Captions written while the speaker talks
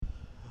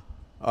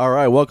All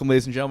right, welcome,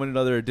 ladies and gentlemen, to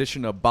another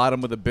edition of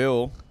Bottom of the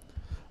Bill.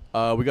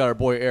 We got our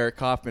boy Eric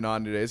Kaufman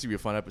on today. It's gonna be a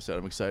fun episode.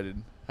 I'm excited.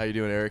 How you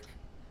doing, Eric?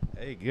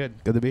 Hey,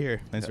 good. Good to be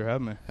here. Thanks for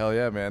having me. Hell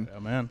yeah, man. Yeah,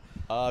 man.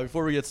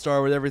 Before we get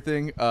started with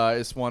everything, I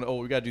just want.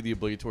 We gotta do the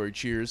obligatory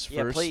cheers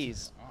Yeah, first.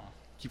 please.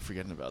 Keep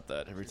forgetting about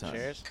that every time.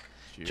 Cheers.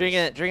 Cheers.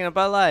 Drinking a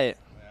Bud Light.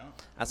 Yeah.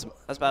 That's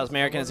about as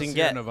American as you can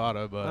Sierra get.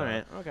 Nevada, but All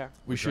right. Okay.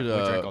 We should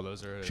drank all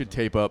those already. should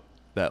tape up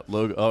that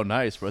logo. Oh,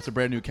 nice, bro. It's a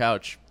brand new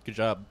couch. Good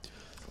job.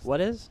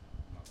 What is?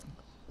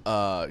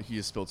 He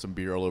just spilled some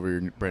beer all over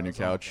your brand new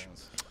couch.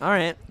 All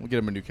right. We'll get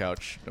him a new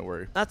couch. Don't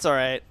worry. That's all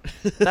right.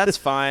 That's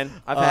fine.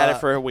 I've had it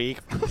for a week.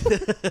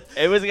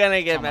 It was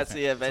gonna get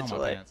messy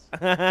eventually.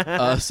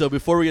 So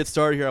before we get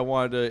started here, I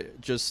wanted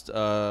to just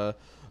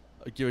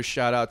give a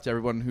shout out to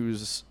everyone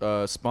who's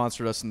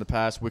sponsored us in the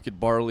past: Wicked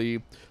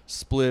Barley,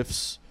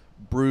 Spliffs,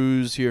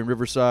 Brews here in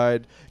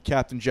Riverside,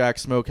 Captain Jack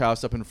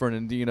Smokehouse up in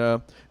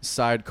Fernandina,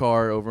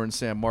 Sidecar over in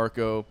San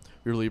Marco.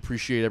 We really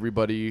appreciate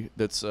everybody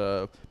that's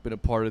been a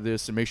part of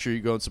this, and make sure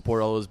you go and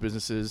support all those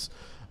businesses.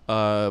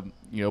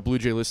 Blue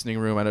Jay Listening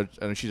Room, I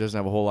know she doesn't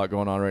have a whole lot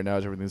going on right now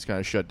as everything's kind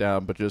of shut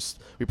down, but just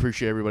we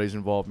appreciate everybody's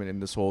involvement in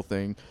this whole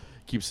thing.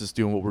 Keeps us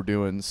doing what we're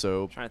doing.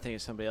 So I'm trying to think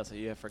of somebody else that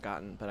you have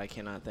forgotten, but I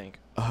cannot think.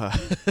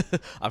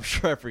 I'm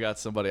sure I forgot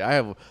somebody. I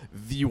have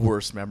the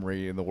worst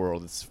memory in the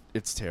world.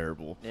 It's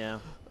terrible. Yeah.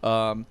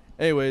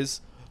 Anyways,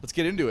 let's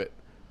get into it.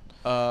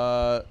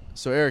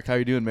 So Eric, how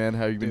you doing, man?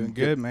 How you been? Doing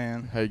good,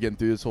 man. How you getting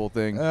through this whole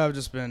thing? I've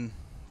just been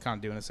kind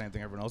of doing the same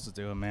thing everyone else is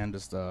doing, man.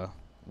 Just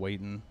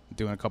waiting,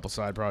 doing a couple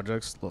side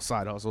projects, little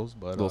side hustles,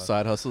 but Little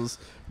side hustles.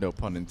 No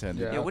pun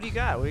intended. Yeah. Yeah. What do you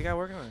got? What do you got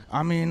working on?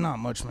 I mean, not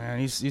much, man.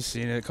 You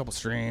seen it? A couple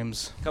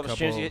streams. Couple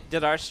streams. You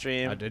did our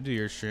stream. I did do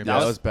your stream. Yeah,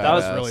 that was that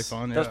was badass. really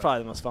fun. That was yeah. probably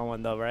the most fun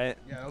one, though, right?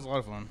 Yeah, that was a lot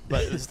of fun.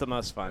 But it was the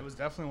most It fun. was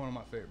definitely one of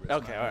my favorites.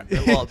 Okay, all man.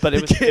 right. Well, but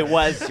it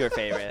was your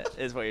favorite,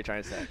 is what you're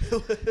trying to say.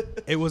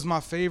 It was my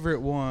favorite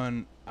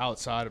one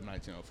outside of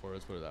 1904.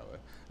 Let's put it that way.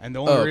 And the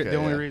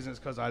only reason is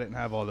because I didn't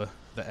have all the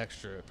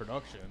extra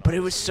production. But it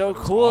was obviously, so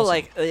but cool. awesome.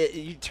 Like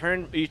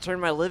you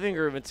turned my living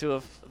room into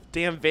a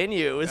damn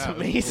venue. It was Yeah, it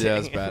was amazing. Yeah, it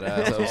was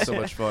badass. That was so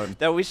much fun.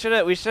 That we should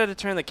have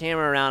turned the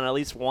camera around at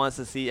least once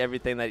to see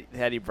everything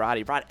that he brought.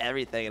 He brought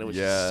everything, and it was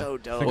Yeah. just so I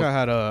dope.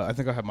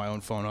 think I had my own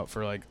phone up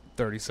for like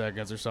 30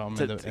 seconds or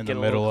something To in get the a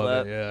middle little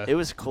of it. clip. Yeah, It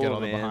was cool, Get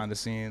all man. the behind the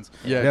scenes.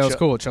 Yeah, Yeah, it was Chel-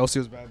 cool. Chelsea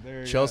was back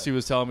there. Chelsea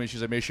was telling me, she's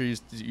like, make sure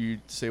you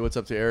say what's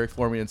up to Eric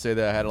for me and say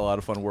that I had a lot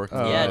of fun working.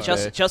 with him Yeah, that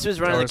Chelsea day. was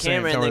running Tell the her the same,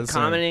 camera and tell her then the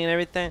same. commenting and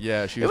everything.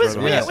 Yeah, she It was. was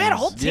running weird. the We had a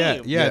whole scenes.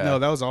 team. Yeah, Yeah. no,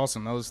 that was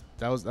awesome.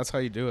 That's how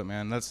you do it,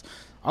 man.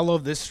 I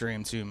love this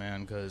stream too,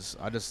 man, because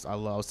I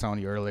was telling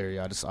you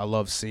earlier, I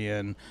love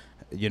seeing,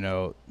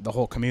 the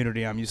whole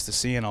community I'm used to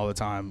seeing all the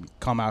time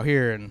come out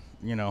here, and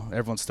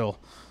everyone's still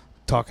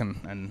talking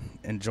and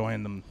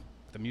enjoying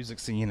the music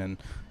scene and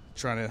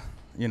trying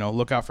to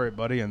look out for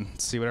everybody and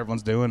see what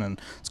everyone's doing,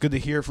 and it's good to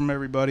hear from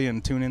everybody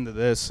and tune into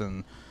this,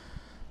 and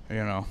We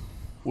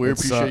it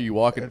appreciate suck- you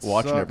watching it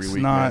every sucks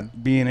week, not man.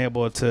 being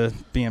able to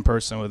be in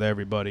person with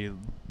everybody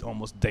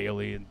almost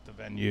daily at the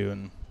venue,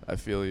 and I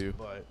feel you.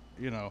 but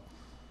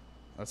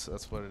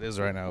that's what it is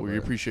right now. We but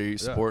appreciate you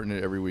supporting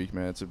it every week,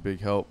 man. It's a big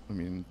help. I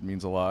mean, it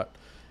means a lot.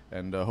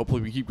 And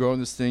hopefully we keep growing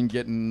this thing,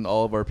 getting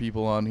all of our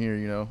people on here,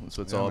 That's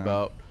what it's Yeah, all man.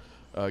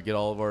 about. Get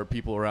all of our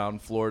people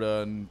around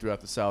Florida and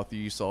throughout the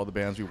Southeast, all the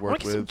bands we've I want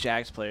worked to get some with.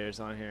 Jags players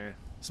on here.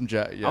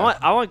 Yeah.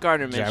 I want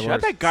Gardner Minshew. I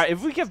Jaguars. bet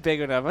if we get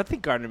big enough, I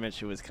think Gardner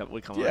Minshew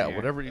would come on Yeah, here.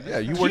 whatever. Yeah,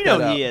 you You work know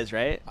that out. he is,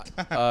 right?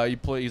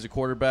 He's a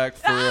quarterback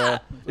for.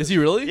 Is he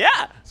really?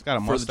 Yeah. it's got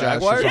a For the mustache.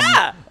 Jaguars?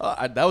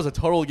 Yeah. That was a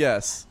total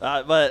guess.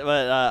 But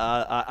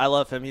I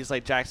love him. He's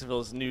like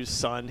Jacksonville's new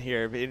son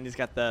here, and he's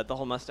got the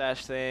whole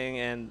mustache thing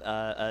and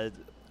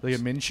Like a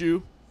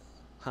Minshew?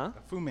 huh?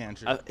 Fu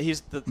Manchu.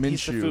 He's the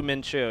Minshew. Fu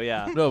Minshew,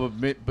 yeah. No,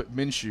 but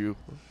Minshew,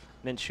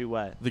 Minshew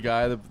what? the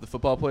guy, the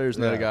football player,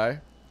 isn't that a Yeah.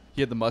 guy?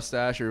 He had the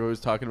mustache. You're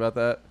always talking about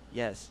that.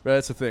 Yes. Right,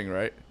 that's the thing,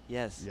 right?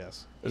 Yes.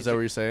 yes. Is that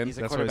what you're saying? He's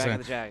the That's what he's quarterback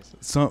of the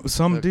Jags.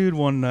 Some Okay. dude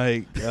one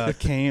night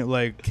came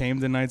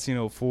to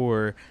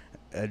 1904,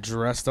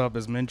 dressed up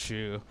as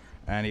Minshew,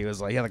 and he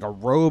was like, he had like a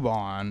robe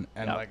on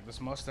and Yep. like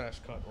this mustache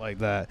cut like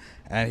that,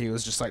 and he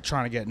was just like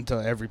trying to get into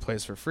every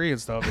place for free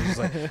and stuff. He's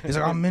like,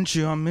 I'm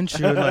Minshew,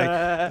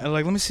 and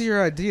like let me see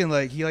your ID, and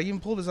like he like even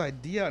pulled his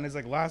ID out, and his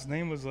like last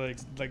name was like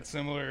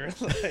similar.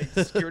 Like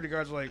security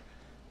guards were like,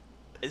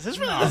 Is this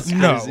really no, this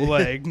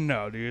guy?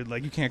 no, dude,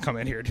 like you can't come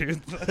in here, dude.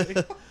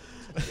 Like,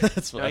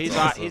 That's No,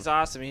 he's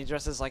awesome. He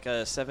dresses like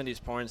a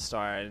 70s porn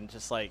star, and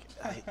just like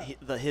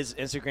his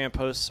Instagram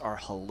posts are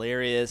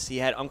hilarious. He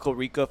had Uncle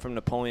Rico from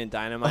Napoleon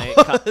Dynamite.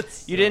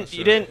 You didn't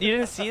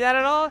see that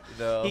at all?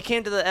 No. He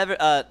came to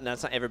the no,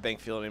 it's not Everbank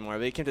Field anymore,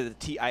 but he came to the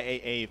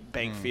TIAA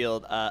Bank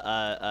Field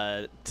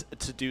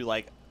to do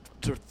like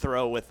to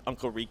throw with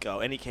Uncle Rico,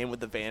 and he came with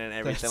the van and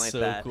everything That's like so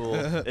that. cool.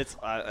 It's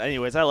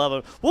anyways, I love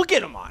him. We'll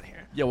get him on here.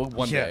 Yeah, well,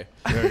 one Yeah. day.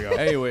 there you go.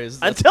 Anyways,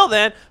 that's- Until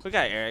then, we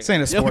got Eric. This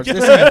ain't a Yeah, we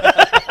sports.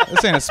 got-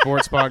 This ain't a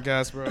sports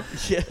podcast, bro.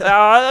 We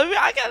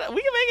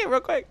can make it real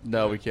quick.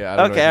 no, we can't. I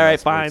don't know Okay, anything all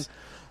right, about fine.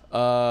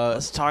 sports.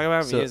 Let's talk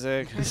about so-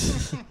 music.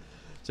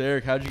 So So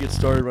Eric, how'd you get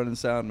started running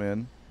sound,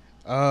 man?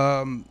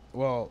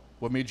 Well,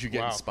 What made you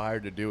get Wow.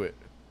 inspired to do it?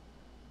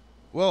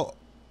 Well,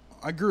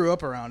 I grew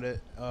up around it.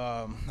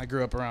 I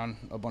grew up around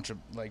a bunch of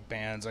like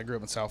bands. I grew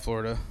up in South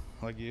Florida,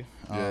 like you.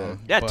 Yeah.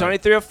 Yeah, but, Tony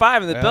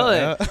 305 in the Yeah,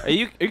 building. yeah.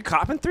 Are you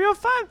copping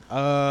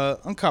 305?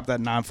 I'm cop that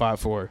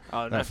 954.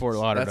 Oh, that nice. Fort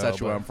Lauderdale. That's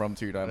actually where but I'm from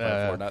too.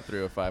 954, Yeah. not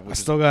 305. I Which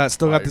still is got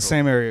the valuable.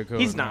 same area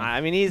code. He's man. not. I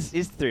mean, he's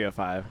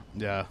 305.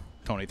 Yeah,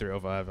 Tony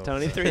 305.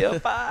 Tony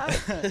 305.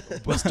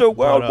 Mr.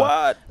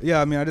 Worldwide.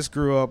 Yeah, I mean, I just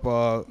grew up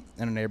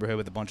in a neighborhood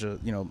with a bunch of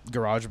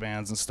garage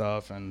bands and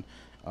stuff, and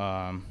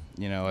I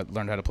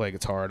learned how to play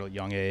guitar at a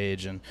young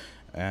age, and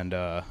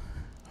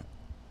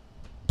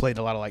played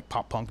a lot of like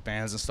pop punk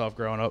bands and stuff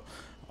growing up,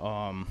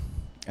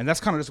 and that's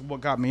kind of just what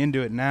got me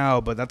into it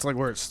now. But that's like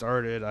where it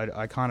started.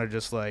 I kind of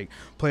just like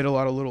played a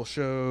lot of little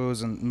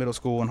shows in middle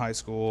school and high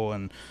school,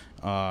 and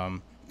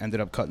ended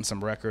up cutting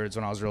some records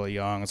when I was really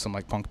young and some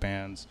like punk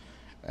bands,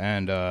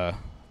 and I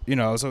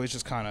was always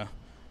just kind of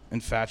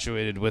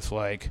infatuated with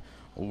like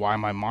why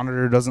my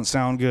monitor doesn't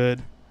sound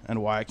good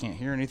and why I can't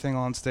hear anything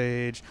on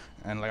stage,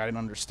 and like I didn't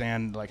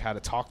understand like how to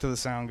talk to the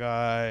sound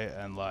guy,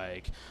 and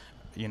like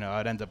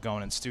I'd end up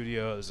going in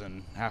studios,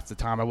 and half the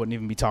time I wouldn't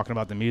even be talking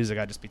about the music.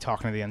 I'd just be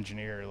talking to the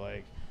engineer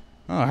like,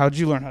 oh, how'd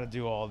you learn how to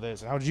do all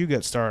this? How'd you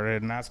get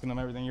started? And asking them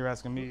everything you're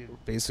asking me.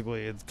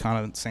 Basically, it's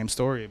kind of the same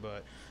story,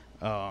 but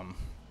I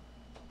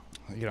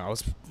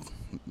was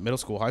middle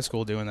school, high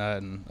school doing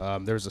that, and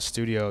there was a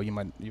studio. You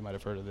might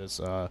have heard of this,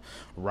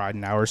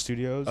 Riding Hour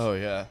Studios. Oh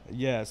yeah.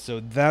 Yeah,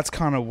 so that's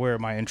kind of where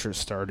my interest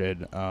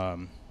started.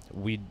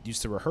 We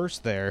used to rehearse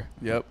there.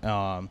 Yep.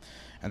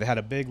 And they had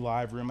a big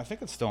live room. I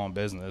think it's still in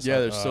business. Yeah,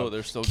 they're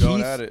still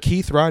going at it.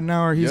 Keith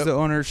Ridenour, he's Yep. the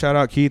owner. Shout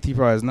out Keith. He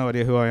probably has no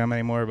idea who I am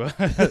anymore,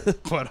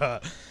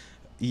 but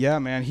yeah,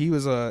 man, he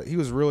was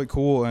really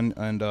cool,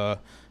 and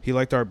he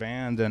liked our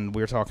band, and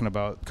we were talking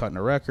about cutting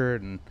a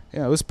record, and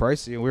yeah, it was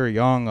pricey. We were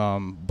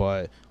young,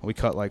 but we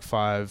cut like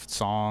 5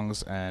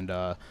 songs, and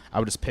I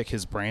would just pick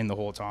his brain the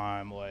whole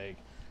time, like.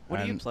 What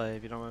do you And play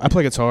if you don't mind? I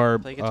play guitar.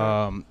 Play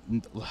guitar?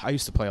 I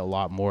used to play a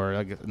lot more.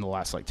 Like in the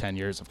last like 10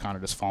 years, I've kind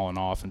of just fallen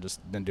off and just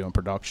been doing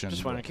production.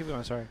 Just want to keep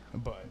going. Sorry.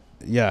 But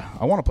yeah,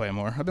 I want to play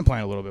more. I've been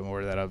playing a little bit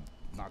more that I'm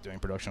not doing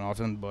production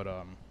often. But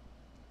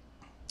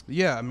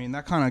yeah, I mean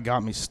that kind of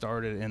got me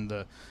started in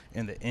the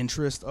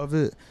interest of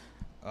it.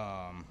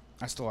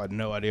 I still had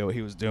no idea what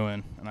he was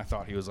doing, and I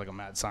thought he was like a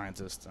mad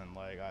scientist, and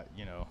like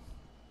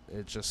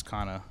it just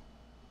kind of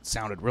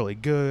sounded really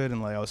good,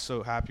 and like I was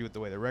so happy with the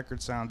way the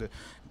record sounded,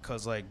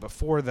 because like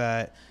before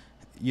that,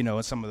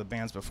 in some of the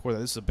bands before that,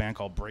 this is a band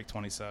called Break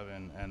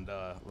 27, and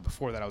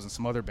before that I was in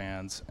some other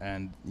bands,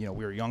 and we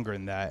were younger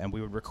than that, and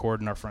we would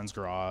record in our friend's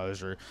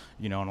garage, or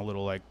on a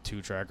little like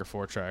 2-track or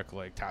 4-track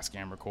like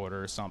Tascam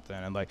recorder or something,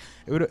 and like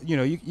it would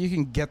you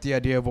can get the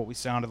idea of what we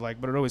sounded like,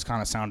 but it always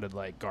kind of sounded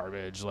like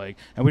garbage, like,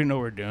 and we didn't know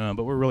what we were doing,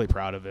 but we're really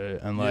proud of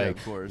it, and Yeah, like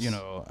of course.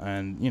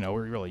 and we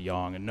were really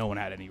young, and no one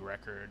had any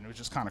record, and it was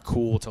just kind of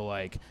cool to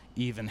like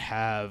even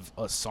have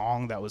a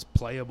song that was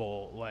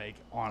playable like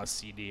on a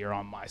CD or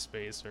on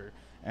MySpace or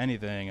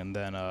anything. And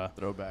then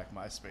Throwback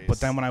MySpace. but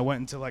then when I went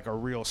into like a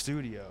real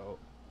studio,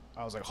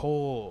 I was like,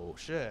 oh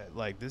shit,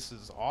 like this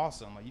is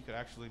awesome. Like you could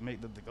actually make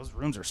those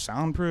rooms are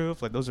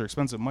soundproof, like those are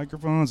expensive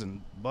microphones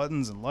and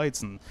buttons and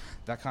lights, and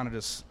that kind of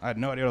just, I had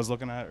no idea what I was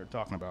looking at or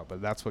talking about,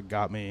 but that's what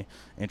got me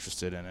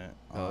interested in it.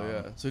 Oh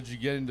yeah. So did you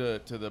get into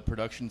the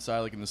production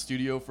side like in the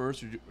studio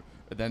first, or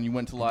then you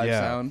went to live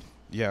Yeah. sound?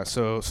 Yeah,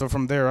 so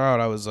from there out,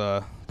 I was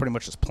pretty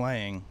much just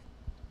playing,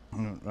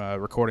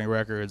 recording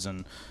records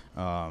and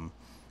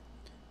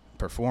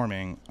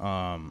performing,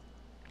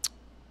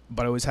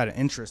 but I always had an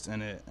interest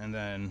in it, and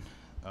then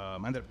I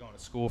ended up going to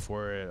school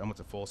for it. I went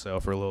to Full Sail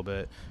for a little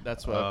bit.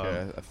 That's what.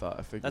 Okay,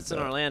 I figured. That's in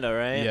that. Orlando,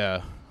 right?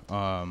 Yeah,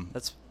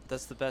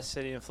 That's the best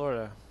city in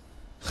Florida.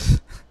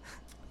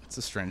 it's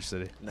a strange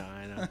city, No,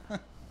 I know.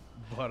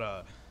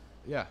 but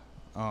yeah,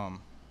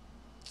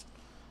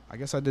 I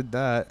guess I did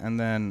that, and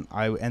then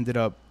I ended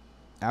up,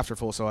 after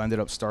Full Sail, I ended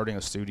up starting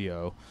a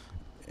studio.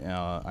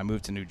 I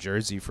moved to New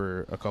Jersey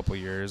for a couple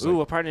years. Ooh,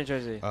 what part of New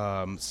Jersey?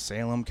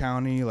 Salem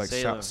County, like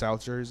Salem.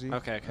 South Jersey.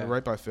 Okay.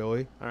 Right by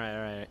Philly. All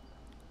right.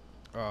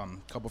 A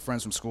couple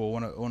friends from school.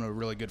 One of the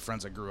really good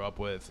friends I grew up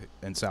with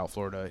in South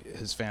Florida,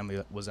 his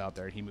family was out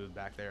there. He moved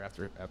back there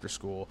after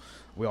school.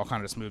 We all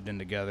kind of just moved in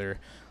together,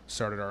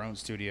 started our own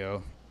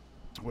studio,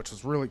 which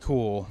was really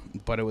cool.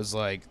 But it was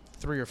like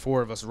 3 or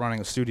 4 of us running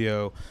a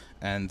studio,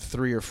 and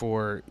 3 or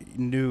 4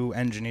 new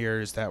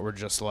engineers that were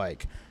just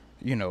like,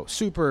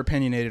 super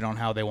opinionated on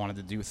how they wanted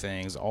to do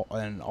things,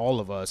 all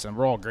of us, and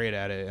we're all great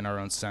at it in our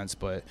own sense,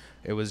 but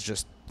it was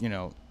just,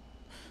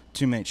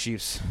 too many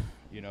chiefs,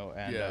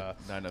 and Yeah,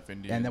 not enough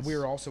Indians. and then we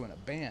were also in a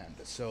band,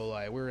 so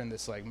like we were in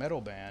this like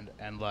metal band,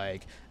 and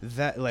like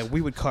that, like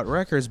we would cut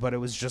records, but it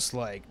was just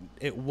like,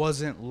 it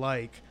wasn't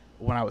like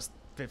when I was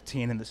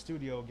 15 in the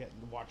studio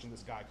watching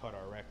this guy cut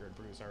our record,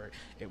 produce our record.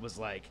 It was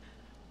like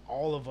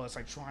all of us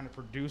like trying to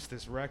produce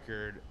this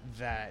record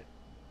that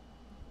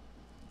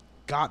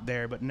got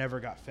there but never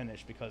got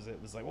finished because it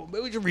was like, well,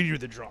 maybe we should redo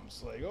the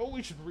drums. Like, oh,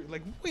 we should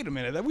like, wait a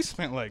minute, that we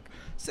spent like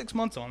 6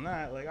 months on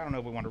that. Like, I don't know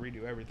if we want to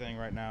redo everything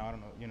right now. I don't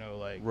know, you know,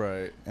 like,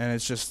 Right. and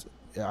it's just,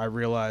 I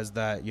realized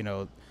that, you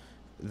know,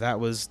 that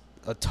was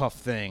a tough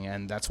thing,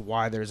 and that's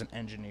why there's an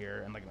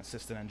engineer and like an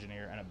assistant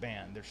engineer and a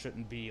band. There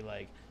shouldn't be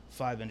like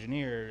 4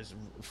 engineers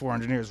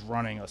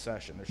running a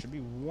session. There should be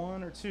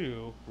 1 or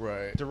 2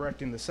 Right.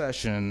 directing the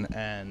session,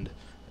 and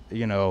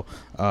you know,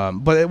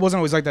 but it wasn't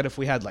always like that if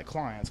we had like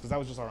clients, because that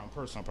was just our own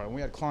personal problem. When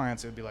we had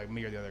clients, it would be like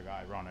me or the other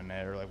guy running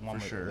it, or like one.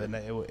 For sure. And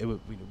it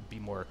would be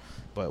more.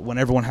 But when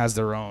everyone has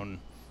their own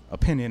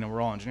opinion and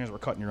we're all engineers, we're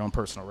cutting your own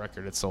personal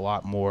record. It's a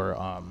lot more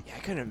I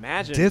couldn't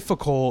imagine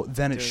difficult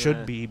than it doing should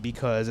that. be,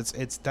 because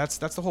that's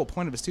the whole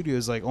point of a studio.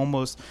 Is like,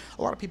 almost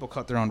a lot of people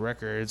cut their own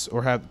records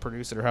or have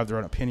produced it or have their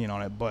own opinion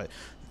on it, but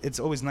it's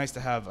always nice to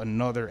have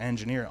another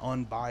engineer,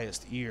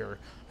 unbiased ear,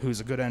 who's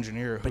a good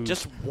engineer. But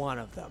just one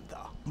of them,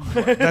 though.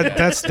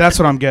 That's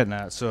what I'm getting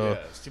at. So,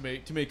 Yeah,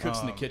 too many cooks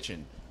in the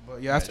kitchen.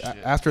 but yeah, That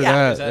shit. after Yeah.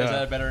 that, Is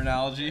that a better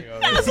analogy?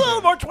 It's a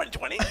little more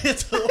 2020.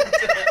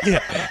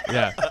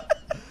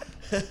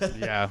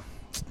 yeah.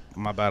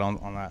 My bad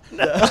on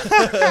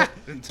that.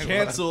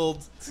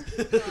 Canceled.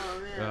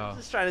 Yeah.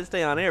 Just trying to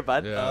stay on air,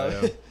 bud.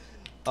 Yeah.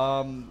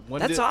 When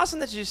That's did, awesome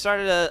that you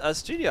started a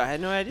studio. I had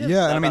no idea.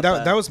 Yeah, and I mean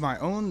about that was my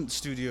own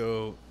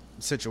studio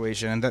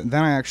situation, and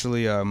then I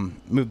actually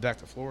moved back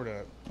to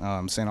Florida,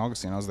 St.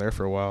 Augustine. I was there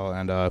for a while,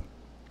 and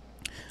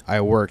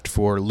I worked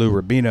for Lou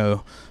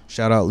Rubino.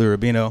 Shout out Lou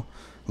Rubino,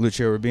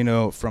 Lucio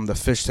Rubino from the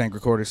Fish Tank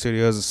Recording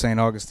Studios in St.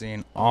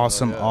 Augustine.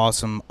 Awesome, yeah.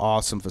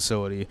 awesome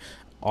facility,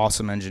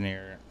 awesome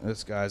engineer.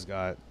 This guy's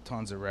got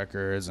tons of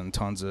records and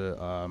tons of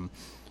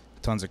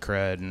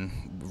cred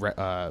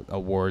and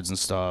awards and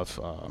stuff.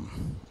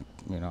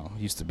 You know,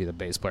 he used to be the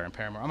bass player in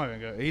Paramore. I'm not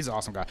even gonna go. He's an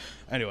awesome guy.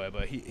 Anyway,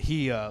 but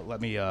he let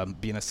me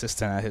be an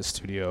assistant at his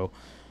studio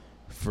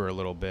for a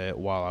little bit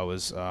while I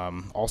was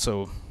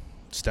also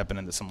stepping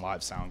into some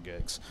live sound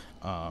gigs.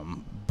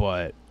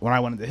 But when I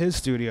went into his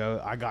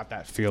studio, I got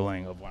that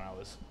feeling of when I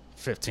was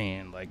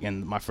 15, like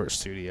in my first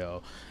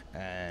studio,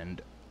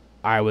 and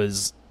I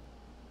was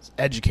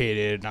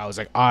educated, and I was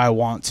like, I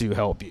want to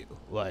help you.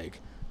 Like,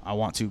 I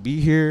want to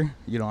be here.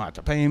 You don't have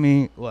to pay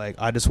me. Like,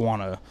 I just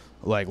want to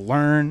like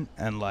learn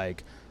and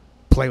like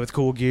play with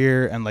cool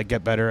gear and like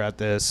get better at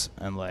this.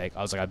 And like,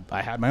 I was like,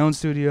 I had my own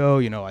studio,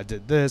 you know, I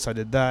did this, I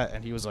did that.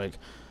 And he was like,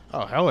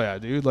 oh, hell yeah,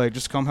 dude. Like,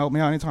 just come help me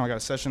out anytime. I got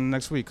a session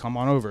next week. Come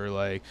on over.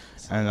 Like,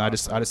 and I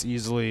just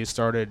easily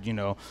started, you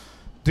know,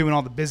 doing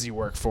all the busy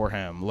work for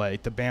him.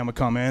 Like, the band would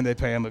come in, they'd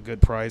pay him a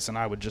good price, and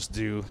I would just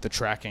do the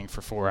tracking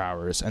for 4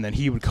 hours. And then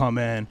he would come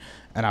in,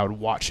 and I would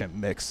watch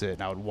him mix it,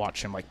 and I would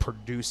watch him like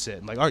produce it,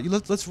 and like, all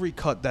right, let's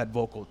recut that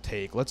vocal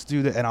take. Let's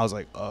do that. And I was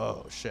like,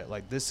 oh shit,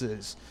 like this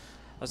is.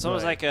 It's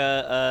almost like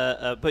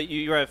a but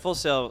you were at Full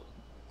Sail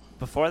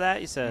before that,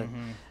 you said,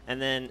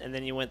 and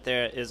then you went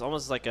there. It's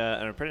almost like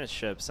an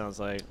apprenticeship. Sounds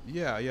like.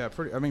 Yeah,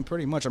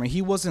 pretty much. I mean,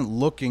 he wasn't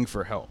looking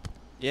for help.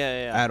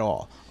 Yeah. At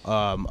all.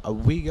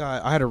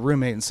 I had a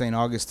roommate in St.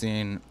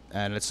 Augustine,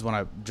 and it's when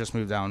I just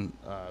moved down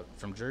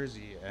from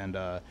Jersey, and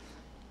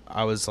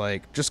I was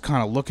like just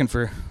kind of looking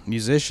for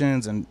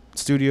musicians and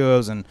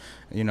studios, and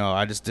you know,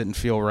 I just didn't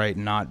feel right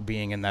not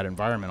being in that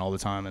environment all the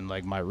time. And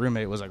like, my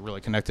roommate was like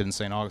really connected in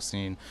St.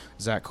 Augustine.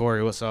 Zach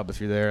Corey, what's up? If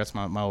you're there, that's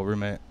my old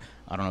roommate.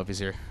 I don't know if he's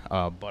here,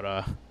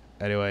 but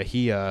anyway,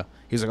 he's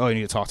like, oh, you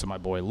need to talk to my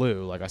boy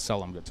Lou. Like, I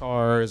sell him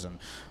guitars, and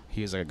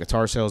he's like a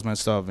guitar salesman and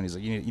stuff, and he's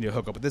like, you need to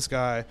hook up with this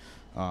guy.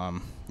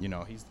 You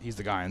know, he's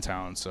the guy in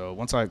town. So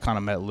once I kind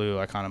of met Lou,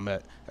 I kind of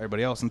met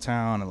everybody else in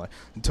town, and like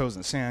the Toes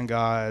and Sand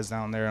guys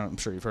down there. I'm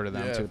sure you've heard of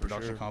them too, the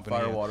production company.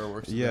 Firewater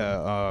works.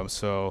 Yeah.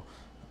 So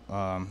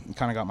kind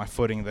of got my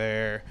footing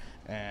there,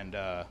 and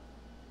I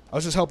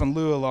was just helping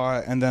Lou a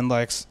lot. And then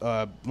like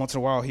once in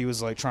a while, he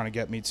was like trying to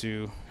get me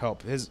to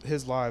help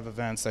his live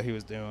events that he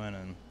was doing,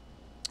 and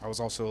I was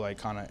also like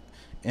kind of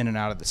in and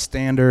out of the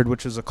Standard,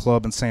 which is a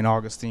club in St.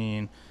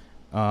 Augustine.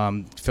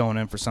 Filling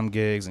in for some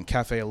gigs, and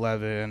Cafe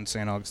 11,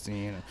 St.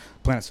 Augustine, and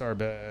Planet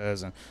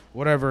Starbez, and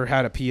whatever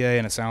had a PA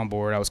and a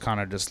soundboard. I was kind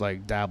of just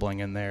like dabbling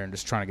in there and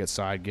just trying to get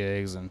side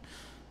gigs, and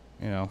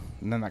you know,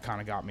 and then that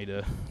kind of got me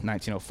to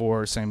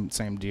 1904.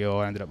 Same deal.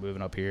 I ended up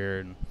moving up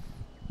here, and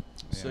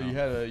so you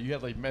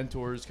had like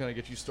mentors kind of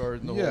get you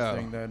started in the whole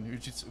thing. Then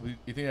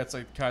you think that's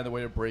like kind of the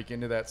way to break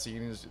into that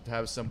scene, is to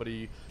have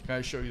somebody kind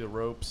of show you the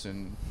ropes,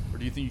 and or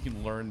do you think you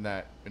can learn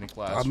that in a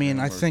class? I mean,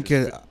 I think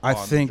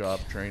job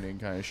training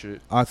kind of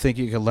shit. I think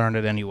you can learn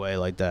it anyway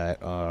like that.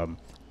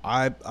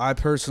 I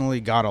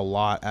personally got a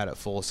lot out of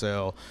Full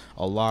Sail.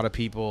 A lot of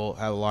people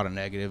have a lot of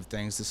negative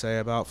things to say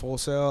about Full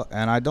Sail,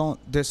 and I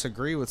don't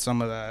disagree with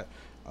some of that.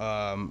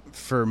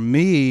 For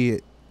me,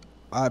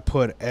 I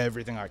put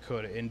everything I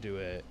could into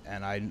it,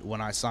 and when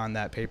I signed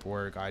that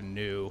paperwork, I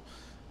knew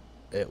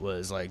it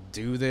was like,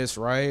 do this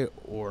right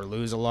or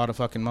lose a lot of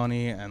fucking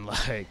money, and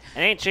like It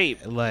ain't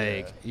cheap.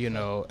 like you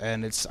know,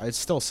 and it's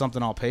still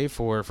something I'll pay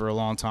for a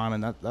long time,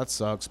 and that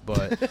sucks.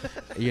 But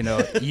you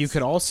know, you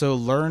could also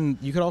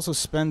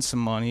spend some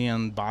money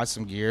and buy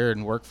some gear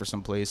and work for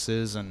some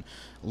places and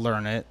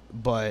learn it,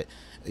 but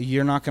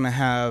you're not gonna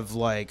have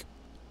like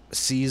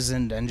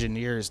seasoned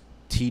engineers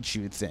teach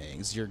you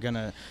things. You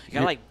gotta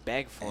like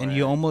beg for it, and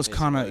you almost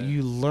kind of basically.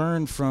 you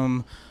learn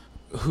from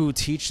who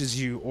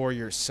teaches you or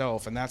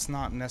yourself, and that's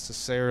not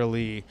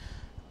necessarily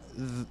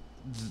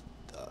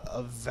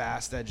a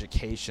vast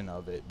education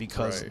of it,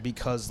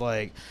 because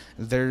like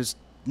there's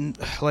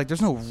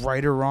no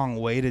right or wrong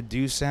way to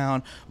do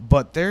sound,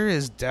 but there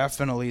is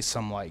definitely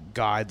some like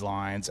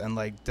guidelines and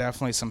like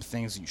definitely some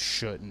things you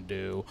shouldn't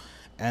do.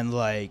 And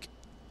like,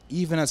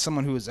 even as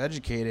someone who was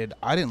educated,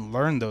 I didn't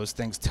learn those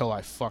things till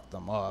I fucked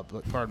them up.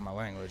 Pardon my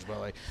language,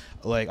 but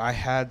like I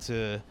had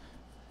to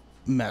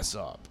mess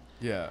up.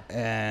 Yeah.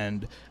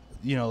 And,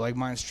 you know, like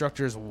my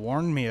instructors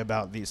warned me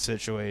about these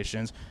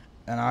situations,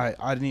 and I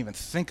didn't even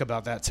think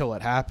about that till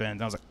it happened.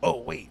 And I was like,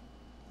 oh, wait,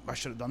 I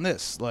should have done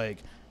this. Like,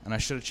 and I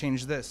should have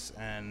changed this.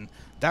 And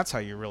that's how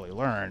you really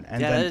learn.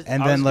 And that's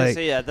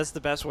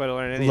the best way to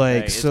learn anything.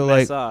 Like, is so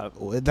mess like, up.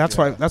 that's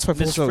why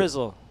Miss Full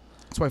Frizzle.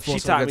 That's why Full She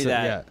Sail taught gets me it.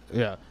 that.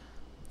 Yeah.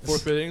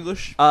 Forfeit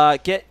English.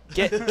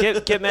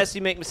 Get messy,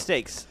 make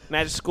mistakes.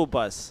 Magic School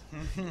Bus.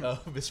 Oh,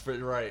 Miss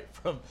Fred,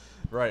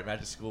 right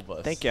Magic School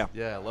Bus. Thank you.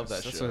 Yeah, I love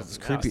that That's show. it's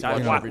creepy. I,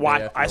 you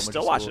know, I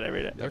still watch it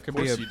every day. there could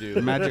Of be course a you do.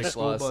 magic Makes a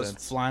school lot of bus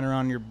sense. flying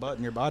around your butt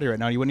and your body right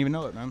now. You wouldn't even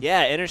know it, man.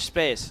 Yeah, inner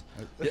space.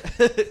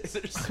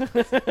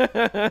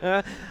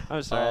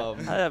 I'm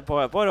sorry.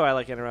 Boy, do I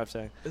like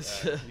interrupting.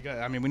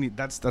 I mean, we need.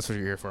 That's what you're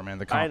here for, man.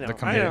 The I know.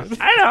 the I know. comedic.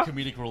 I know.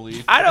 Comedic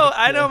relief.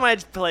 I know my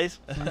place.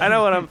 I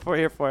know what I'm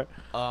here for.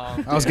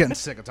 I was getting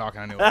sick of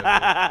talking. I knew what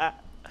I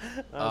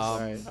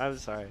I'm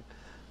sorry.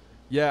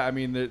 Yeah, I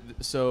mean,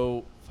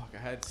 so fuck. I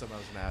had something I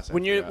was gonna ask.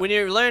 When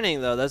you're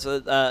learning though, that's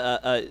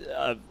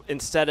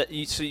instead of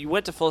so you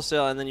went to Full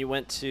Sail and then you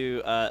went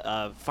to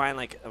find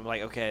like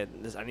okay,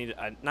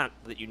 not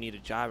that you need a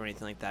job or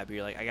anything like that, but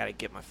you're like, I got to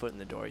get my foot in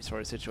the door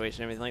sort of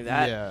situation, everything like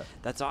that. Yeah.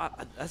 That's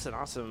an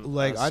awesome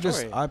like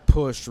story. I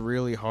pushed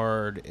really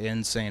hard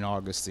in St.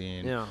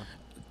 Augustine. Yeah.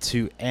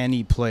 To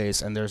any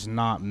place, and there's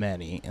not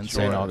many in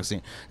Sure. St.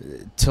 Augustine,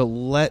 to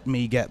let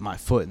me get my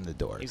foot in the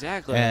door.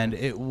 Exactly. And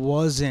it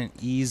wasn't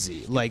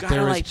easy. Like gotta,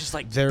 there was, like, just,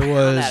 like, there pound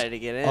was at it to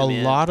get in, a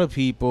man. lot of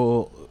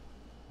people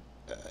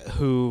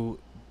who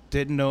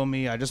didn't know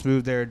me. I just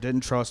moved there,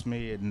 didn't trust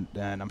me, and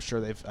I'm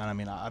sure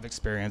I've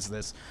experienced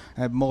this.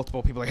 I have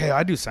multiple people like, hey,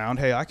 I do sound.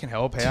 Hey, I can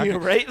help. Hey, I can.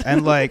 Right?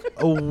 And like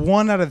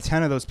 1 out of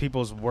 10 of those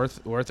people is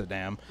worth a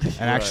damn, and Right.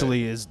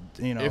 actually is,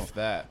 you know, if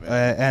that,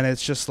 man. and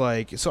it's just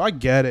like, so I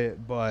get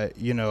it, but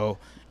you know,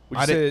 Would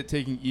you say that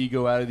taking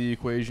ego out of the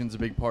equation is a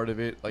big part of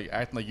it? Like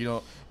acting like you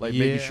don't, like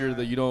making sure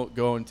that you don't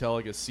go and tell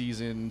like a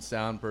seasoned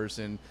sound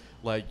person,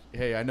 like,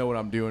 hey, I know what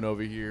I'm doing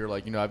over here.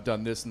 Like, you know, I've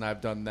done this and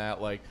I've done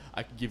that. Like,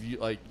 I can give you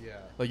like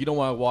you don't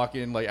want to walk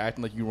in like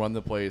acting like you run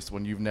the place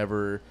when you've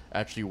never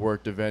actually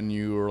worked a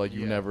venue or like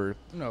you've never.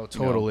 No,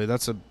 totally.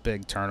 That's a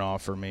big turnoff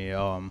for me.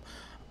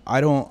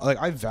 I don't like.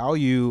 I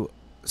value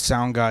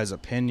sound guys'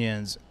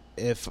 opinions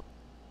if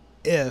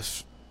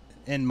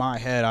in my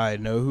head I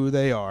know who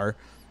they are,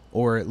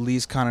 or at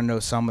least kind of know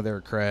some of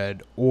their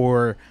cred,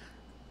 or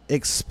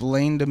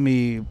explain to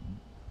me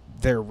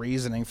their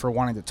reasoning for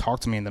wanting to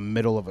talk to me in the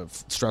middle of a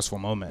stressful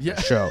moment in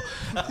the show.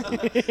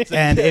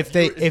 And if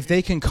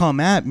they can come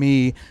at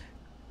me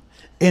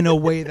in a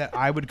way that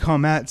I would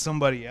come at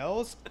somebody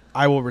else,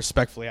 I will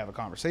respectfully have a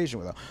conversation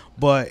with them.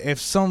 But if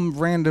some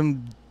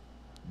random,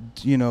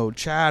 you know,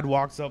 Chad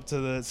walks up to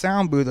the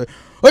sound booth,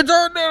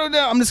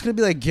 I'm just gonna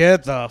be like,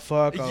 get the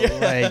fuck up.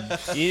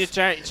 Like, You need to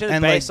turn the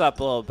And, bass like, up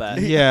a little bit.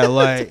 yeah,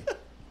 like,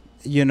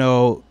 you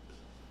know.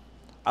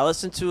 I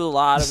listen to a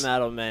lot of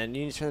metal, man.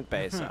 You need to turn the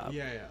bass up.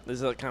 Yeah.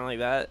 Is it kind of like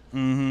that?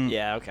 Mm-hmm.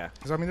 Yeah, okay.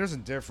 Because I mean, there's a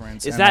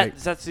difference. Is and, that like,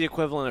 is that the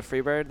equivalent of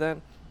Freebird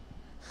then?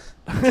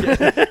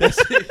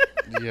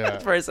 yeah.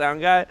 For a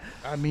sound guy?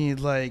 I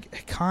mean,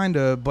 like, kind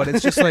of, but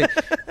it's just like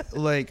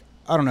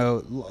I don't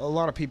know. A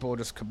lot of people will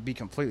just be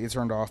completely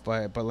turned off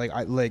by it, but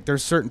like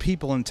there's certain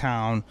people in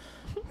town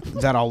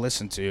that I'll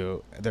listen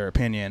to their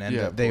opinion, and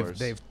Yeah, of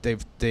course.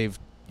 they've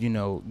you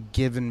know,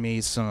 given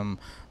me some,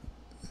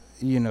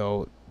 you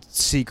know,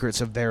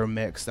 secrets of their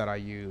mix that I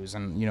use,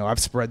 and you know, I've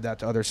spread that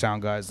to other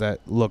sound guys that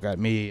look at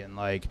me, and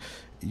like,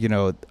 you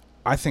know,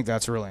 I think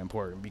that's really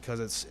important because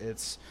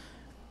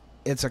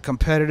it's a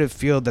competitive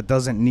field that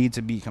doesn't need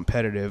to be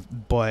competitive,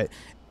 but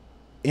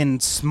in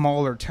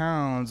smaller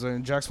towns,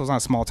 and Jacksonville's not a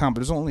small town,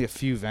 but there's only a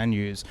few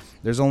venues,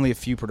 there's only a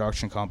few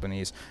production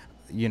companies,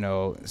 you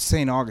know,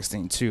 St.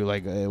 Augustine too,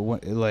 like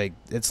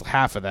it's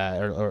half of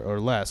that or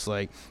less,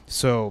 like,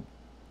 so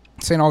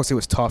St. Augustine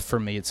was tough for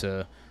me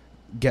to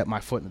get my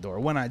foot in the door.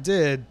 When I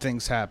did,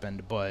 things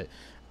happened, but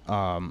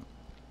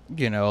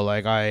you know,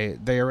 like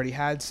they already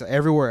had,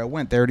 everywhere I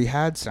went, they already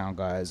had sound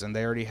guys, and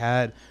they already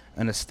had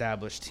an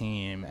established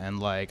team, and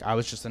like I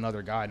was just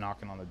another guy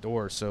knocking on the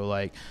door. So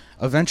like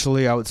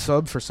eventually I would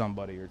sub for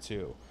somebody or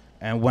two,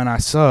 and when I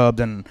subbed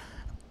and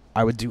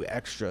I would do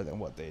extra than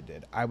what they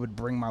did, I would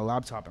bring my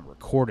laptop and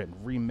record it,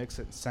 remix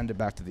it, and send it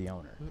back to the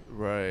owner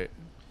Right.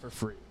 for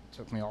free. It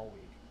took me all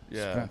week.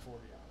 Yeah. Spent 40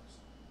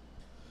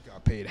 hours.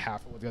 Got paid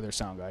half of what the other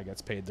sound guy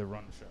gets paid to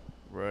run the show.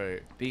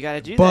 Right. But you got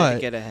to do that But to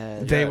get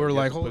ahead. They Yeah, were you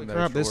like, have to put "Holy in that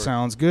crap, extra this work."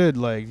 sounds good.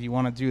 Like, you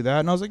want to do that?"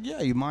 And I was like,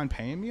 "Yeah, you mind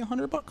paying me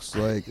 $100?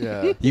 Like,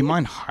 Yeah. you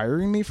mind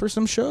hiring me for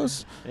some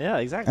shows?" Yeah,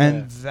 exactly.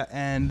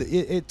 And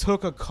it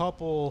took a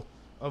couple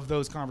of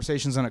those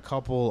conversations and a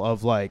couple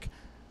of like,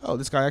 "Oh,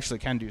 this guy actually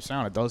can do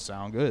sound. It does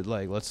sound good.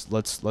 Like,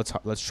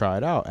 let's try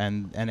it out."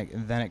 And then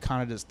it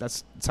kind of just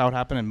that's how it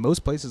happened in most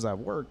places I've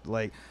worked.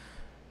 Like,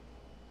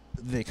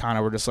 they kind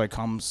of were just like,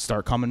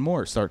 start coming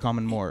more.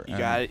 You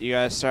got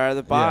to start at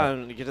the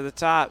bottom to get to the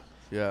top.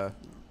 Yeah.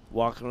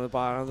 Walking to the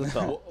bottom of the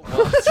bill.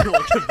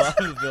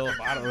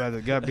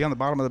 Got to be on the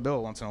bottom of the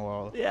bill once in a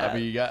while. Yeah. I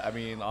mean, you got. I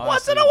mean, honestly,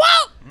 Once in a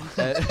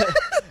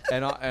while.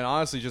 and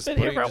honestly, just Been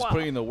here for a just while.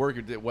 putting in the work,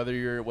 whether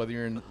you're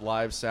in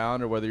live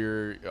sound or whether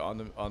you're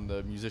on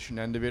the musician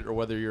end of it or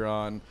whether you're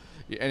on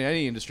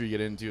any industry you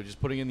get into, just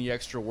putting in the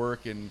extra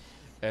work and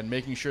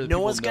making sure that No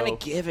people one's know, going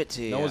to give it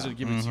to you. no one's gonna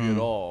give it to you at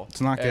all. It's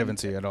not given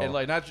to you at all. And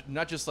like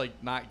not just like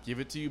not give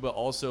it to you, but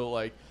also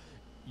like.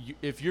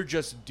 If you're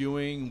just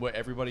doing what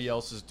everybody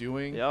else is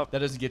doing, Yep. that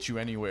doesn't get you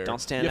anywhere.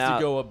 Don't stand You have out.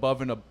 to go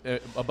above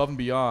and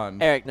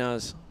beyond. Eric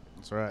knows.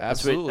 That's right.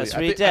 Absolutely. that's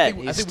what he I did. think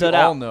He we stood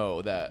all out.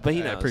 know that. But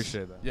he I knows.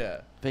 appreciate that.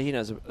 Yeah. But he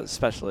knows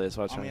especially is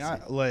what I'm I trying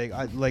mean,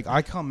 to say.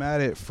 I come at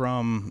it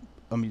from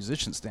a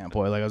musician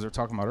standpoint, like as we were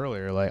talking about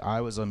earlier. Like,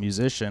 I was a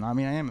musician. I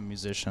mean, I am a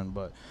musician,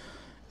 but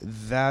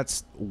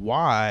that's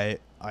why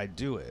I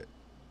do it,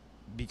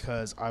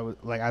 because I was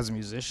like, as a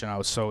musician, I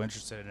was so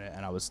interested in it,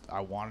 and I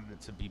wanted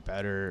it to be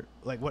better.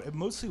 Like,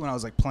 mostly when I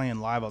was like playing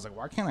live, I was like,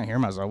 why can't I hear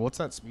myself? What's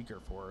that speaker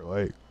for?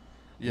 Like,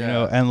 Yeah. you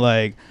know,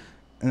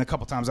 and a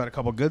couple times I had a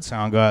couple good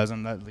sound guys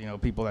and that, you know,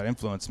 people that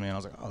influenced me, and I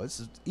was like, oh, this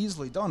is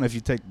easily done if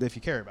you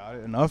care about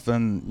it enough.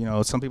 And, you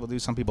know, some people do,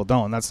 some people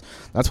don't. And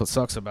that's what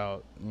sucks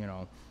about, you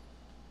know,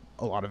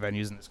 a lot of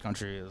venues in this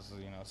country is,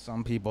 you know,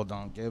 some people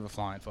don't give a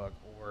flying fuck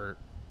or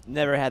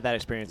Never had that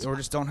experience.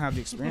 just don't have the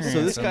experience.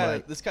 So this And, guy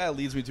like, this guy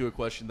leads me to a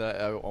question that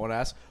I want to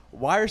ask.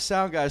 Why are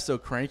sound guys so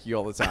cranky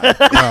all the time?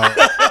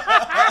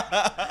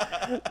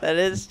 That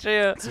is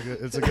true.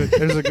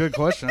 there's a good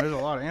question. There's a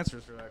lot of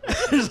answers for that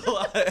question. There's a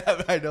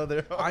lot. I know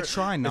there are. I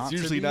try not It's to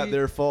usually be. not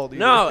their fault. Either.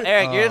 No,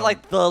 Eric, you're Um,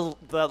 like the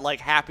like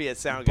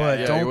happiest sound guy. But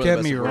Yeah, don't you're get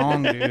the me best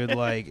wrong, dude.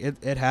 Like,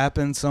 it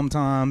happens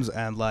sometimes,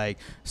 and like,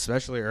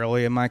 especially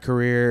early in my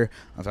career,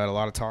 I've had a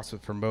lot of talks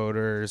with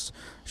promoters.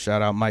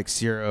 Shout out Mike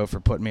Ciro for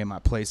putting me in my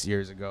place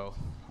years ago.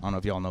 I don't know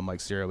if y'all know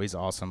Mike Ciro. He's an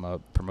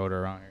awesome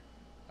promoter around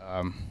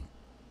here.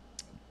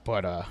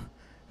 But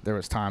there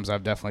was times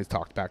I've definitely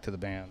talked back to the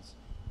bands.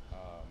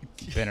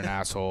 Been an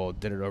asshole.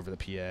 Did it over the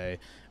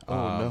PA.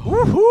 Oh, no.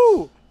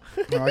 Woohoo!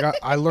 You know,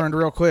 I learned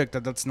real quick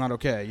that that's not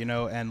okay, you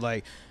know, and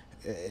like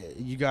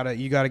you gotta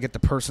get the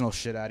personal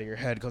shit out of your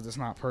head, because it's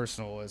not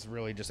personal. It's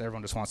really just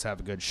everyone just wants to have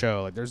a good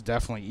show. Like, there's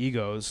definitely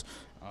egos.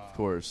 Of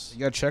course. You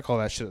gotta check all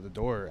that shit at the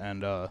door,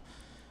 and a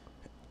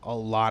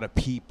lot of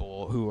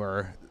people who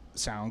are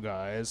sound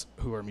guys,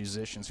 who are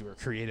musicians, who are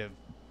creative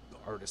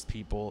artist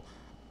people,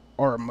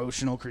 are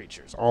emotional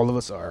creatures. All of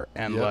us are,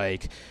 and Yep.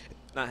 like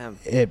Not him.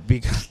 it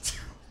because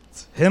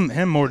him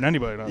more than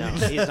anybody. No,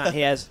 he's not.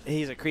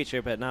 He's a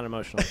creature, but not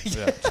emotional.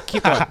 Yeah.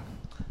 Keep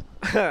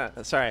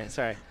going. sorry.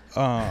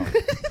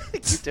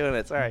 Keep doing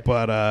it. Sorry.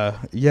 But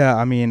yeah,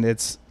 I mean,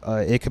 it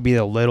could be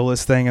the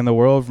littlest thing in the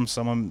world, from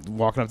someone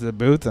walking up to the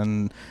booth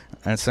and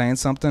saying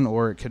something,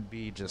 or it could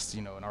be just,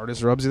 you know, an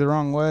artist rubs you the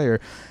wrong way, or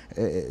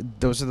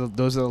those are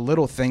the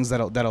little things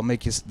that'll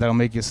make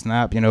you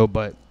snap, you know.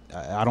 But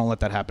I don't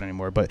let that happen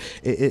anymore. But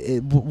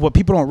what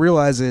people don't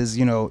realize is,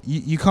 you know,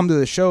 you come to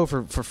the show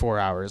for 4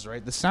 hours,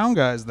 right? The sound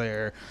guy's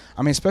there.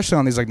 I mean, especially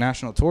on these like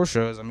national tour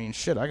shows. I mean,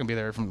 shit, I can be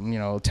there from, you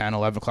know, 10,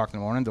 11 o'clock in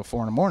the morning till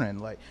 4 in the morning.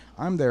 Like,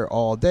 I'm there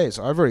all day.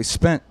 So I've already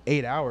spent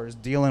 8 hours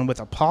dealing with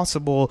a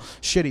possible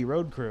shitty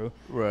road crew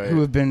Right.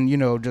 who have been, you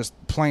know, just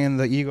playing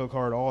the ego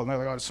card all, and they're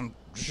like, oh, some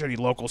shitty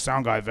local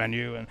sound guy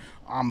venue, and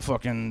I'm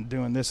fucking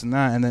doing this and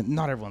that. And then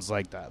not everyone's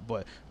like that,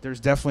 but there's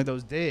definitely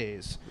those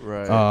days.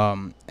 Right.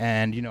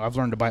 And, you know, I've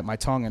learned to bite my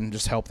tongue and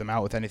just help them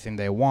out with anything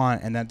they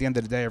want. And at the end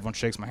of the day, everyone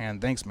shakes my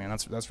hand. Thanks, man.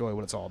 That's really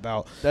what it's all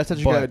about. That's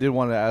actually but- what I did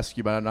want to ask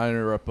you about. Not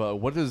interrupt.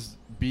 What does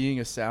being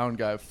a sound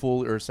guy,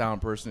 or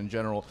sound person in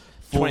general,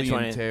 fully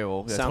 2020.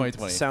 entail? Yeah, Sound,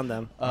 2020. sound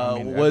them. I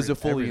mean, what does it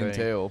fully everything.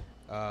 entail?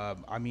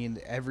 I mean,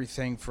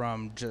 everything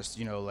from just,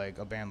 you know, like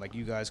a band like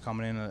you guys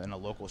coming in a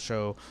local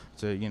show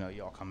to, you know,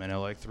 y'all come in at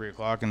like 3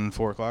 o'clock and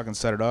 4 o'clock and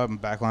set it up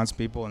and backline some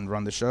people and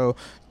run the show,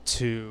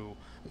 to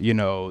you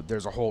know,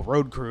 there's a whole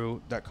road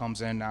crew that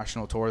comes in,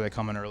 national tour. They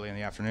come in early in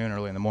the afternoon,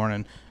 early in the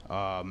morning,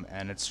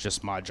 and it's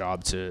just my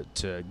job to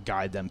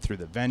guide them through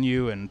the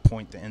venue and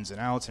point the ins and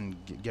outs and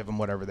give them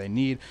whatever they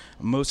need.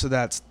 Most of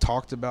that's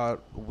talked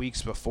about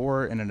weeks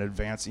before in an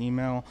advance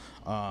email.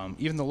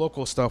 Even the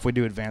local stuff we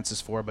do advances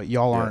for, but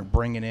y'all aren't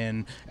bringing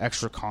in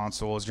extra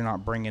consoles. You're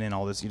not bringing in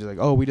all this. You're just like,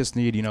 oh, we just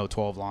need,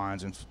 12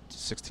 lines and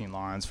 16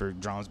 lines for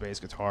drums, bass,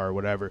 guitar, or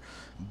whatever.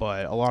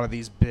 But a lot of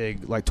these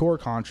big like tour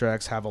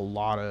contracts have a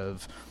lot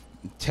of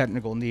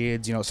technical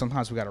needs.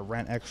 Sometimes we got to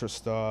rent extra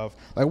stuff.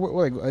 Like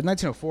we're like at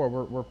 1904,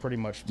 we're pretty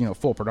much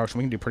full production.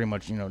 We can do pretty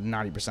much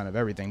 90% of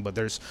everything. But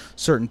there's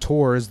certain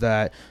tours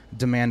that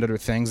demand other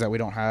things that we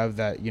don't have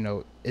that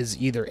is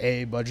either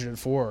A, budgeted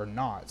for or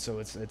not. So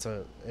it's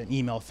an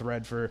email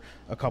thread for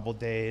a couple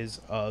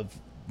days of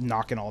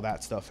knocking all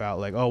that stuff out.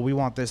 Like, oh, we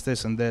want this,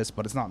 this, and this,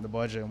 but it's not in the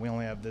budget, and we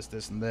only have this,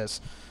 this, and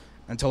this,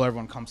 until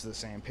everyone comes to the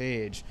same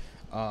page,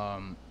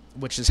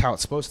 which is how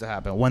it's supposed to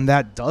happen. When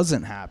that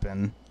doesn't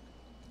happen,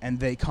 and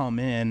they come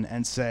in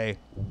and say,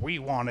 we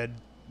wanted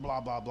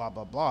blah, blah, blah,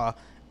 blah, blah.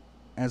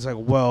 And it's like,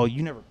 well,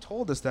 you never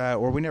told us that,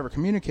 or we never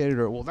communicated,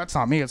 or, well, that's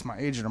not me, it's my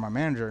agent or my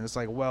manager. And it's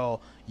like, well,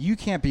 you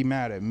can't be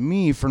mad at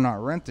me for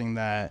not renting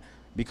that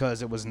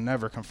because it was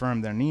never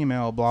confirmed in an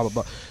email, blah, blah,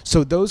 blah.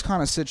 So those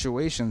kind of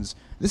situations,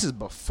 this is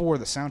before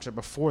the sound check,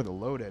 before the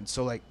load-in.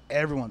 So, like,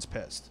 everyone's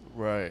pissed.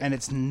 Right. And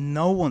it's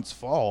no one's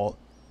fault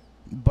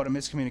but a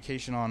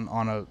miscommunication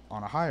on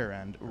a higher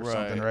end or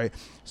something, right?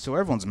 So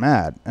everyone's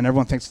mad, and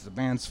everyone thinks it's the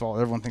band's fault.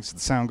 Everyone thinks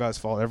it's the sound guy's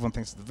fault. Everyone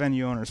thinks it's the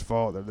venue owner's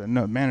fault or the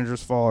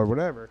manager's fault or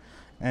whatever.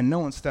 And no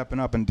one's stepping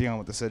up and dealing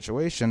with the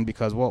situation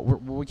because, well,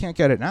 we can't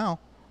get it now.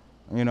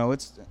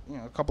 It's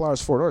a couple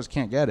hours, 4 hours,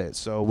 can't get it.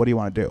 So what do you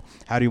want to do?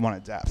 How do you want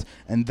to adapt?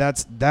 And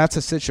that's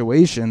a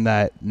situation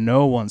that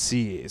no one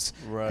sees.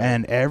 Right.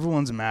 And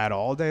everyone's mad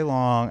all day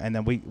long, and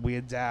then we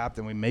adapt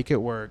and we make it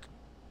work.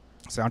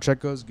 Sound check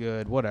goes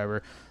good,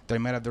 whatever. They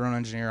might have their own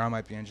engineer, I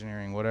might be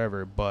engineering,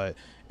 whatever, but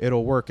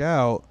it'll work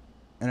out,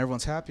 and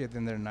everyone's happy at the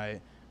end of the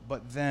night.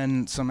 But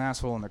then some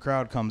asshole in the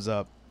crowd comes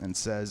up and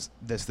says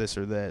this,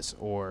 or this,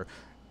 or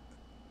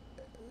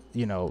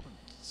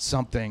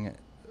something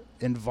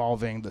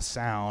involving the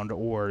sound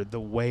or the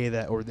way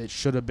that, or it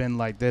should have been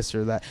like this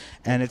or that,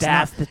 and it's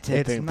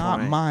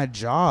not my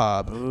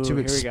job to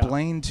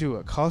explain to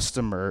a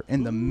customer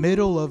in the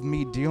middle of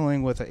me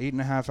dealing with an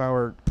 8.5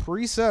 hour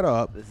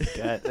pre-setup.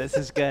 This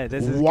is good.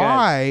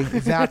 Why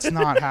that's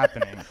not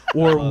happening,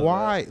 or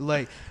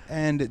why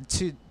and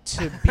to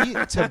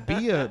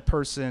be a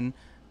person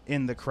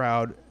in the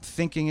crowd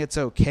thinking it's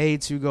okay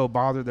to go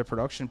bother the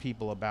production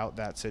people about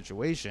that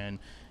situation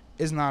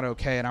is not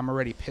okay, and I'm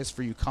already pissed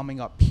for you coming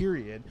up,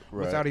 period,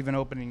 without even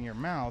opening your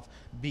mouth,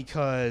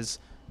 because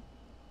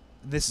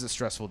this is a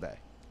stressful day.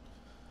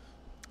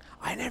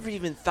 I never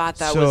even thought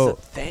that was a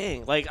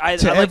thing.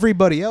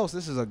 Everybody else,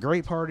 this is a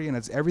great party,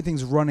 and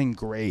everything's running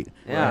great.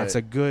 Yeah. Right? It's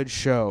a good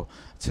show.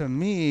 To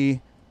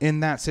me, in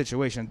that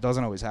situation, it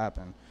doesn't always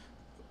happen.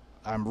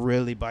 I'm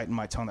really biting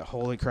my tongue that,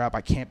 holy crap,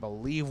 I can't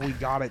believe we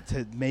got it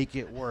to make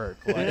it work.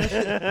 But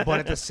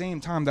at the same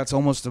time, that's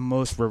almost the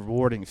most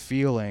rewarding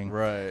feeling.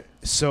 Right.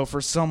 So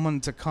for someone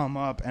to come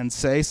up and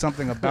say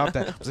something about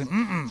that, I was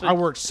like, I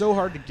worked so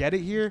hard to get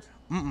it here.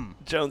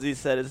 Jonesy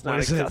said it's not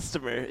a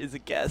customer, it's a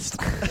guest.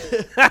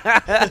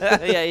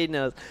 Yeah, he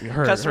knows.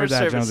 Customer that,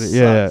 service Jonesy.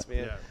 sucks, man.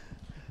 Yeah.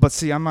 But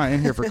see, I'm not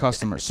in here for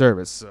customer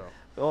service, so.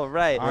 Oh,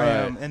 right. I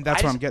am, and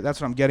that's what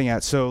I'm getting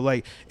at. So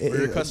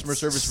your customer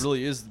service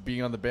really is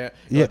being on the band.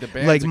 Yeah, the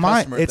band's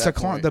a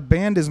customer. The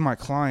band is my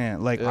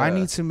client. I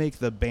need to make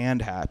the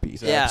band happy.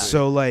 Exactly. Yeah.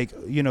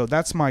 So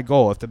that's my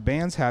goal. If the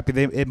band's happy,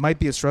 it might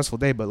be a stressful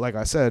day, but like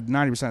I said,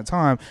 90% of the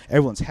time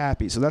everyone's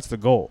happy. So that's the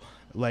goal.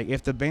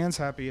 If the band's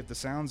happy, if the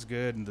sound's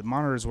good and the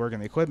monitors work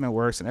and the equipment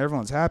works and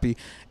everyone's happy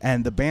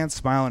and the band's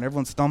smiling,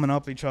 everyone's thumbing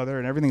up each other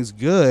and everything's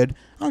good,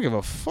 I don't give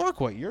a fuck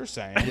what you're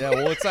saying. Yeah,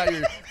 well, it's not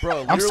your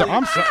bro. I'm sorry.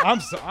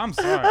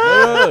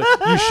 No,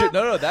 you should.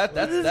 No, that's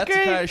the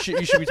kind of shit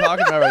you should be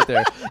talking about right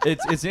there.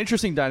 It's an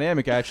interesting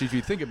dynamic actually if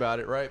you think about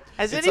it, right?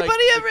 Has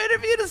anybody ever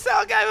interviewed a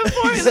sound guy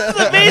before? This is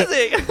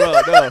amazing, bro.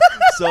 No.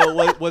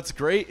 So what's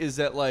great is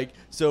that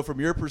so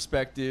from your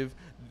perspective,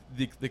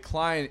 the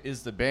client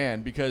is the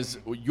band because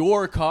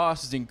your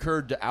cost is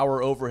incurred to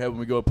our overhead when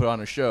we go put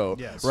on a show,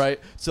 right?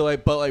 So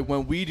but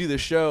when we do the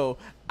show,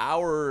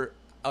 our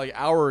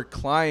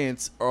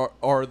clients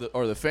are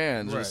the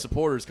fans, or the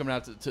supporters coming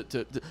out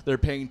to they're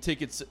paying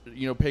tickets,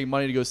 paying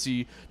money to go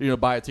see,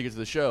 buy a ticket to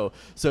the show.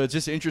 So it's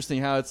just interesting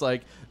how it's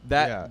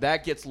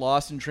that gets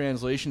lost in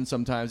translation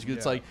sometimes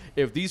because it's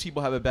if these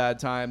people have a bad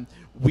time,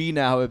 we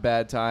now have a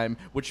bad time,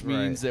 which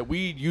means that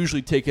we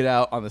usually take it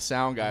out on the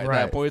sound guy at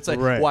that point. It's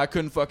well, I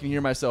couldn't fucking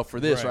hear myself for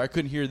this, or I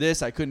couldn't hear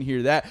this, I couldn't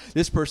hear that.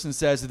 This person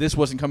says that this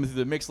wasn't coming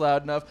through the mix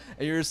loud enough,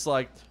 and you're just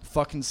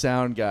fucking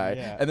sound guy,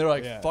 and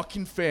they're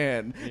fucking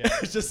fan.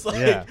 It's just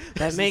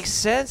that makes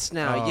sense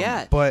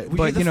now. But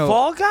the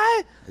fall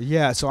guy.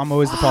 Yeah, so I'm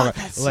always the fall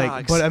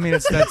guy. But I mean,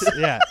 it's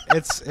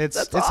That's it's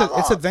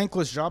a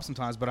thankless job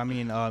sometimes. But I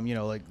mean,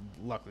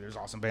 luckily there's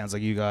awesome bands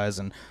like you guys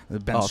and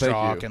Ben Oh, thank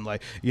Strock you. and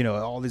like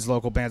all these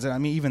local bands. I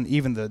mean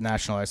even the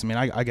national acts. I mean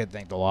I get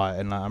thanked a lot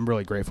and I'm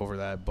really grateful for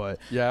that. But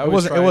Yeah, I it always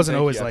wasn't try and thank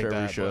always you like after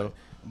every that. show.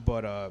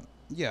 But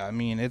yeah, I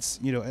mean it's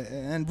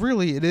and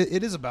really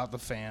it is about the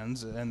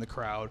fans and the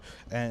crowd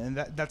and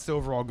that's the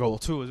overall goal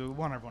too. Is we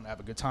want everyone to have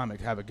a good time,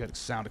 have a good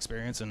sound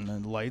experience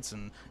and lights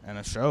and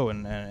a show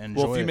and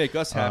enjoy. Well, if you it. make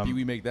us happy,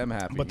 we make them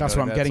happy. But you that's know,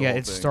 what I'm that's getting the at. whole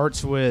It thing.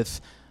 starts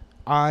with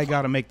I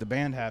got to make the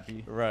band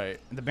happy. Right.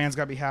 And the band's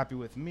got to be happy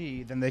with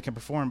me, then they can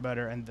perform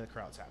better and the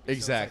crowd's happy. So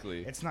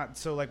Exactly. it's not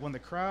so like when the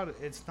crowd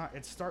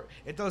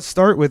it does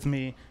start with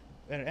me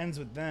and it ends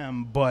with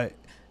them, but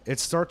it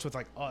starts with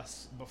like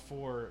us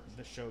before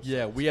the show starts.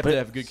 Yeah, we have But- to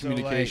have good so, like-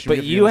 communication. But We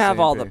to be you on the have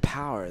same all the page.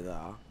 power,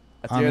 though.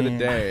 At the I end mean, of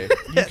the day.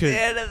 You At could-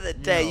 the end of the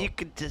day, know. you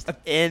could just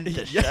end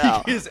the Yeah,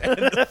 show. you just end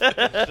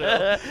the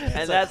show.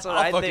 And that's what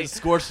I'll I fucking think.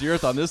 scorch the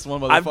earth on this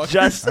one, I'm motherfucker.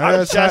 just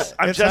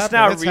It's now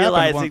happened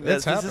realizing once- this.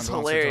 it's This happened is once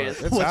or hilarious.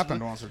 twice. It's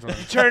happened once or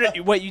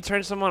twice. You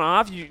turn someone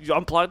off? You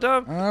unplugged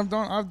them? I've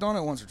done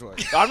it once or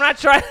twice. I'm not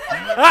trying.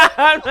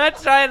 I'm not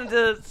trying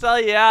to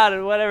sell you out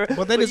or whatever.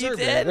 But they you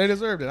deserved it. did. They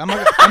deserved it. I'm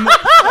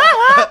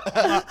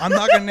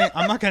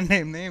not gonna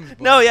name names.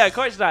 But, No, yeah, of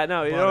course not.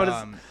 No, you but, know what?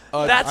 It's,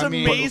 Uh, that's I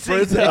mean, amazing.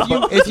 for example,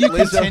 though. if you Ladies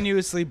and-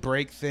 continuously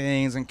break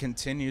things and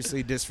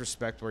continuously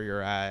disrespect where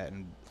you're at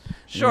and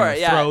Sure,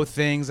 yeah. throw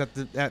things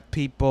at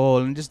people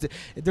and just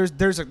there's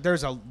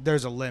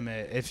a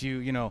limit if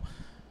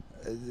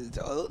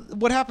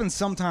what happens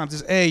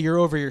sometimes is you're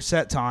over your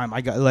set time.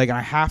 I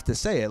have to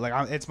say it.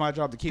 It's my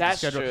job to keep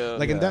That's the schedule.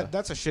 true. And Yeah.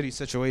 that's a shitty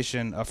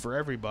situation for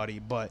everybody.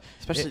 But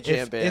Especially if,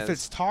 jam bands. if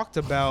it's talked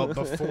about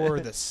before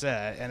the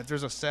set, and if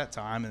there's a set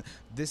time, and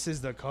this is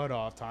the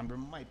cutoff time, there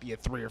might be a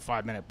 3 or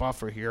 5 minute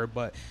buffer here.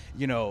 But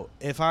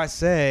if I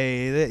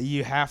say that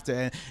you have to,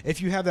 and if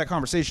you have that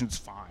conversation, it's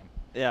fine.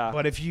 yeah.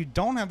 But if you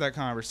don't have that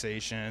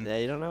conversation, Yeah,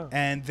 you don't know.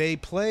 and they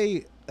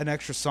play an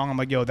extra song, I'm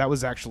like, yo, that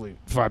was actually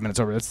 5 minutes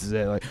over. This is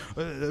it. Like,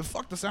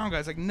 fuck the sound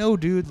guys. Like, no,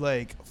 dude.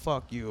 Like,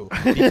 fuck you,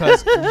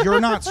 because you're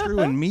not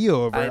screwing me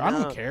over. I I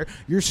know. don't care.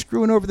 You're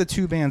screwing over the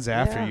 2 bands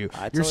after Yeah, you.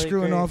 I You're totally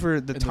screwing agree. over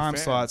the And the time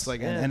fans. slots. Yeah.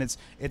 And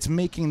it's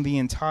making the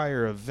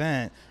entire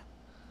event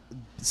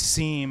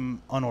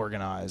seem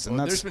unorganized. And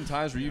Well, there's that's been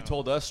times where you've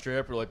told us straight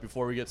up, or like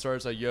before we get started,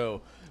 it's like,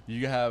 yo,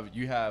 you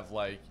have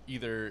like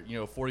either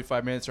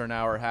 45 minutes or an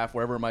hour, half,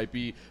 wherever it might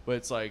be, but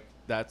it's like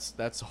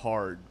that's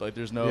hard. Like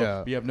we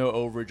have no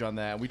overage on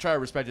that. And we try to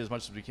respect it as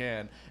much as we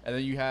can. And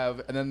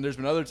then there's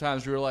been other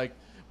times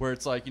where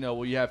it's like,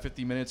 you have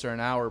 50 minutes or an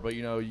hour, but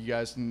you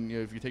guys can,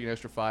 if you take an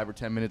extra 5 or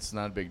 10 minutes, it's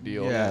not a big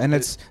deal. Yeah, and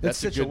it's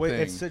that's a good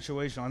thing. it's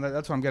situational, and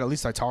that's what I'm getting. At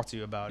least I talk to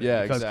you about it.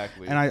 Yeah, because,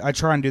 exactly. And I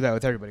try and do that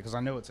with everybody because I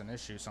know it's an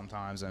issue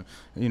sometimes, and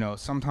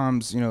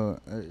sometimes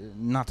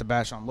not to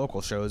bash on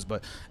local shows,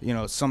 but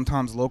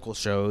sometimes local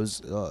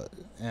shows,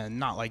 and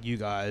not like you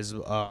guys,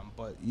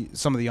 but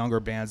some of the younger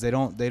bands, they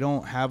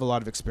don't have a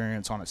lot of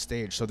experience on a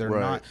stage, so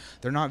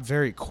they're not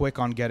very quick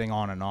on getting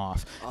on and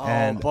off. Oh,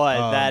 and,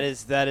 but that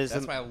is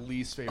That's my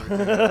least favorite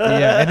thing.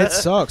 yeah, and it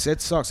sucks.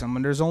 I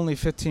mean, there's only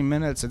 15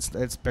 minutes.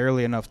 It's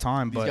barely enough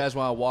time. These but guys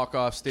want to walk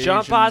off stage.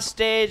 jump and off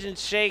stage and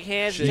shake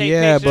hands and take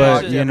Yeah, pictures.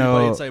 but, and- you know,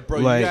 everybody. It's like, bro,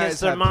 like- you guys Kiss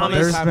their have plenty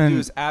mamas. of time to There's do been-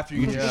 this after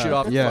you get your shit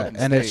off the fucking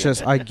and it's stage.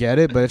 just I get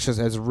it, but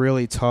it's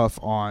really tough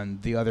on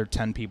the other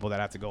 10 people that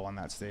have to go on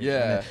that stage.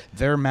 Yeah. And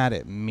they're mad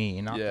at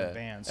me, not Yeah. the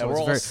band. And So we're it's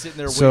all very, sitting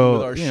there waiting so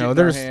with our shit in our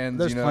there's hands,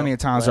 there's you know? plenty of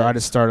times where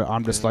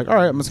I'm just like, all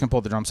right, I'm just gonna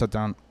pull the drum set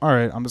down. All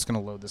right, I'm just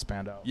gonna load this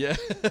band out. Yeah.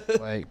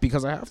 Like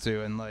because I have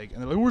to, and they're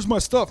like, where's my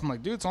stuff? I'm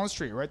like, dude, it's on the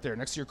street right there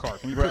next to your car.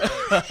 Can you put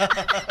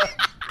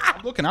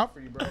I'm looking out for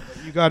you, bro.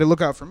 But you got to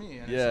look out for me.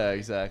 And it's Yeah, like,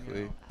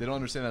 exactly. They don't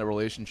understand that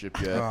relationship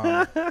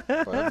yet.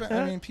 But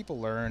I mean, people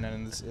learn,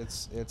 and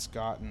it's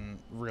gotten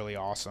really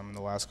awesome in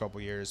the last couple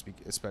of years,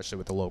 especially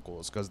with the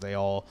locals, because they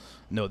all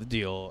know the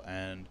deal,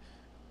 and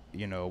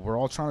we're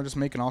all trying to just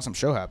make an awesome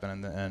show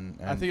happen. And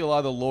I think a lot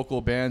of the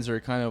local bands are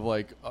kind of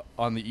like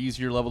on the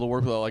easier level to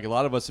work with. Like a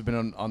lot of us have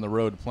been on the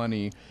road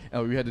plenty,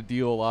 and we had to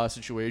deal with a lot of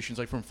situations,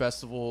 like from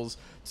festivals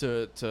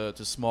to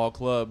small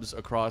clubs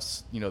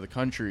across the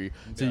country.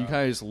 So you Yeah.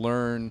 kind of just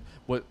learn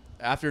what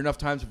after enough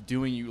times of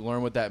doing, you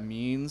learn what that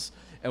means.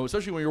 And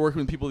especially when you're working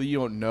with people that you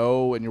don't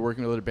know and you're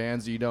working with other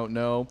bands that you don't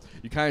know,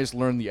 you kind of just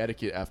learn the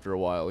etiquette after a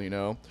while,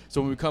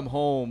 So when we come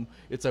home,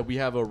 it's like we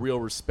have a real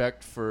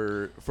respect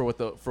for what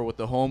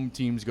the home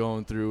team's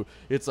going through.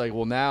 It's like,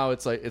 well, now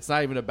it's like it's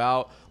not even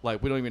about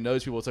like we don't even know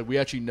these people. It's like we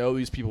actually know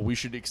these people. We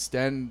should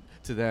extend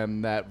to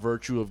them that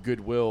virtue of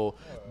goodwill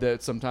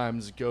that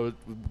sometimes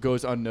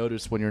goes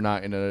unnoticed when you're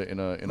not in a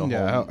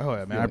yeah, home.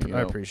 yeah, man, feeling,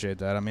 I appreciate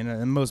that. I mean,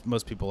 and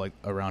most people like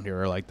around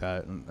here are like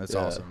that, and that's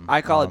Yeah. awesome.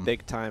 I call it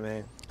big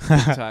timing. Big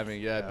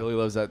timing. Yeah, Yeah. Billy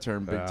loves that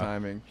term, big Yeah.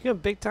 timing. You can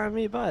big time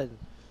me, bud.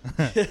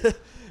 All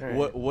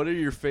right. What are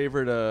your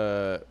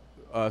favorite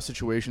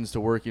situations to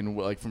work in,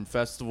 like from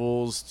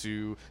festivals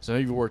to? So I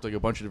know you've worked like a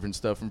bunch of different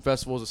stuff, from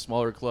festivals to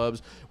smaller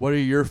clubs. What are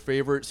your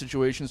favorite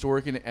situations to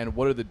work in, and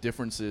what are the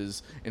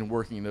differences in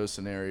working in those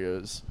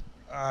scenarios?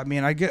 I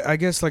mean, I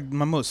guess like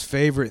my most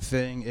favorite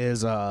thing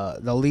is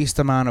the least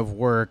amount of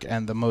work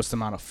and the most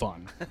amount of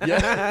fun.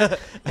 Yeah,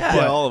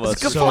 all of us.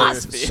 It's good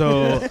philosophy.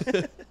 So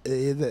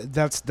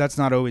that's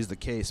not always the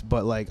case,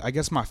 but like I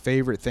guess my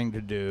favorite thing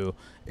to do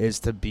is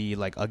to be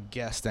like a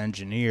guest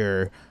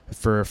engineer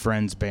for a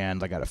friend's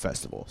band like at a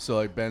festival. So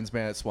like Ben's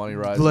band at Swanee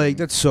Rising. Like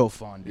that's so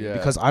fun, dude, Yeah.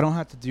 because I don't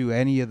have to do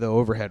any of the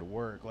overhead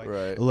work. Like,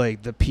 Right.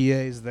 like the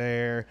PA's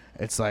there.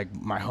 It's like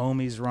my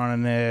homies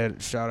running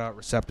it. Shout out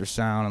Receptor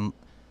Sound.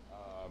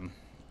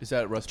 Is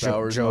that Russ Joe,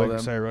 Bowers? Joey and all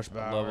them? Say Rush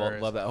Bowers.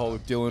 Love that whole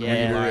Dylan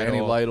Yeah. Reader, Annie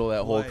Lytle. Lytle,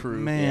 that whole Like, crew.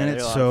 Man, Yeah,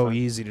 it's they're a lot of so fun.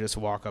 easy to just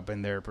walk up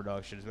in their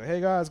production. Just be like, hey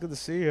guys, good to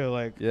see you.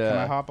 Like, can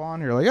Yeah. I hop on?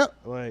 You're like, yep.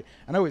 Like,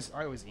 and I always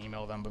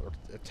email them or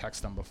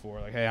text them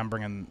before, like, hey, I'm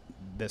bringing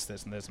this,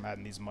 and this. I'm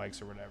adding these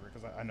mics or whatever,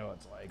 because I know what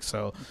it's like.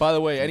 So By the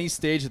way, any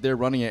stage that they're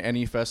running at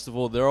any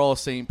festival, they're all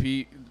St.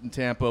 Pete,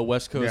 Tampa,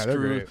 West Coast Yeah, they're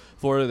crew. great.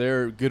 Florida,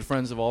 they're good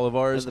friends of all of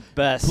They're ours. the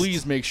best.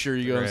 Please make sure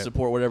you go and Great.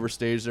 support whatever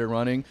stage they're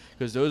running,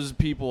 because those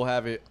people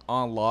have it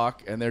on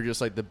lock, and they're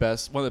just like the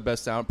best, one of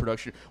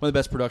the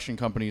best production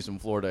companies in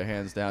Florida,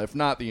 hands down, if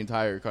not the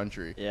entire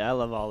country. Yeah, I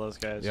love all those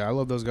guys. yeah, I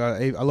love those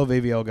guys. I love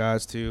AVL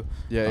guys too.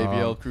 Yeah,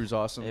 AVL crew's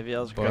awesome.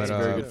 AVL's But, great. Got some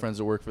very uh, good friends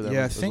that work for them.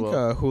 Yeah, I as think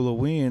well.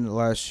 Halloween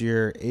last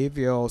year,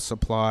 AVL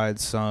supplied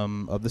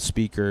some of the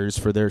speakers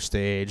for their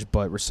stage,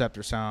 but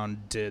Receptor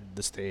Sound did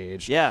the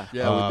stage. Yeah.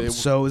 Yeah,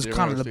 So it was they were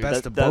kind on of the stage.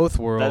 best of both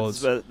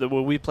worlds.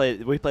 When we played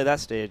that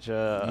stage.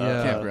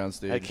 Campground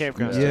stage. At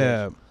campground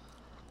Yeah.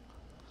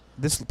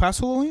 This past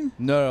Halloween?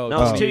 No, No, it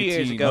was 2 2018.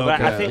 years ago. But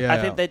Okay. I think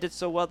Yeah. they did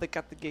so well they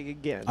got the gig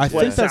again. I That's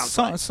what think it that's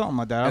sounds like. something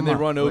like that. And I'm they not-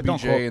 run don't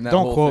OBJ quote, and that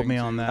don't whole quote thing me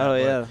too. on that. Oh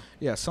but yeah.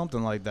 Yeah,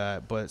 something like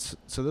that. But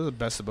so they're the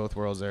best of both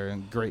worlds there,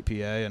 and great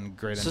PA and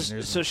great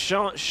engineers. So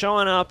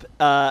showing up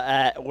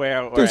at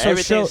where Dude, so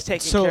everything's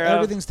taken care of.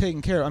 everything's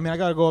taken care of. I mean, I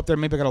gotta go up there.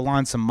 Maybe I gotta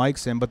line some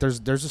mics in, but there's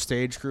a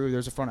stage crew,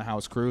 there's a front of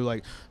house crew.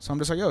 Like, so I'm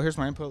just like, yo, here's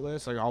my input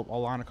list. Like, I'll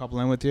line a couple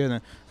in with you, and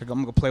then like, I'm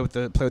gonna play with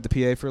the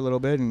PA for a little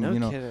bit, and No you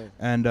know, kidding.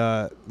 and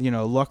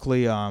luckily,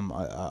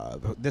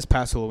 this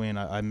past Halloween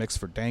I mixed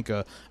for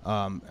Danka,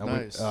 and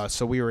Nice.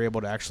 so we were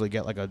able to actually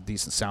get like a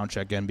decent sound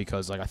check in,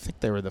 because like I think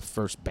they were the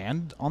first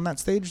band on that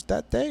stage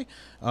that day,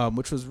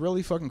 which was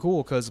really fucking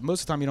cool, because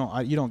most of the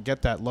time you don't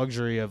get that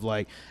luxury of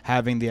like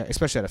having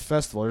especially at a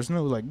festival. There's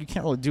no like, you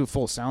can't really do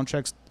full sound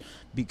checks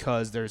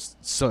because there's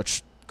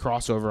such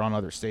crossover on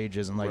other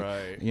stages, and like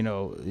Right.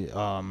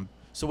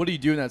 So what do you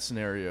do in that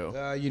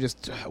scenario? you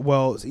just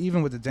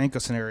even with the Danko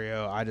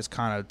scenario, I just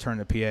kind of turned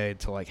the PA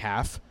to like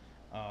half,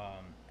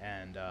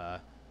 and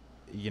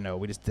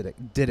we just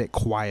did it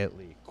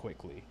quietly,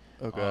 quickly.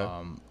 Okay.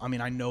 I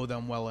mean, I know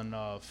them well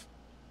enough.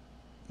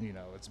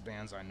 It's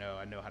bands I know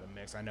how to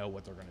mix. I know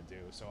what they're gonna do.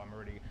 So I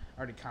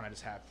already kind of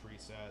just have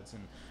presets,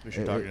 and We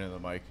should talk into the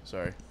mic.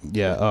 Sorry.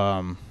 yeah.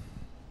 So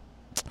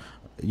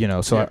You I,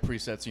 have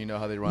presets, you know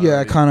how they run. yeah, I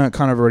already?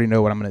 kind of already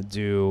know what I'm gonna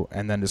do,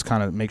 and then just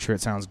kind of make sure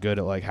it sounds good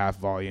at like half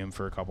volume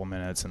for a couple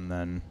minutes, and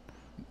then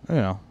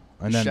and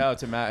then Shout out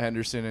to Matt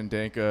Henderson and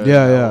Danka. Yeah, and the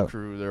yeah. whole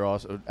crew. They're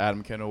awesome.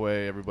 Adam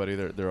Kenaway, everybody.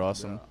 They're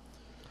awesome.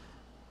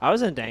 I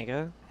was in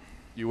Danka.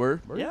 You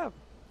were? Yeah.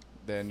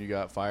 Then you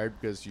got fired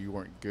because you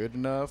weren't good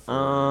enough.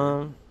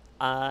 or-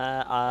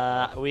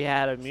 We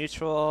had a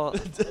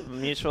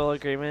mutual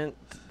agreement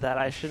that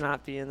I should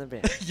not be in the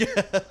band.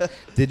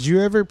 Did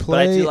you ever But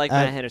play? I do like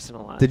at, Matt Henderson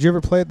a lot. Did you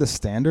ever play at the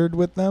Standard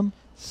with them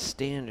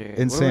Standard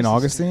in Where St. was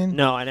Augustine?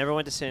 No, I never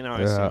went to St.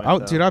 Augustine. Yeah. with Oh,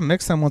 them. dude, I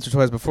mixed them once or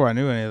twice before I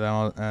knew any of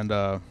them, and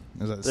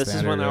it was at the This is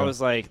Standard, when yeah. I was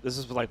like, this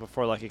was like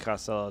before Lucky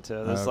Costello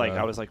too. This is like Okay.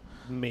 I was like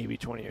maybe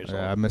 20 years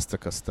Yeah, I old. missed the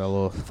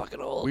Costello.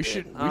 Fucking old. We dude.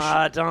 should- we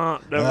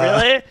don't. No, Uh,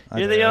 really? I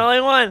You're the do.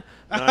 only one.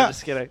 No, I'm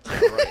just kidding.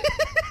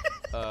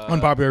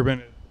 Unpopular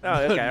opinion.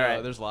 Oh, okay, no, all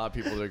right. there's a lot of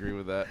people that agree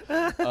with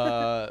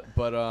that.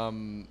 But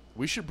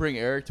we should bring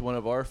Eric to one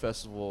of our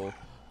festival.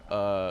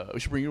 We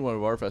should bring you to one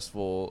of our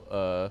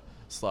festival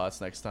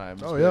slots next time.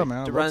 Oh Just yeah, like-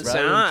 man. To I'd run love rather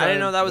sound? than I trying- didn't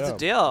know that was yeah. a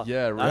deal.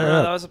 Yeah, I right. didn't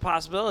know that was a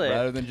possibility.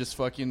 Rather than just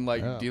fucking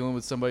like Yeah. dealing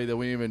with somebody that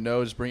we didn't even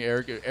know, just bring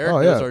Eric. Eric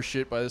Oh, knows yeah. our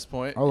shit by this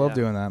point. I love Yeah.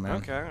 doing that, man.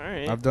 Okay, all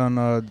right. I've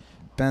done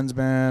Ben's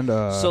band.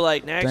 So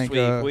like next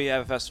Danka. week we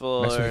have a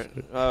festival. Next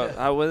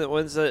Or,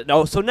 when's the?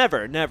 No, so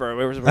never. We're No,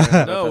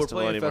 we're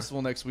playing a anymore.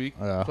 festival next week.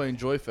 Yeah. We're playing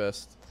Joy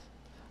Fest.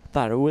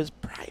 Thought it was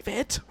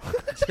private,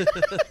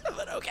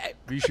 but okay.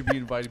 You should be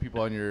inviting people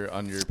on your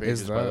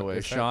pages, by the way.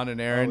 is that- Sean and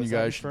Aaron, oh, you is that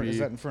in guys should front- be. Is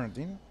that in front of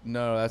Dina?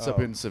 No, that's up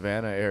Oh. in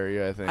Savannah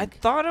area, I think. I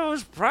thought it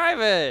was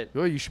private.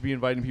 Well, you should be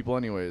inviting people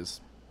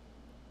anyways.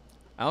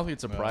 I don't think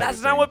it's a No. private.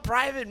 That's not thing. what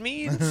private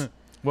means.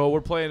 Well,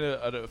 we're playing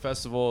at a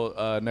festival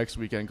next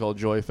weekend called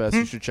Joy Fest.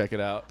 You should check it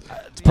out.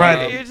 It's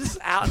private. You're just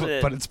out it.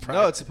 But it's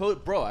private. No, it's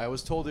supposed, bro. I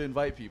was told to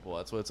invite people.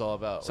 That's what it's all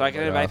about. So I can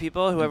Yeah. invite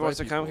people. Whoever Invite wants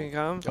to come people. can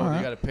come. Oh, Alright.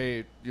 you got to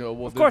pay. You know,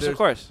 well, Of course, there's, of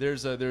course.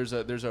 There's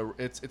a.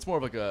 It's more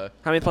of like a.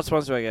 How many plus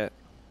ones do I get?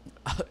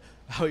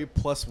 How many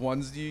plus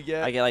ones do you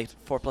get? I get like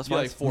 4 plus You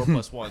get ones. like 4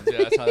 plus ones. Yeah,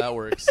 that's how that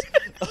works.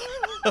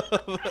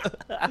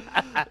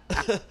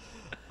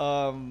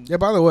 Yeah.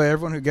 By the way,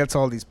 everyone who gets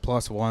all these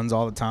 +1s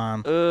all the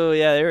time, Oh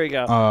yeah, there we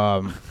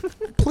go.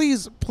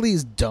 please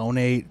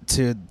donate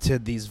to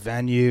these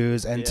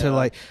venues and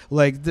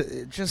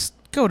to just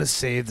go to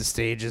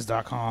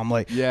SaveTheStages.com.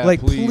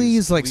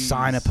 Please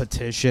sign a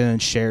petition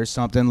and share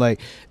something. Like,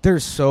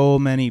 there's so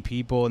many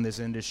people in this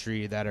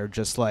industry that are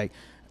just like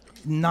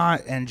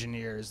not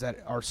engineers that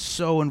are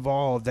so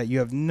involved that you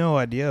have no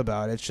idea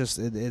about. It's just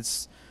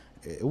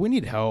we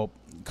need help.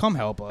 Come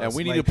help us. And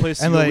we need a place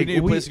to go. We need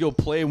a place to go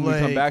play when we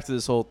come back to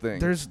this whole thing.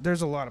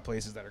 There's a lot of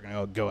places that are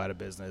gonna go out of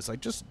business.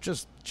 Like, just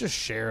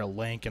share a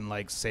link and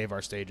like save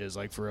our stages.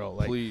 Like, for real.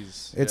 Like,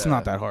 please. It's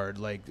not that hard.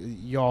 Like,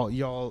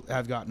 y'all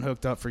have gotten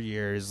hooked up for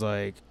years.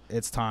 Like,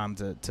 it's time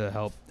to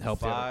help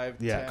 5,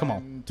 10, come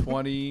on.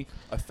 20,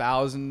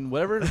 1,000,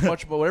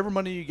 whatever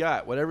money you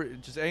got, whatever,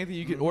 just anything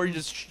you can, or you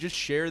just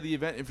share the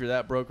event if you're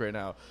that broke right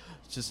now.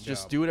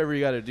 Just do whatever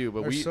you got to do.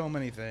 But there's so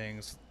many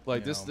things.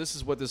 Like, this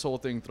is what this whole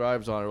thing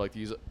thrives on, are like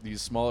these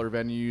smaller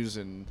venues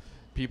and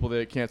people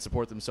that can't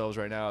support themselves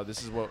right now.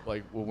 This is what,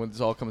 like, when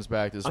this all comes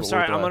back, this is I'm what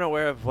sorry, we're I'm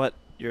unaware of what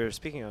you're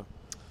speaking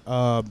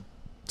of.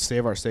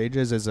 Save Our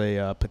Stages is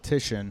a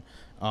petition.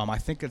 I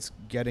think it's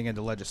getting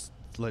into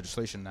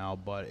legislation now,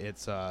 but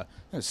it's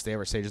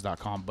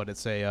SaveOurStages.com. But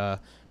it's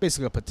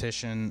basically a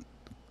petition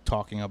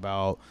talking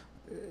about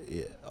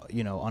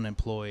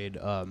unemployed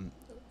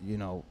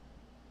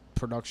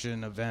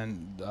production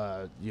event,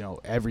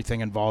 everything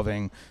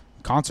involving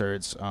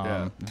concerts,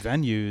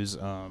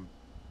 venues, and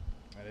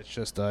it's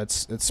just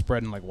it's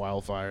spreading like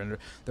wildfire. And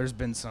there's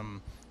been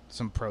some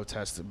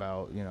protests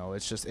about,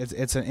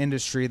 it's an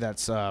industry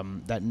that's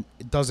that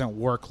doesn't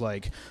work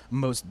like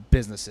most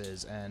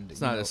businesses, and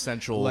it's not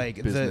essential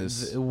like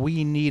business.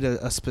 We need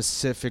a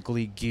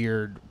specifically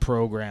geared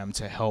program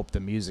to help the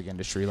music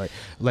industry.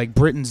 Like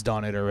Britain's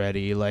done it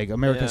already. Like,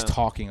 America's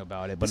talking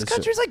about it, but this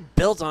country's like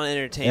built on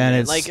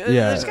entertainment.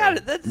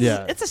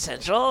 It's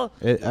essential.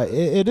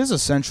 It is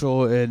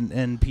essential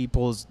in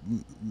people's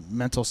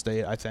mental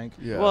state, I think.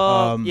 Yeah.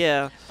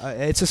 Well,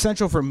 it's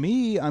essential for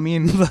me. I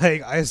mean,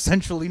 like, I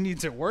essentially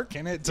need to work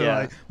in it to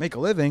like make a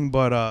living,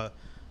 but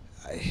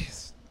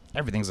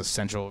everything's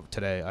essential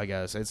today, I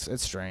guess.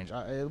 It's strange.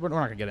 We're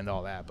not gonna get into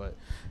all that, but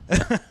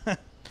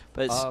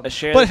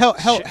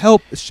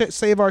help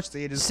save our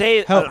stages.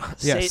 Save our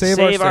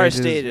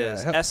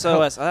stages. Yeah.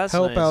 SOS. That's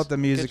help nice. out the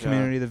music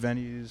community, the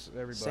venues,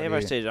 everybody. Save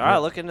our stages. All right,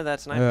 look into that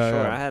tonight for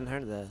sure. I hadn't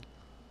heard of that.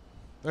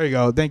 There you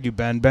go. Thank you,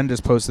 Ben. Ben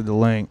just posted the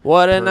link.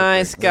 What a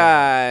nice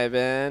guy,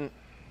 Ben.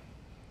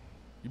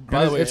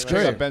 By the way, it's check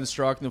out great. Ben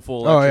Strock and the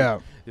Full Oh,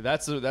 Electric.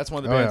 That's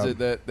one of the bands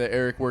that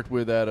Eric worked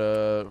with at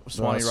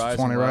Swanee Rising.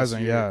 Swanee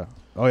Rising, yeah.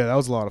 Oh yeah, that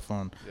was a lot of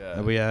fun. Yeah.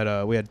 And we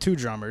had 2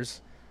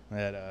 drummers. We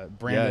had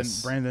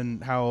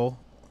Brandon Howell,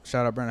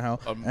 shout out Brandon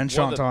Howell, and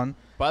Shanton.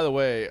 By the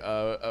way,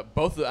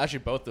 both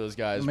those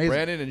guys, amazing.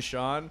 Brandon and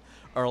Sean,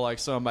 are like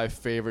some of my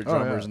favorite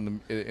drummers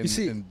in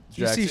Jackson.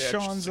 You see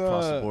Sean's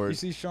across the board. you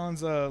see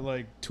Sean's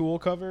like Tool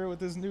cover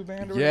with his new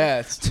band.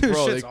 Yes, dude,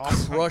 bro, shit's they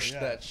awesome. crushed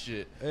that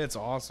shit. It's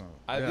awesome.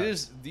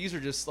 These are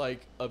just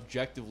like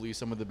objectively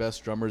some of the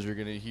best drummers you're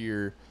gonna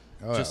hear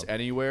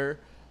anywhere.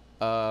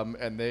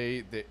 And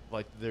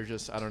they're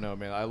just, I don't know,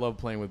 man. I love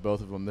playing with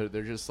both of them.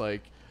 They're just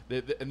like,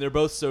 and they're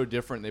both so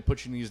different. They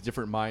put you in these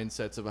different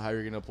mindsets of how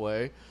you're gonna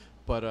play.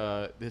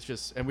 But it's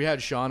just, and we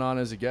had Sean on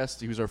as a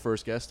guest. He was our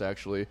first guest,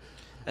 actually.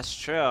 That's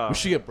true. We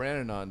should get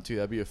Brandon on too.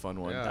 That'd be a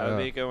fun one. Yeah, that would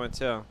be a good one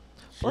too.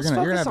 You're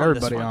gonna have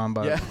everybody on,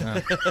 but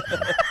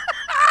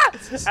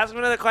ask me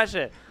another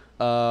question.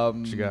 What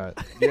you got?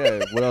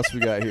 Yeah. What else we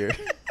got here?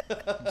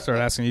 Start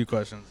asking you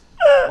questions.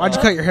 Why'd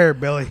you cut your hair,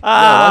 Billy?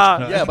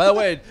 Yeah. By the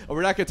way,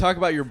 we're not gonna talk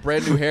about your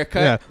brand new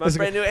haircut. Yeah. My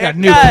brand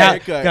new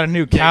haircut. Got a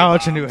new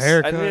couch, a new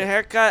haircut. A new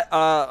haircut.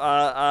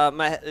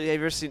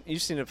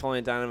 You've seen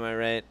Napoleon Dynamite,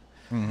 right?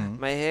 Mm-hmm.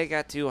 My hair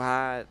got too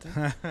hot,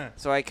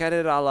 so I cut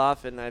it all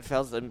off, and I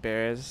felt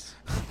embarrassed.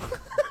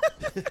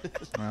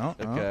 Well,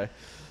 okay.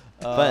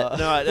 But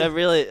no,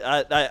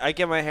 I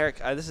get my hair.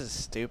 This is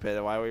stupid.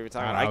 Why were we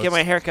talking? I get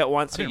my haircut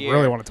once a year. I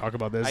really want to talk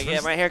about this. I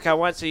get my haircut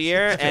once a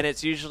year, and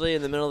it's usually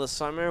in the middle of the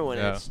summer when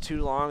it's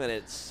too long and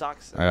it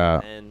sucks.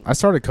 And I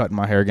started cutting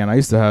my hair again. I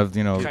used to have,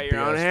 cut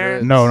your own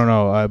hair.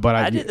 No. But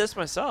I did this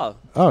myself.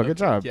 Oh, good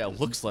job. Yeah,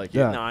 looks like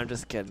Yeah. it. No, I'm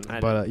just kidding.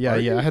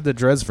 I had the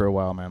dreads for a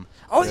while, man.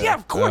 Oh yeah,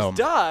 of course,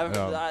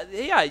 duh.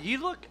 Yeah,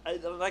 you look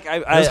like I.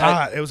 It was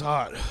hot. It was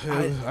hot.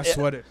 I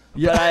sweated.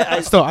 Yeah,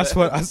 I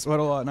sweat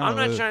a lot now. I'm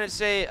not trying to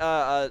say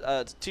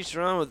teach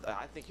your own.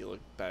 I think you look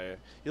better.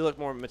 You look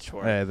more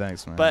mature. Hey,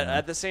 thanks, man. But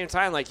at the same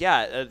time, like, you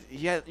had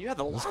the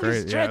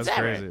longest dreads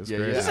ever. It was Yeah,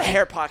 crazy. This is a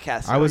hair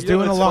podcast. I was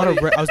doing a lot of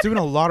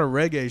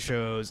reggae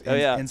shows Oh,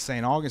 in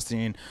St.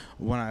 Augustine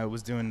when I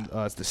was doing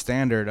the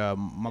Standard.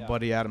 My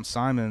buddy Adam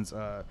Simons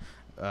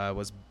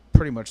was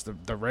pretty much the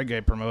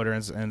reggae promoter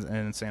in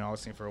St.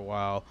 Augustine for a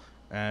while.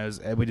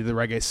 And we did the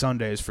Reggae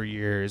Sundays for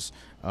years.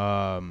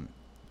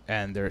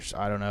 And there's,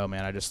 I don't know,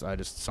 man. I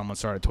just someone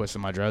started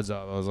twisting my dreads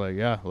up. I was like,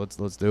 yeah, let's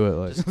do it.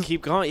 Like, just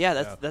keep going.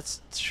 Yeah,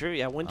 that's true.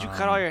 Yeah, when did you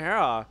cut all your hair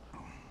off?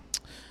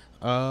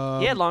 He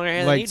had longer hair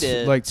than like you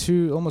did. Like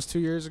almost 2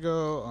 years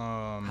ago.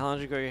 How long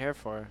did you grow your hair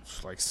for?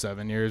 Like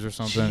 7 years or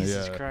something.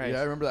 Jesus yeah. Christ. Yeah,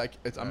 I remember that.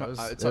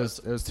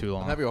 It was too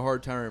long. I'm having a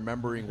hard time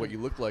remembering what you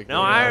look like.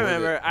 No, right I now with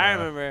remember. it. I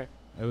remember.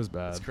 It was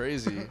bad. It's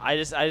crazy.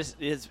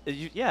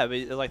 Yeah, but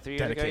like 3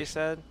 years ago, you Dedication.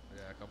 said.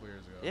 Yeah, a couple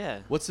years ago. Yeah.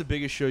 What's the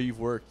biggest show you've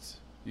worked?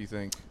 Do you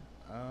think?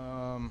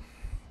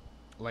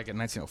 Like at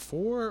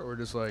 1904 or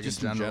just like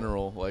Just in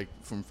general, like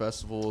from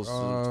festivals to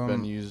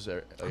venues.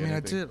 I mean, I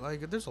did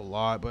like there's a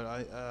lot, but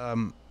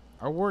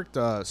I worked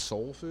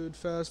Soul Food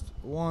Fest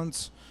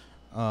once.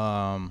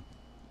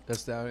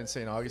 That's down in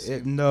St.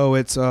 Augustine.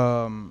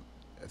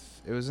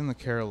 It was in the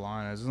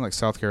Carolinas. It was in like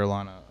South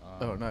Carolina.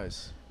 Oh,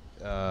 nice.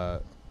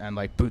 And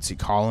like Bootsy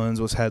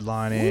Collins was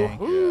headlining.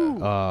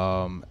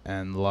 Yeah.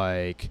 And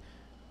like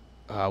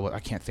I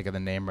can't think of the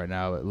name right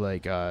now. But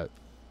like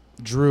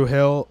Drew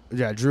Hill.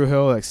 Yeah, Drew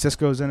Hill. Like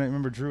Cisco's in it.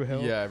 Remember Drew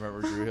Hill? Yeah, I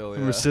remember Drew Hill. Yeah.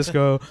 Remember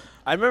Cisco?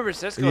 I remember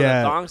Cisco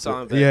Yeah. the thong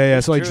song. But Yeah.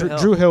 So like Drew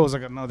Drew Hill was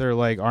like another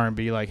like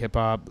R&B like hip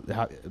hop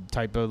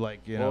type of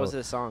like What was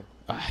his song?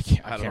 I I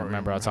can't don't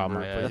remember off the top of my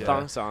remember, head. The yeah.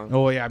 thong song.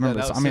 Oh yeah, I remember.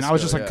 that this. was I mean, I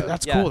was just Cisco, like, yeah.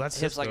 that's Yeah, cool. That's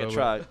hips like a Cisco,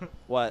 truck.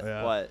 What?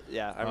 Yeah. What?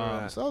 Yeah, I remember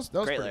that. So that was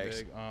Great pretty lyrics.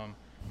 big.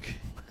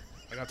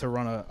 I got to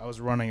run I was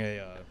running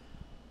a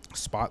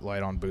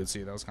spotlight on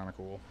Bootsy. That was kind of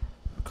cool.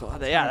 Cool.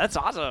 Yeah, that's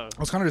awesome. I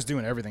was kind of just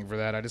doing everything for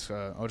that. I was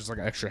just like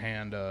an extra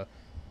hand. I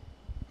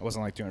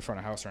wasn't like doing it in front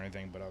of house or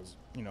anything, but I was,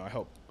 I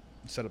helped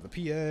set up the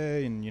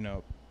PA and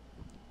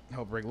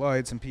help rig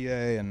lights and PA,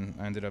 and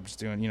I ended up just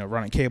doing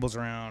running cables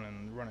around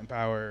and running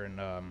power and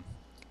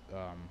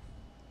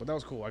but that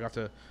was cool. I got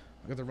to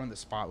run the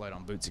spotlight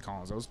on Bootsy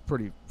Collins. That was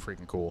pretty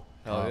freaking cool.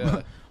 Hell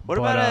yeah. What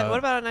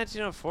about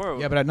 1904?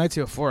 Yeah, but at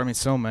 1904, I mean,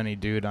 so many,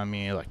 dude. I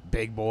mean, like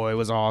Big Boy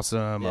was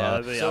awesome. Yeah,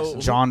 that'd be so- awesome.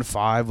 John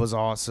 5 was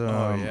awesome.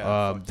 Oh,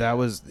 yeah,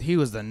 fuck he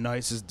was the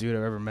nicest dude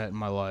I've ever met in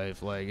my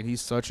life. Like, and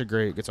he's such a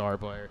great guitar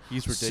player.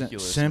 He's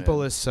ridiculous.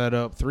 Simplest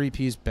setup,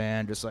 3-piece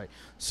band, just like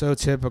so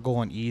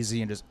typical and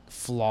easy and just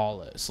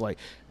flawless. Like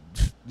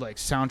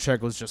sound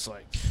check was just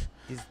like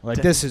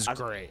this is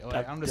great.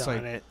 Like, I'm just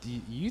like,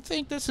 you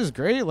think this is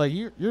great? Like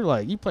you're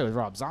like you play with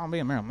Rob Zombie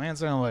and Marilyn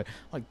Manson. I'm like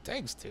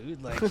thanks,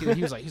 dude. Like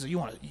he was like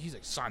he's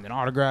like signed an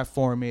autograph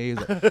for me. He's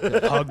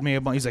like hugged me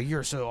a bunch. He's like,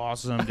 you're so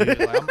awesome, dude.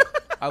 Like,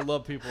 I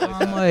love people like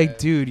that. I'm like, man.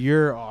 dude,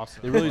 you're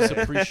awesome. They really just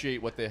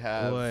appreciate what they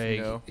have.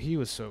 Like he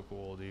was so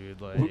cool, dude.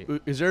 Like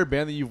Is there a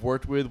band that you've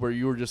worked with where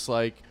you were just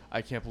like,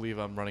 I can't believe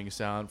I'm running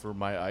sound for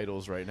my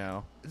idols right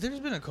now? there's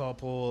been a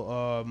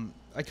couple.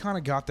 I kind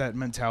of got that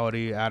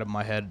mentality out of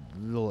my head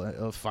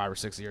 5 or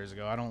 6 years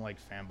ago. I don't like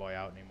fanboy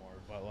out anymore,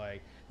 but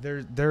like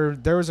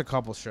there was a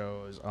couple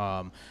shows.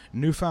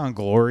 Newfound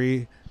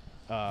Glory.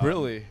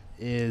 Really?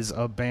 Is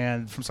a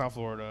band from South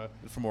Florida.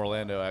 From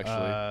Orlando, actually.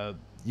 But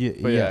Yeah.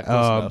 yeah,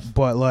 close enough.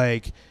 But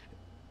like,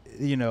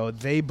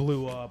 they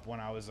blew up when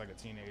I was like a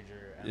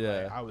teenager. And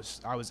Yeah. like,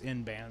 I was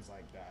in bands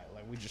like that.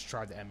 Like we just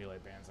tried to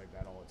emulate bands like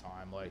that all the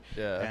time. Like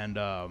Yeah. And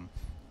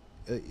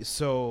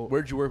so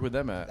Where'd you work with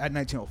them at? at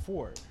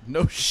 1904.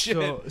 No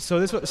shit. So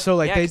this was so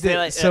like Yeah, they 'cause they, did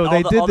like, so all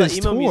they the- did all the this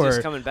emo music's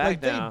tour coming back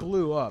like now. they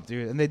blew up,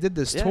 dude, and they did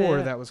this Yeah, tour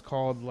yeah. that was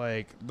called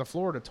like the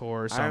Florida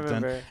tour or I something,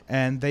 remember.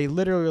 and they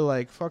literally were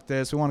like, fuck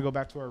this, we want to go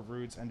back to our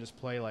roots and just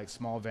play like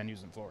small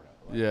venues in Florida.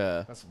 Like,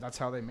 Yeah. that's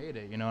how they made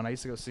it, and I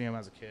used to go see them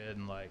as a kid,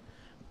 and like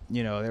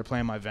they were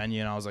playing my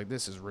venue, and I was like,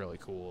 this is really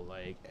cool,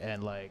 like,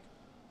 and like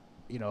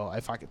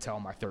if I could tell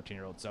my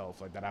 13-year-old self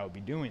like that I would be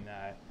doing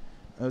that.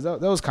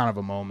 That was kind of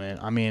a moment.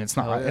 I mean, it's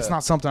not Oh, yeah. it's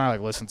not something I like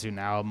listen to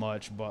now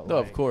much, but No,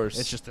 of like, course.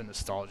 it's just the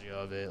nostalgia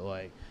of it,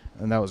 like,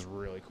 and that was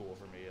really cool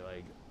for me.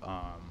 Like,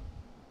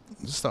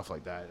 just stuff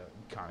like that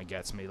kind of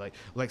gets me.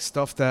 Like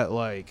stuff that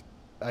like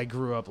I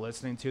grew up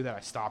listening to that I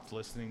stopped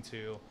listening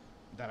to,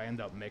 that I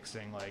end up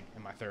mixing like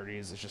in my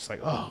 30s. It's just like,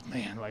 oh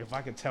man, like if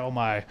I could tell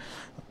my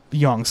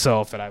young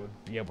self that I would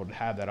be able to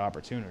have that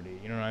opportunity.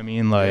 You know what I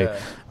mean? Like,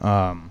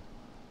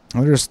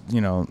 there's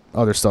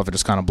other stuff that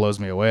just kind of blows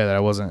me away that I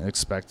wasn't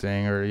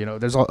expecting, or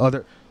there's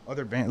other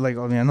band, like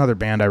another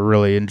band I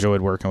really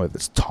enjoyed working with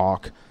is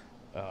Talk.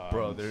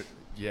 Bro,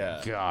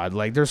 yeah. God,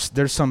 like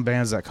there's some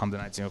bands that come to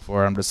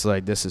 1904. I'm just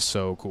like, this is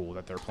so cool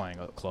that they're playing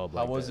a club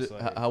like How was this. it?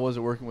 Like, How was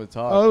it working with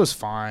Todd? oh, it was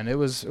fine. It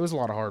was a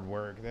lot of hard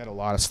work. They had a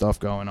lot of stuff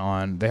going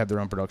on. They had their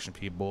own production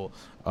people,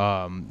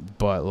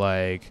 but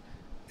like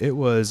it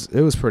was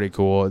pretty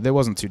cool. It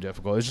wasn't too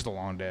difficult. It was just a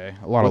long day.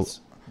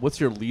 What's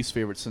your least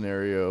favorite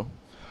scenario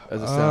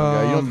as a sound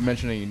guy? You don't have to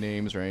mention any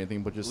names or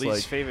anything, but just Least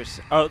like favorite.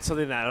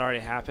 Something that had already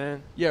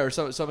happened. yeah, or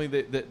something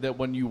that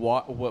when you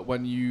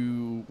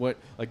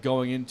like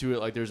going into it,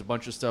 like there's a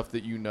bunch of stuff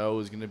that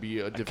is going to be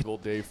a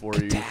difficult day for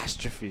you.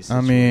 Catastrophe.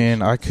 I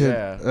mean, I could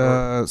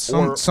Yeah, or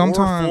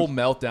sometimes full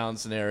meltdown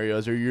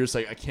scenarios, or you're just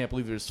like, I can't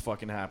believe this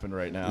fucking happened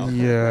right now.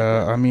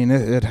 Yeah, I mean,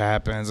 it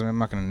happens. I mean, I'm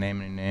not going to name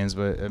any names,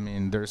 but I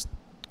mean, there's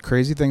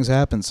crazy things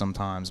happen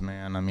sometimes,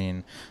 man. I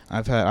mean,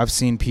 I've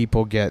seen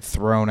people get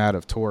thrown out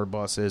of tour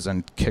buses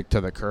and kicked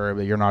to the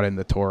curb. You're not in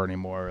the tour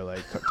anymore.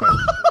 Like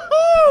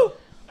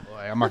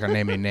I'm not gonna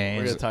name any names.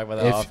 We're gonna talk about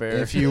that off air.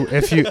 If you, I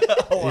want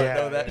yeah, to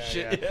know that yeah,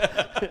 shit.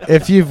 yeah.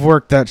 If you've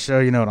worked that show,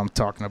 you know what I'm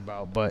talking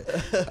about. But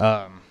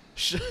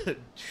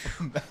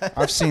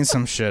I've seen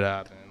some shit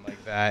happen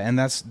like that, and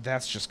that's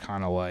just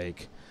kind of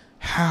like,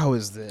 how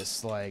is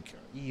this like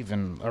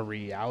even a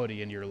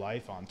reality in your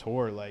life on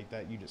tour like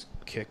that? You just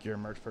kick your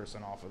merch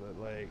person off of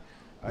it,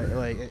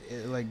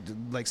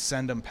 like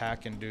send them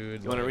packing,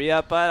 dude. You want to like,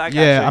 re-up, bud? I got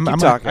yeah, you. I'm Keep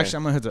gonna, talking. actually,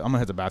 I'm gonna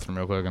hit the bathroom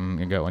real quick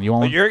and get one. You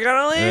want Oh, one? you're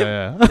gonna leave?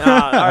 Yeah. No,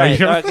 all right.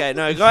 You're- Okay,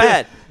 no, go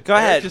ahead. Go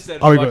ahead. Just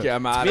said, Are we fuck good? yeah,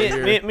 I'm out of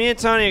here. Me and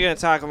Tony are gonna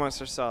talk amongst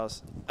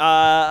ourselves.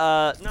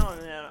 No,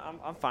 man,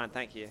 I'm fine,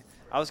 thank you.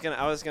 I was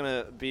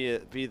gonna be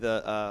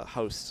the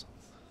host.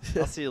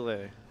 I'll see you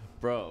later.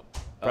 Bro,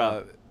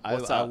 Bro, I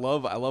what's I up?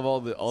 love all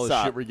the What's shit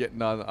up? we're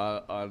getting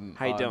on.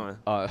 How you doing?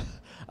 I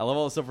love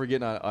all the stuff we're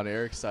getting on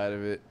Eric's side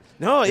of it.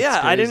 No, It's yeah,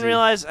 I didn't crazy.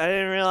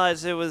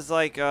 realize it was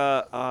like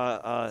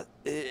I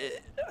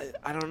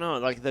don't know,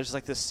 like there's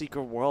like this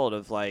secret world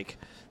of like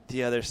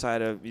the other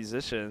side of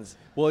musicians.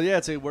 Well, yeah,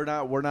 it's like we're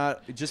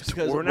not just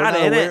because We're not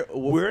in aware, it.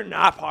 We're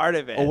not part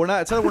of it. Oh, we're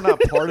not. It's not that we're not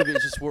part of it.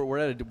 It's just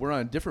we're on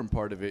a different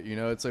part of it. You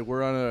know, it's like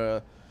we're on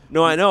a.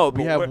 No, I know,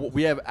 but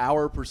We have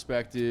our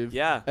perspective.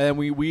 Yeah. And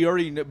we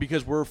already know,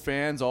 because we're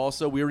fans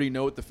also, we already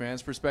know what the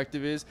fans'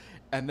 perspective is.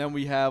 And then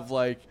we have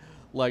like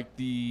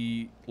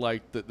the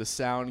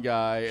sound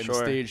guy and the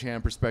Sure.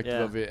 stagehand perspective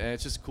Yeah. of it. And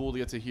it's just cool to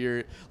get to hear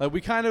it. Like we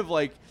kind of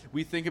like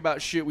we think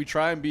about shit, we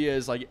try and be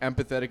as like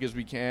empathetic as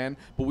we can,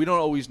 but we don't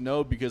always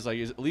know because like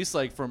at least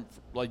like from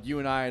like you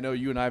and I know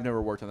you and I have never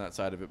worked on that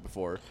side of it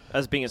before.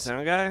 as being a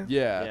sound guy.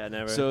 Yeah. Yeah,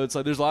 never. So it's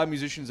like there's a lot of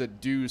musicians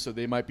that do, so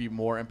they might be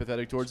more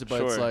empathetic towards it.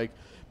 But it's Sure. like,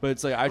 I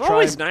I'm try.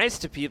 always and, nice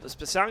to people.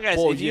 Sound guys,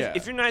 Well, if yeah.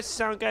 you're nice to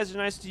sound guys, are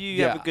nice to you.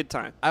 You Yeah. have a good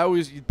time. I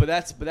always, but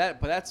that's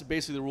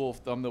basically the rule of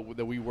thumb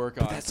that we work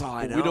on. that's all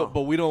I We know.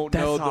 don't, we don't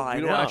That's know. all I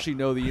We don't know. actually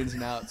know the ins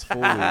and outs fully.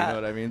 You know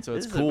what I mean? So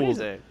This it's is cool.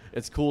 amazing.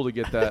 It's cool to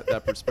get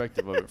that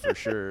perspective of it for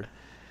sure.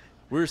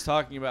 We were just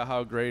talking about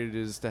how great it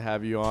is to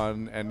have you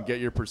on and get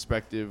your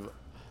perspective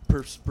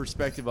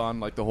on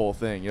like the whole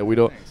thing. You know, we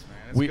don't. Thanks,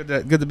 man.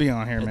 It's good to be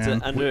on here, It's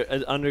man.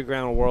 an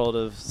underground world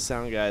of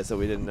sound guys that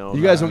we didn't know.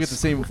 You guys about. don't get the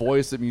same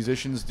voice that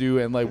musicians do,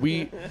 and like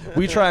we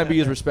try and be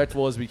as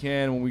respectful as we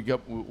can when we go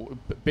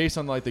based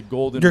on like the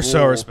golden. You're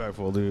so rule.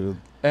 respectful, dude.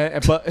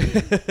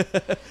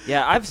 But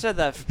Yeah, I've said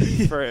that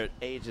for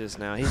ages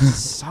now. He's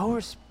so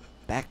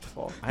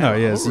respectful. No,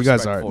 I'm yes, a you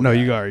guys are. respectful No,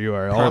 guy. you are. You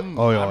are. All I'm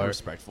y'all a are.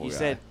 respectful. You guy.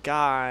 said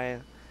guy,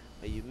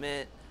 but you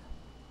meant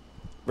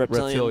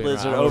reptilian Reptilian,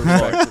 lizard I'm a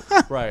overlord.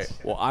 respectful- Right.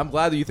 Well, I'm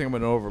glad that you think I'm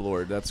an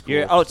overlord. That's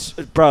cool.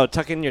 Bro,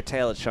 tuck in your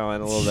tail. It's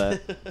showing a little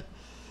bit.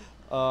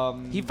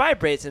 He He.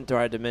 vibrates into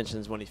our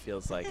dimensions when he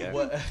feels like it.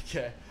 What?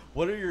 Okay.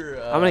 What are your?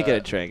 I'm gonna get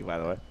a drink, by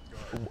the way.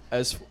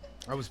 As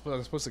I was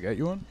supposed to get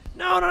you one.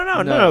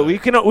 No. We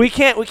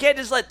can't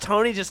just let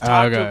Tony just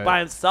talk to Okay. it by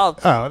himself.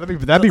 Oh,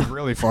 that'd be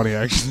really funny,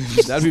 actually.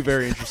 that'd be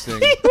very interesting.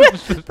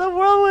 The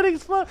world would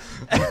explode.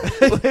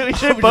 we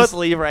should We both just-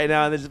 leave right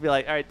now and then just be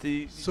like, all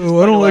right.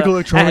 So I don't like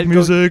electronic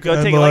music, Go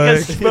and take like a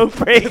like- smoke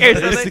break or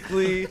something.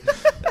 Basically.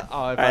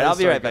 All right, I'll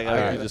be right back. I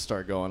Okay. could just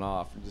start going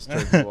off and just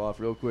turn people off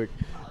real quick.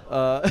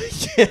 Yeah.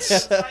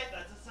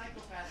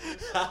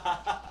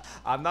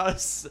 I'm not.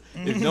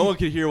 If no one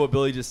could hear what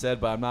Billy just said,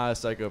 but I'm not a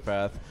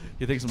psychopath.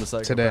 He thinks I'm a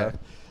psychopath.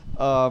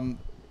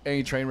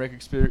 Any train wreck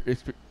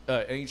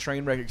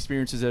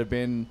experiences that have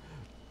been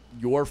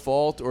your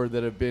fault or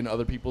that have been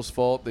other people's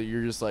fault that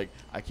you're just like,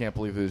 I can't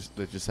believe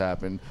that just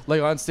happened.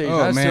 Like on stage, Oh,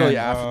 not necessarily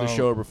man, after the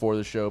show or before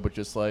the show, but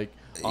just like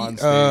on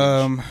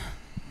stage.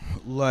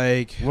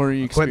 Like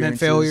Learning equipment experiences.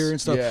 failure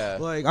and stuff. Yeah.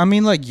 Like, I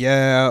mean, like,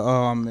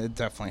 yeah, it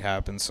definitely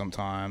happens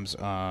sometimes.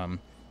 I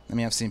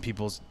mean, I've seen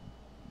people's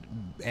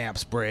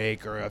amps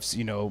break, or I've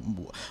seen,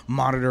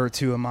 monitor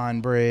two of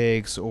mine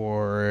breaks,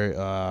 or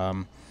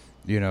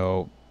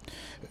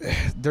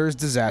there's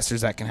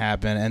disasters that can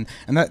happen,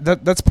 and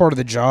that's part of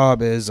the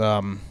job is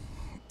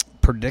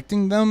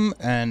predicting them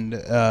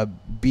and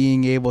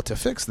being able to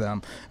fix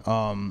them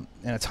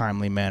in a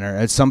timely manner.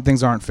 And some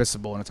things aren't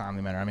fixable in a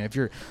timely manner. I mean, if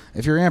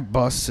your amp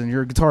busts and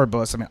your guitar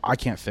busts, I mean, I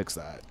can't fix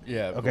that.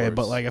 Yeah. Of Okay,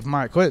 but course. like if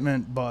my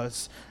equipment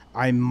busts,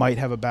 I might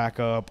have a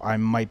backup. I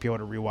might be able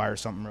to rewire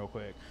something real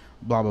quick.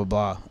 Blah blah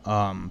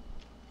blah.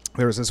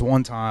 There was this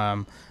one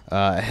time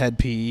Head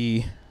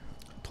PE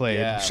played.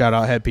 Yeah. Shout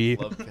out Head PE.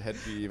 Love the head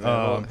beat,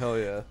 man. Hell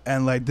yeah.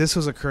 And like this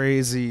was a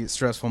crazy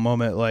stressful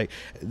moment. Like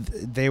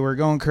they were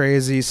going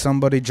crazy.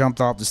 Somebody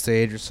jumped off the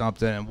stage or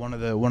something, and one of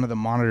the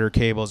monitor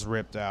cables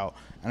ripped out.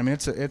 And I mean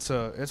it's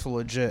a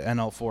legit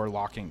NL4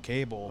 locking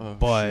cable, Oh,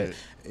 but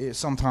shit.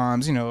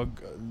 sometimes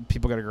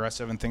people get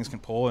aggressive and things can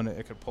pull and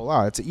it could pull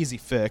out. It's an easy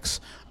fix,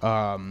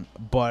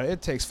 but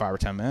it takes 5 or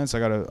 10 minutes. I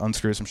gotta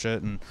unscrew some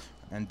shit and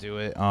do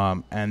it.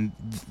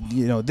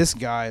 This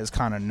guy is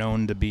kind of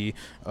known to be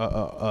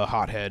a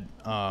hothead.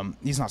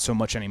 He's not so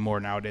much anymore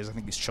nowadays. I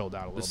think he's chilled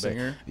out a little bit.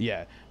 singer?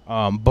 Yeah.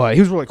 But he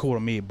was really cool to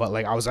me. But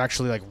like I was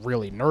actually like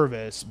really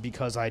nervous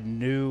because I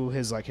knew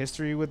his like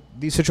history with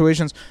these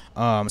situations.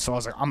 So I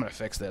was like, I'm gonna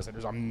fix this.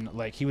 I'm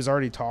like, he was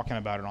already talking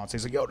about it on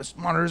stage. He's like, yo, this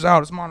monitor's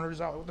out.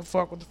 What the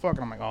fuck? And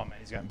I'm like, oh man,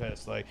 he's getting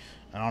pissed. Like,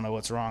 I don't know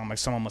what's wrong. I'm like,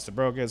 someone must have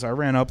broke it. So I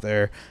ran up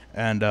there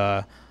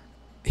and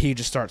he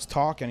just starts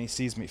talking. He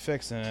sees me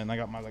fixing it, and I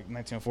got my like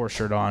 1904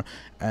 shirt on,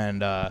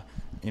 and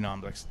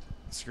I'm like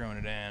screwing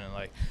it in, and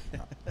like,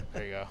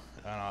 there you go.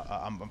 And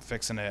I'm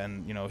fixing it,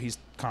 and he's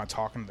kind of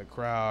talking to the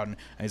crowd, and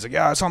he's like,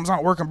 yeah, something's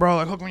not working, bro.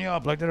 Like, hook me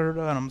up, like da da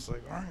da. And I'm just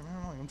like, all right, man.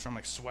 I'm trying to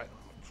like sweat.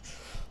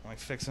 I'm like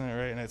fixing it,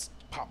 right, and it's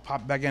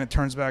pop back in. It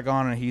turns back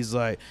on, and he's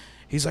like,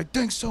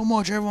 thanks so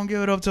much. Everyone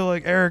give it up to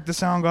like Eric, the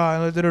sound guy,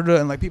 like, da, da, da.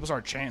 And like people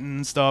start chanting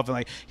and stuff, and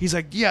like he's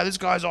like, yeah, this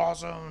guy's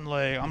awesome. And,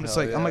 like I'm just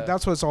I'm like,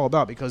 that's what it's all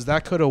about, because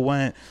that could have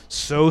went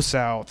so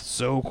south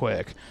so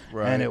quick,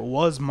 right. And it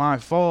was my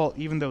fault,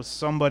 even though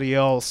somebody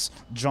else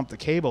jumped the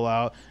cable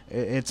out.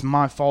 It's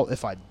my fault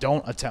if I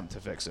don't attempt to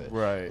fix it.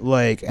 Right.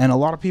 Like, and a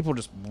lot of people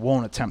just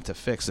won't attempt to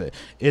fix it.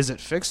 Is it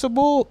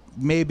fixable?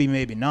 Maybe,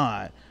 maybe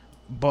not.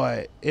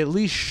 But at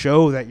least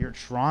show that you're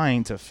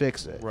trying to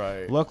fix it.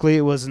 Right. Luckily,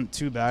 it wasn't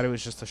too bad. It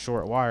was just a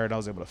short wire, and I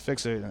was able to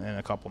fix it in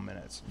a couple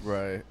minutes.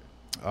 Right.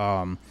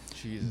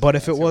 Jesus, but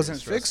if it wasn't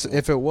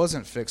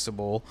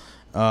fixable,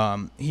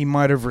 he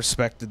might have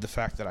respected the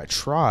fact that I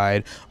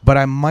tried, but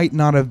I might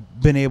not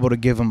have been able to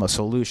give him a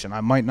solution.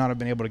 I might not have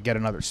been able to get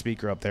another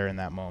speaker up there in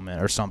that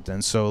moment or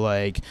something. So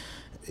like,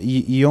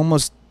 you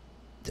almost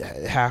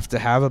have to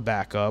have a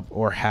backup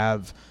or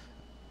have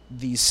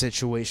these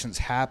situations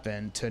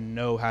happen to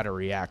know how to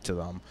react to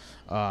them.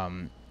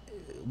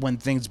 When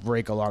things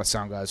break, a lot of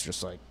sound guys are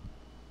just like,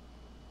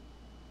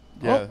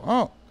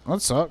 oh,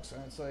 that sucks.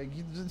 And it's like,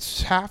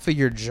 it's half of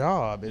your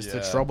job is to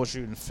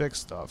troubleshoot and fix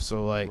stuff.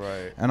 So like,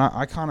 right. And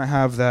I kind of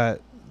have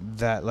that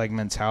like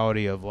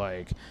mentality of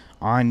like,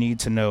 I need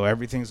to know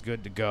everything's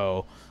good to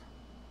go,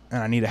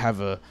 and I need to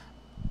have a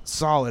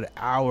solid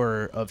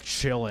hour of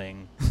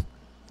chilling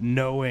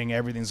knowing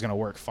everything's gonna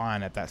work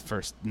fine at that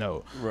first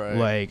note. Right.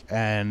 Like,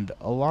 and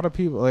a lot of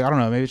people, like, I don't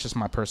know, maybe it's just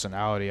my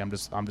personality. I'm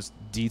just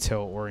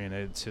detail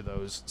oriented to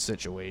those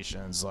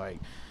situations. Like,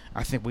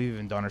 I think we've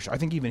even done I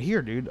think even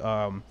here, dude,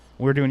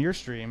 we were doing your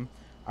stream.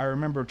 I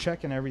remember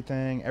checking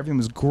everything. Everything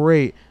was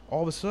great.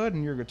 All of a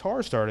sudden, your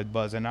guitar started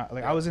buzzing.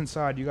 I was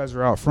inside. You guys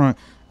were out front,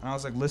 and I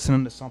was like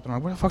listening to something.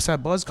 Like, where the fuck's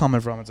that buzz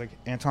coming from? It's like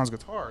Anton's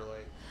guitar.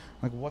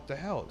 Like, what the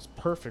hell? It's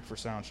perfect for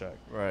sound check.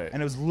 Right.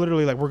 And it was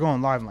literally like, we're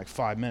going live in like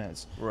 5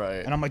 minutes. Right.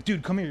 And I'm like,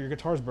 dude, come here. Your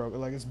guitar's broke.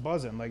 Like, it's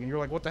buzzing. Like, and you're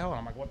like, what the hell? And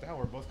I'm like, what the hell?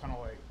 We're both kind of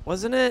like.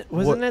 Wasn't it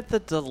the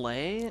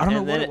delay? I don't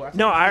know what it was.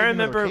 No, I Maybe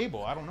remember.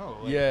 Cable. I don't know.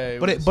 Like,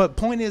 Yeah. But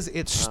point is,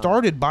 it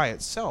started by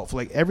itself.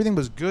 Like, everything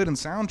was good in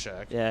sound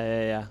check.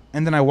 Yeah.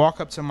 And then I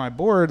walk up to my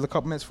board a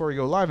couple minutes before we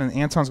go live, and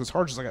Anton's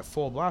guitar just like at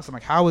full blast. I'm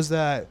like, how is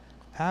that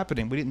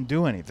happening? We didn't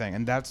do anything.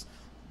 And that's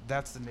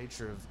the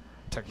nature of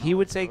technology. He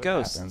would say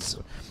ghosts.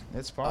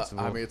 It's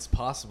possible. I mean, it's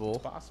possible.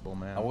 It's possible,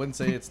 man. I wouldn't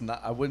say it's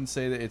not. I wouldn't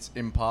say that it's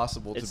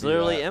impossible. It's to be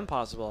literally that.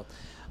 impossible.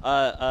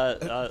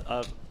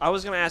 I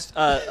was gonna ask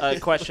a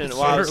question.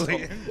 While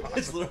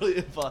It's literally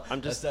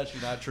impossible. That's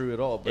actually not true at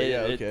all. But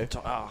okay.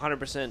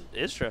 100%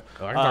 is true.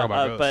 Oh, I can talk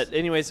about ghosts. But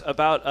anyways,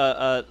 about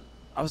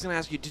I was gonna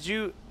ask you. Did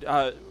you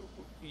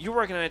you were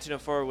working on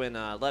 1904 when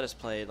Let Us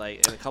played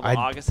like in a couple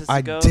Augusts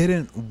ago? I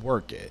didn't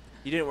work it.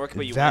 You didn't work it,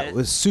 but you that went?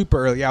 was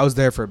super early. Yeah, I was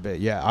there for a bit.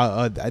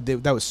 Yeah,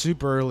 that was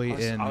super early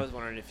I was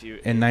wondering if you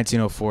in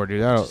 1904,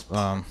 dude.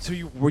 So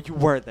you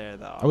were there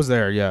though. I was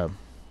there. Yeah.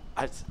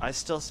 I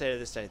still say to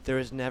this day, there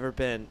has never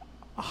been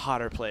a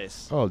hotter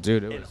place. Oh,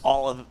 dude, in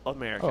all of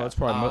America. Oh, that's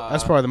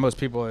probably the most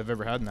people I've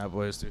ever had in that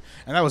place, dude.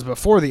 And that was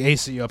before the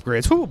AC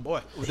upgrades. Oh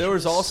boy. There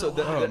was also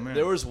man.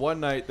 there was one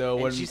night though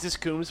when Jesus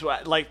Coombs,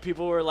 like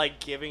people were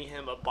like giving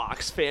him a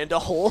box fan to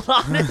hold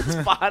on his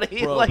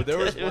body. Bro, like, but there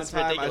was one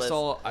time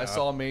ridiculous. I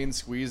saw Main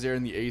Squeeze there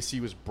and the AC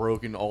was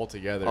broken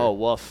altogether. Oh,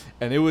 woof.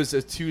 And it was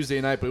a Tuesday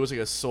night, but it was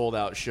like a sold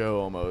out show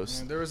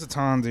almost. Man, there was a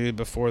time, dude,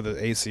 before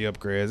the AC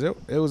upgrades.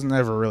 It was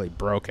never really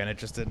broken. It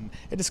just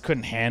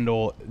couldn't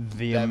handle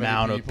the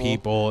amount of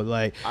people.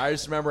 Like, I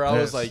just remember I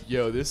was like,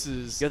 "Yo, this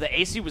is." The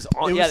AC was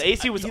on. The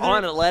AC was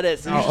on at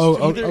Lettuce.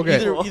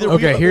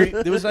 Okay. Here,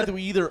 there was a night that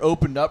we either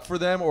opened up for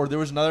them, or there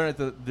was another night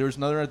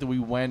that we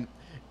went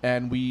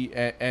and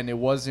it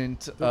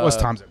wasn't. There was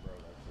times it broke.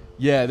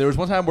 Yeah, there was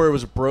one time where it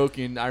was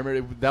broken. I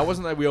remember that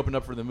wasn't that we opened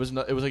up for them. It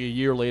was like a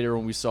year later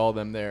when we saw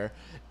them there,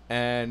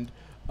 and.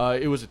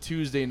 It was a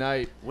Tuesday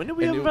night. When did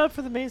we open up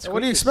for the Main Squeeze?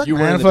 What do you expect, you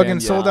man? Were Fucking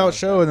band, sold out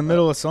show in the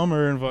middle of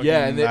summer and fucking.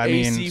 Yeah, and the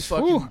AC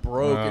fucking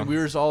broke, Wow. and we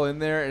were just all in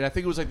there, and I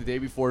think it was like the day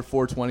before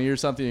 420 or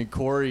something, and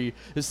Corey,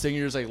 his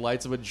singer, just like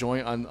lights up a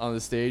joint on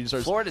the stage.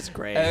 Florida's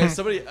great. And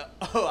somebody,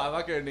 I'm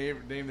not gonna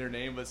name their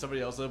name, but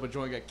somebody else lit up a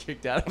joint, got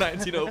kicked out in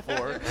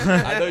 1904.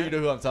 I know you know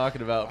who I'm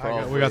talking about.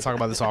 Probably. We gotta talk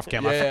about this off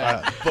camera.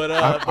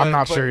 Yeah, I'm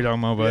not sure you don't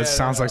know, but it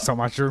sounds like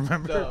something I should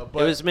remember. It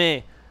was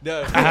me.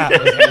 No, but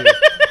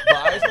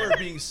I just remember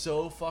being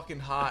so fucking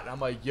hot. And I'm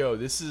like, yo,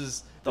 this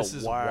is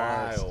worst.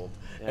 wild.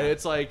 Yeah. And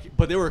it's like,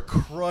 but they were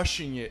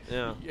crushing it.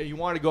 Yeah. You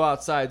want to go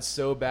outside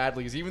so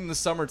badly because even in the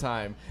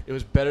summertime, it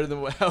was better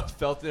than what I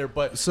felt there.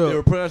 But So- they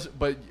were putting us,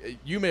 but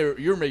you're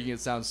making it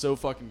sound so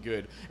fucking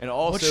good. And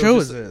also, What show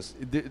just- is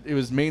It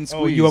was Main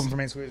Squeeze. Oh, you opened for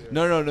Main Squeeze?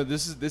 No.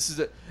 This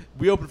is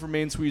we opened for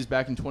Main Squeeze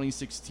back in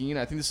 2016.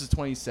 I think this is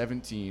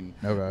 2017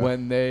 Okay.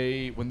 when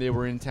they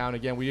were in town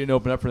again. We didn't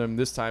open up for them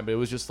this time, but it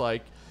was just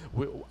like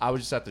I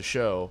was just at the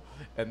show,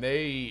 and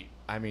they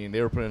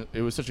were putting.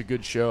 It was such a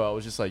good show. I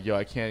was just like, yo,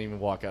 I can't even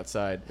walk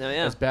outside. Oh,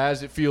 yeah. As bad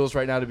as it feels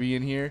right now to be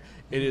in here,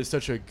 it is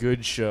such a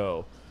good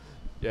show.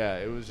 Yeah,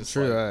 it was just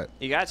True like, that.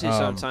 You got to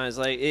sometimes.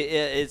 Like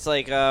it's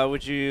like,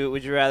 would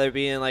you rather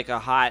be in like a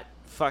hot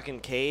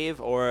fucking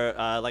cave or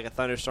like a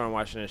thunderstorm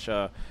watching a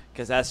show?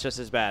 Because that's just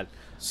as bad.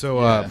 So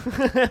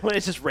When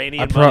it's just rainy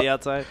I and muddy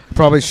outside.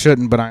 probably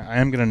shouldn't, but I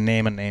am gonna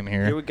name a name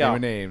Here here. we Name go. a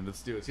name.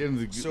 Let's do it.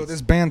 So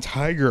this band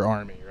Tiger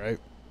Army, right?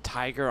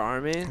 Tiger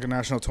Army. Like a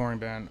national touring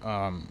band.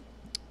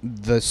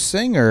 The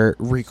singer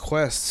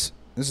requests.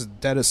 This is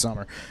dead of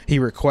summer. He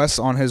requests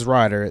on his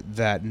rider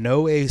that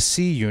no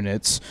AC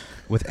units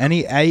with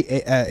any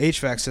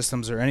HVAC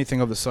systems or anything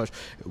of the such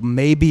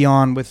may be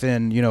on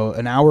within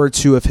an hour or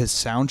two of his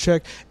sound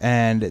check,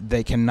 and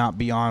they cannot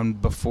be on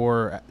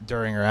before,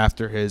 during, or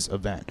after his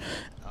event.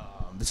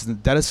 This is the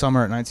dead of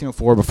summer at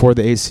 1904, before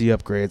the AC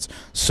upgrades.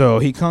 So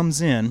he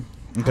comes in.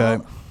 Okay,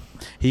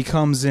 he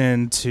comes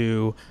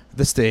into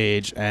the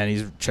stage and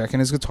he's checking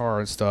his guitar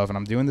and stuff, and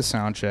I'm doing the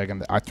sound check,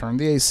 and I turned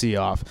the AC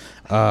off.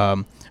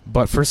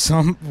 But for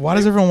some, why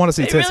does everyone want to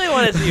see They tits? really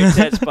want to see your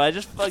tits, but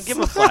just give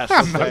him a flash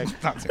real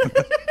quick. Not doing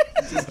that.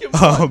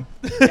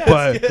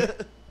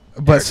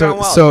 But Eric John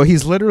Wells. so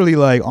he's literally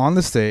like on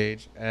the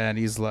stage, and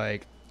he's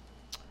like,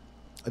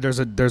 there's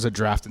a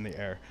draft in the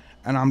air,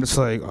 and I'm just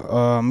like,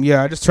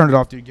 yeah, I just turned it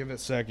off, dude. Give it a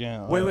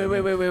second.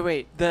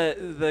 Wait.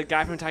 The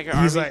guy from Tiger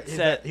He's Army like,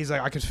 said he's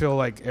like, I could feel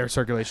like air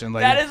circulation.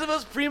 Like that is the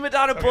most prima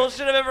donna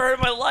bullshit I've ever heard in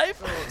my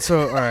life.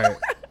 so. All right.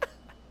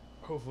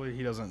 Hopefully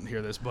he doesn't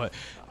hear this, but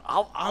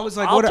I was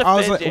like, I'll what? I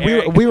was defend like, you,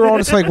 Eric. we were all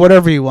just like,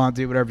 whatever you want,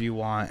 do whatever you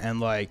want, and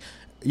like,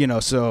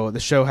 so the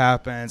show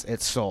happens,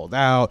 it's sold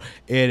out,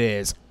 it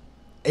is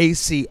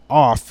AC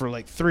off for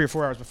like 3 or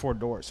 4 hours before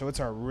doors, so it's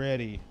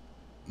already,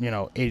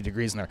 80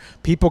 degrees in there.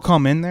 People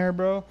come in there,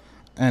 bro,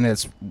 and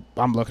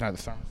I'm looking at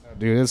the thermostat,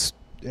 dude,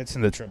 it's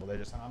in the triple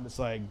digits, and I'm just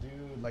like,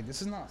 dude, like,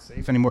 this is not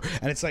safe anymore.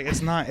 And it's like,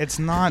 it's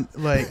not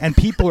like, and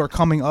people are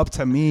coming up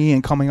to me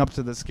and coming up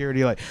to the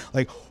security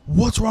like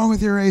what's wrong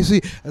with your AC?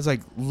 It's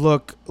like,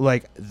 look,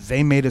 like,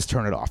 they made us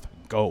turn it off.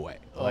 Go away.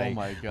 Like, oh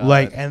my god.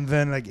 like, and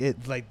then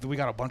like we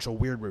got a bunch of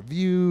weird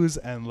reviews,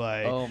 and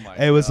like, Oh my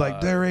it was like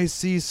God. their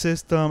AC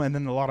system, and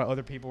then a lot of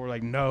other people were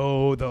like,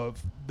 no, the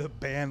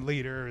band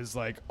leader is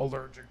like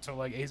allergic to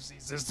like AC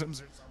systems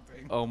or something.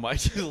 Oh my,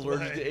 he's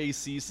allergic to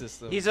AC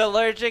system. He's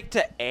allergic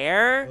to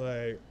air.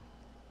 Like,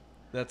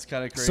 That's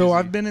kind of crazy. so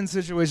I've been in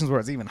situations where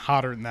it's even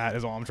hotter than that,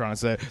 is all I'm trying to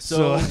say.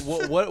 So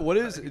what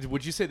is?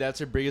 Would you say that's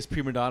your biggest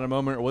prima donna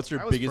moment, or what's your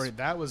biggest?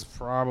 that was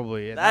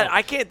probably it. That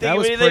I can't that think of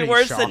was anything pretty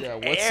worse shocking.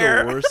 than Yeah, what's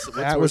air. the worst? What's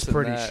That worse was than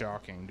pretty that?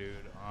 shocking, dude.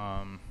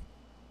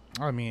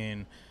 I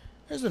mean,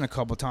 there's been a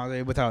couple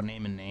times, without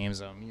naming names,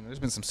 there's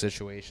been some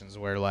situations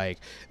where like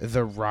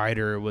the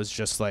rider was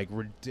just like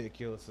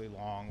ridiculously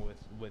long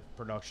with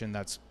production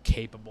that's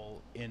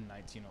capable in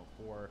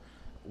 1904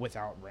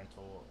 without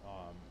rental.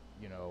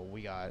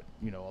 We got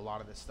a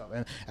lot of this stuff,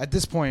 and at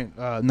this point,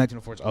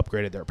 1904's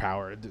upgraded their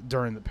power.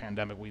 During the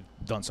pandemic, we've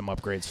done some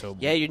upgrades. So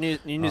Yeah, your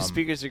new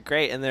speakers are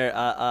great, and they're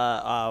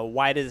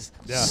white as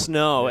Yeah.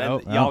 snow,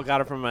 and Yeah. y'all got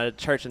them from a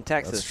church in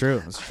Texas. that's true.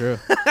 That's true.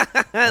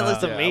 It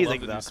looks Yeah, I amazing, love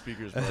the though. new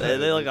speakers, bro.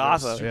 They look They're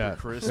awesome. super Yeah,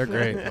 crisp. they're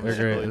great. It They're was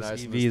great. really Those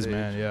nice on the EVs, stage.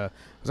 man. Yeah,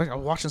 I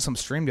was watching some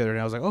stream the other day.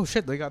 I was like, oh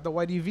shit, they got the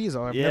white EVs.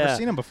 I've Yeah. never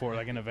seen them before,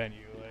 like in a venue.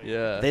 Like,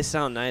 Yeah. They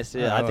sound nice,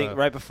 dude. I think Uh,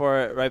 right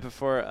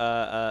before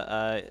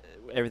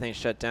everything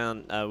shut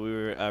down, we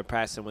were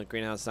practicing with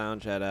Greenhouse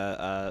Lounge at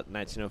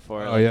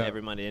 1904 Oh, yeah.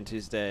 every Monday and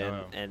Tuesday,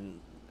 Oh, and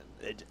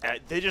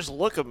they just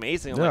look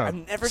amazing. I'm Yeah, like,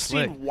 I've never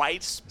slick. seen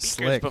white speakers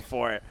Slick.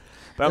 before,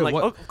 but I'm Dude, like,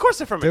 what- oh, of course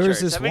they're from a There church. was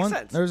this That makes one.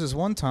 sense. There was this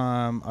one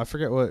time. I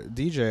forget what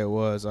DJ it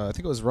was. I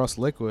think it was Russ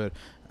Liquid,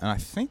 and I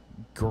think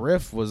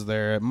Griff was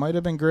there. It might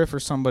have been Griff or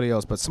somebody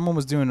else, but someone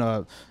was doing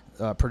a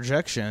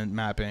projection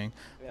mapping.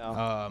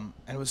 Yeah. And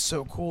it was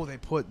so cool. They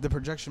put the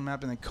projection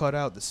map and they cut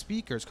out the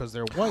speakers because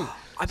they're white.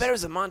 I bet it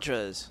was the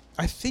mantras.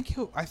 I think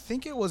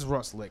it was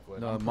Russ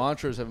Liquid. No, I'm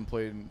mantras haven't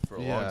played for a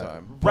long Yeah.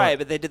 time. Right,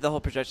 but they did the whole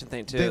projection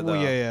thing too. well,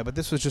 though. yeah, but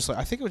this was just like,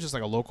 I think it was just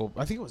like a local.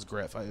 I think it was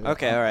Griff.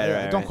 Okay, all right,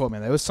 Don't right. quote me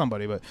on that. It was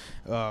somebody, but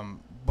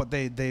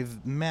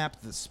they've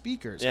mapped the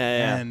speakers.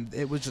 Yeah. And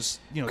it was just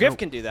Griff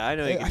can do that. I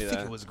know he can I do think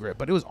that. it was Griff,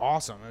 but it was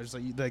awesome. It was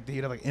like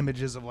he'd have like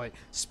images of like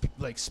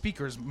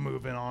speakers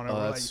moving on it, Oh,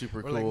 or that's like super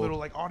or like cool. little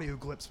like audio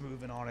clips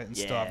moving on it and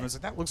Yeah. stuff. And it's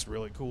like that looks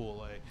really cool.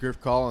 Like Griff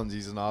Collins,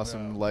 he's an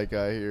awesome Yeah. light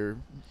guy here,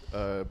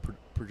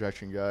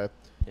 projection guy.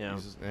 Yeah.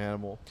 He's just an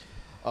animal.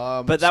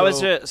 But that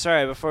was your,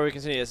 sorry, before we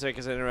continue, sorry,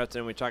 because I interrupted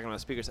and we were talking about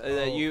speakers.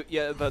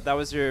 But that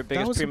was your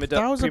biggest prima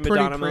that was a pretty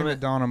donna prima moment?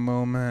 donna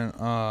moment.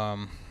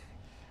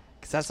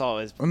 Because that's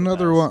always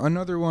Another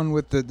one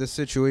with the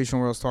situation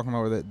where I was talking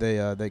about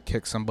where they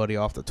kicked somebody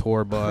off the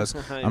tour bus.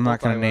 I'm not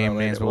going to name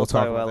names, but we'll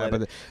talk about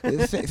that.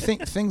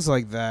 But things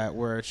like that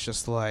where it's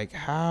just like,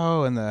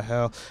 how in the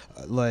hell,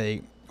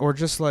 like, or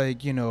just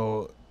like, you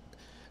know,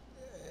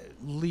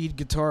 lead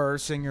guitar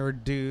singer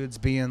dudes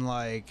being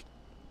like,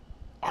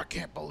 I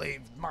can't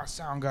believe my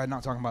sound guy,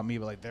 not talking about me,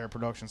 but like their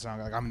production sound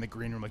guy, like I'm in the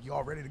green room, like,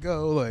 y'all ready to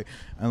go? Like,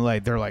 and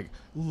like they're like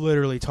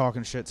literally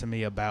talking shit to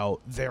me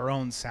about their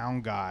own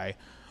sound guy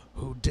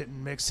who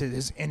didn't mix it,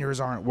 his in-ears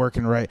aren't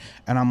working right.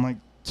 And I'm like,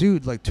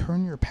 dude, like,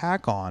 turn your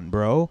pack on,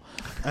 bro.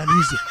 And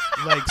he's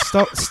like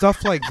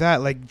stuff like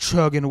that, like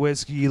chugging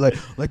whiskey, like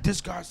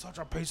this guy's such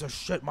a piece of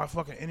shit, my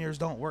fucking in-ears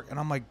don't work. And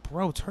I'm like,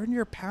 bro, turn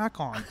your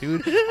pack on,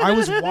 dude. I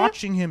was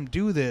watching him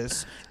do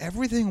this.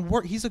 Everything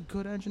worked. He's a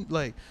good engine,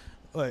 like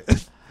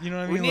you know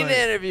what I mean? We need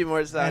to interview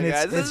more sound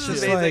guys. This is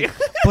just amazing. like,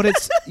 but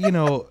it's, you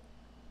know,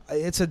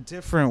 it's a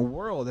different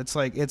world. It's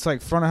like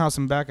front of house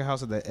and back of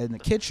house in the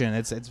kitchen.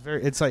 It's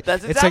like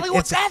that's it's exactly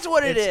like, that's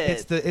what it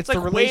is. It's like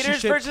the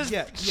relationship waiters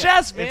versus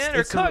chefs, man,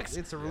 or cooks.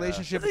 It's a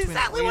relationship That's between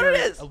exactly what it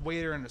is. a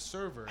waiter and a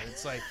server.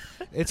 It's like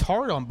it's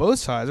hard on both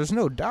sides. There's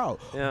no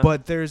doubt. Yeah.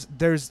 But there's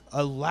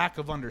a lack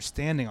of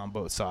understanding on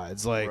both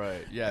sides. Like,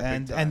 Right. Yeah,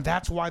 big time. and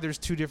that's why there's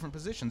two different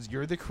positions.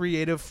 You're the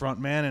creative front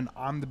man, and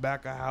I'm the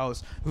back of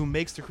house who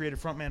makes the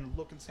creative front man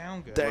look and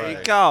sound good. There you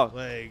Right. go.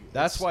 Like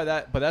That's why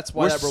that We're that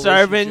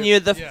serving relationship- you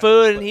the Yeah.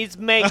 food, and he's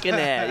making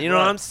it. You know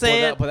what I'm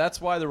saying? But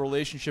that's why the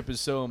relationship is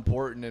so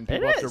important, and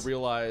people It have is. to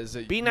realize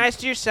that Be nice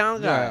to your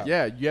sound guy.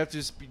 Yeah, you have to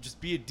just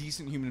be a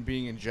decent human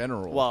being in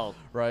general. Well,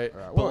 right?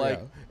 Right, But well, like,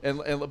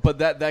 and but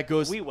that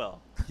goes. we will.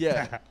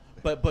 Yeah.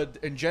 But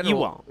in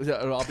general,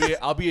 won't.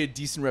 I'll be a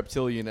decent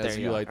reptilian, as There you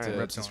you go. like All to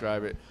right,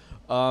 describe it.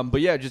 But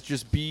yeah,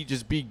 just be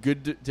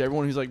good to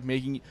everyone who's like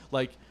making,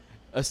 like,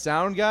 a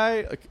sound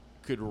guy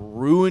could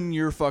ruin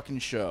your fucking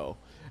show.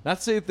 Not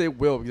to say that they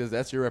will, because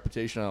that's your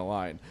reputation on the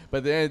line. But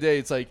at the end of the day,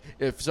 it's like,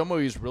 if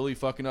somebody's really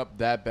fucking up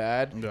that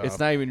bad, Yeah. it's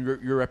not even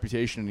your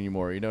reputation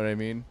anymore. You know what I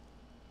mean?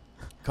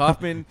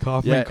 Kaufman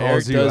calls Eric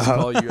you does out.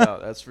 call you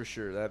out. That's for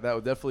sure. That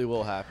definitely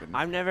will happen.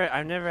 I've never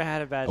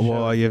had a bad show.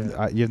 well,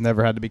 you've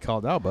never had to be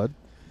called out, bud.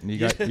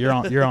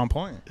 You're on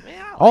point.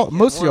 Yeah,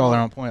 Most of y'all are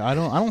on point. I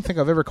don't think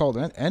I've ever called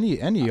any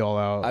of y'all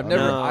out.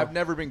 I've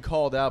never been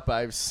called out, but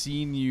I've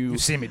seen you.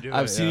 You've seen me do it.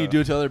 I've seen you do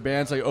it to other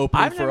bands, like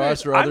opening for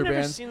us or I've other never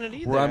bands. seen it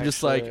either, where I'm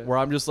just actually.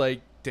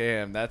 like,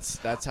 damn, that's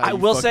how I you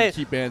will fucking say,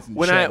 keep bands in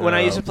when check. I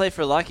used to play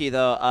for Lucky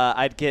though,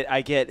 I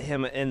get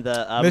him in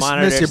the Miss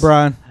monitors. you,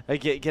 Brian. I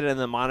get in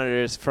the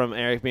monitors from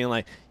Eric being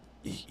like,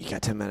 "You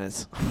got 10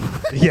 minutes."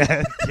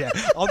 yeah.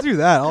 I'll do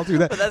that.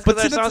 But that's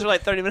because our songs are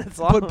like 30 minutes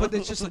long. But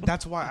it's just like,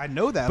 that's why I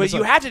know that. But It's you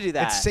like, have to do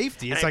that. It's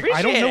safety. And It's I like,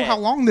 I don't know appreciate how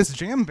it. long this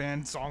jam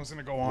band song's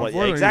gonna go on Well,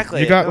 for. yeah,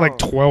 exactly. You got No. like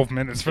 12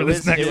 minutes for It this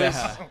was- next it was-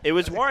 song. It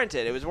was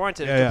warranted. It was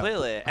warranted Yeah, yeah.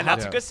 completely, and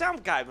that's Yeah. a good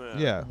sound guy move.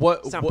 Yeah.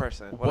 Sound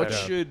person. What Whatever.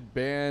 should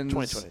bands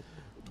 2020.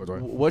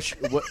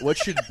 what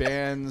should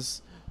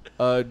bands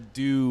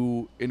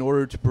do in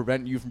order to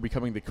prevent you from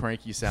becoming the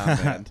cranky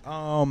sound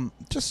band?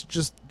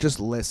 Just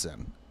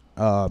listen.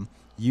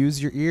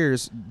 Use your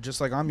ears, just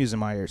like I'm using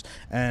my ears,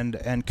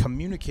 and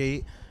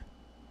communicate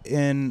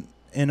in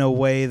a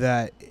way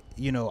that,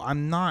 you know,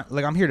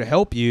 I'm here to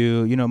help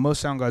you. You know, most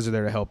sound guys are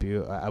there to help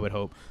you. I would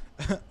hope,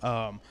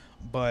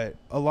 but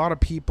a lot of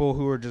people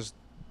who are just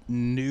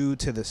new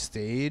to the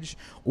stage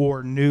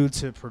or new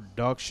to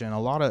production, a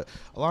lot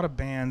of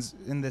bands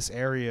in this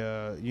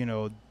area, you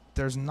know,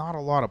 there's not a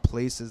lot of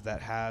places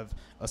that have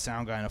a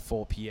sound guy and a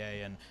full PA,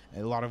 and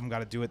a lot of them got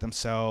to do it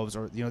themselves,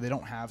 or, you know, they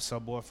don't have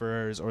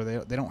subwoofers, or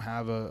they don't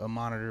have a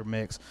monitor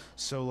mix.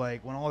 So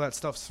like when all that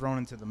stuff's thrown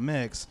into the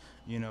mix,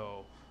 you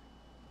know,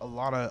 a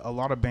lot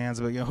of bands,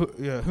 but, you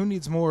know, who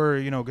needs more,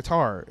 you know,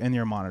 guitar in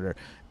your monitor?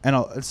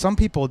 And some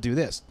people do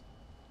this,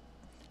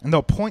 and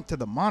they'll point to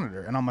the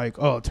monitor, and I'm like,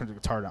 oh, turn the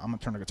guitar down. I'm gonna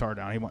turn the guitar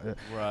down.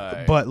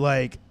 Right. But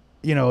like,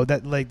 you know,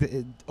 that like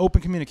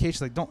open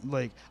communication, like, don't,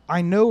 like,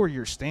 I know where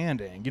you're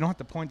standing. You don't have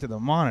to point to the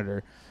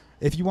monitor.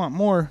 If you want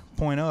more,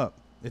 point up.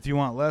 If you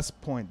want less,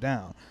 point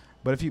down.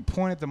 But if you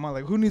point at the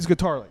monitor, like, who needs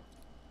guitar? Like,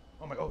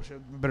 oh my, oh shit,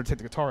 we better take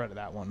the guitar out of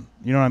that one.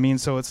 You know what I mean?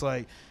 So it's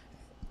like,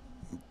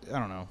 I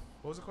don't know.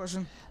 What was the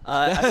question?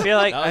 I feel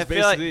like That was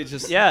basically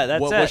just that's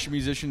what it. should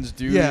musicians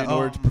do Yeah, in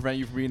order to prevent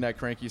you from being that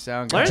cranky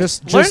sound guy. Learn,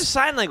 Just- learn just-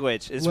 sign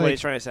language is what like-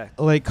 he's trying to say.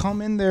 Like,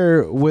 come in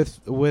there with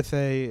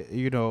a,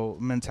 you know,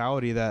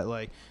 mentality that,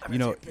 like, you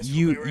know,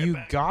 you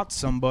got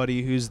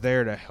somebody who's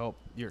there to help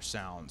your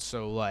sound,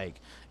 so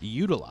like,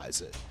 utilize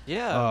it.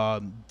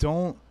 Yeah.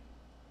 Don't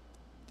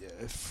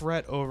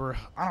fret over,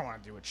 I don't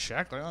want to do a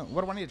check. Like,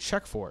 what do I need to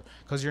check for?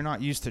 Because you're not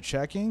used to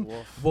checking.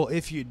 Woof. Well,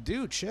 if you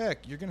do check,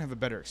 you're gonna have a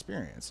better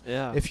experience.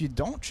 Yeah. If you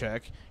don't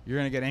check, you're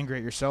gonna get angry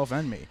at yourself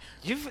and me.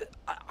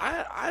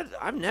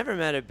 I've never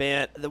met a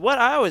band. What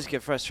I always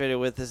get frustrated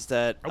with is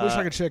that I wish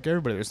I could check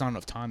everybody. There's not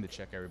enough time to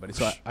check everybody,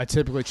 so I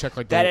typically check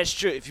like that the, is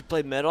true. If you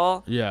play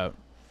metal, yeah.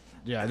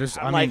 Yeah, there's.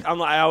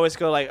 I always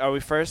go like, are we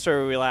first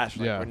or are we last?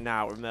 Like, Yeah.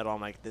 we're middle.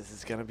 I'm like, this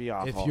is gonna be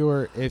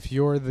awful. if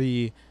you're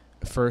the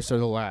first or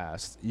the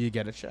last, you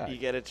get a check. You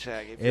get a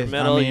check. If you're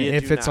middle, you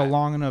if do it's not. a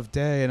long enough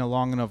day and a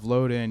long enough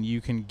load in,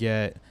 you can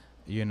get,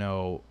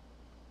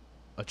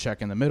 a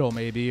check in the middle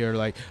maybe, or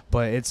like,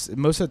 but it's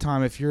most of the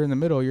time if you're in the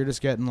middle, you're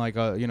just getting like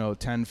a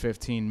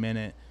 10-15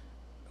 minute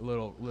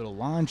little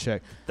line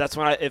check. That's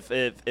when if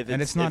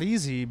It's not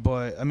easy,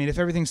 but I mean, if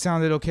everything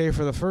sounded okay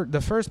for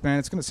the first band,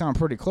 it's gonna sound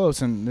pretty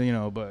close, and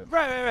but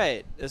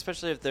right.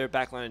 Especially if they're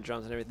backline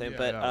drums and everything. Yeah,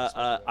 but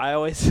yeah, I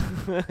always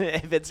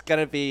if it's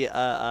gonna be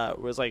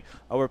was like,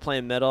 oh, we're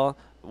playing middle,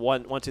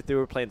 1, 2, 3,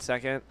 we're playing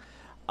second.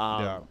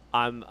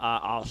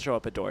 I'll show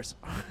up at doors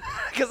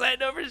because I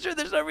know for sure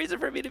there's no reason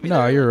for me to be there.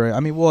 No, you're right. I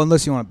mean, well,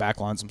 unless you want to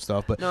backline some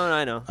stuff, but No,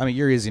 I know. I mean,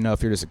 you're easy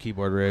enough. You're just a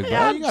keyboard rig.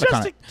 Yeah, but you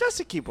gotta just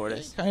a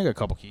keyboardist. you got a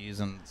couple keys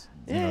and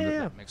Yeah.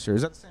 the mixer.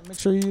 Is that the same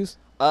mixer you use?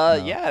 Yeah,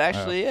 it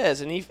actually is,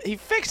 and he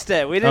fixed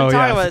it. We didn't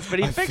talk about this, but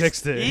he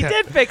fixed it. He Yeah.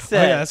 did fix it.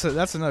 Oh, yeah,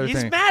 that's another He's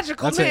thing.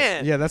 magical, That's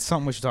man. Yeah, that's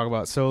something we should talk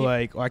about. So,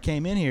 like, I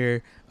came in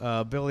here,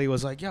 Billy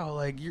was like, yo,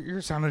 like, you're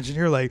a sound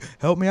engineer, like,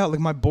 help me out. Like,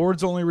 my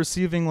board's only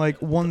receiving, like,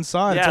 one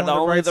side. Yeah, it's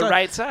only the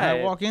right side. And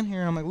I walk in here,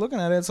 and I'm, like, looking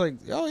at it. It's like,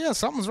 oh, yeah,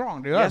 something's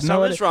wrong, dude. I Yeah, have no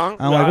something's idea. wrong.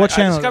 I'm like, what I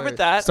channel? discovered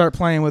that. Start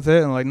playing with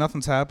it, and, like,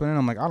 nothing's happening.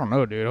 I'm like, I don't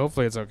know, dude.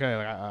 Hopefully it's okay.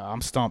 Like,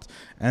 I'm stumped.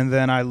 And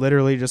then I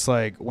literally just,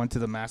 like, went to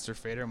the master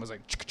fader and was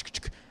like,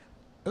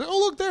 oh,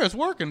 look there. It's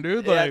working,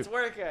 dude. Yeah, Like, it's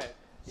working.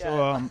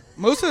 Yeah. so,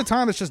 most of the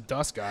time, it's just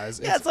dust, guys.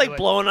 Yeah, it's like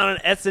blowing on an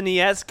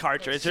SNES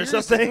cartridge or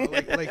something.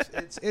 like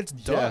it's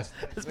dust.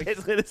 It's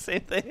basically the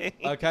same thing.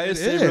 Can I It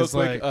just say real is.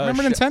 quick? Like,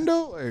 remember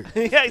Nintendo?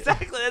 Like, Yeah,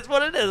 exactly. That's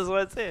what it is. That's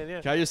what it's saying.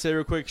 Yeah. Can I just say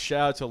real quick?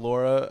 Shout out to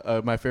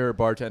Laura, my favorite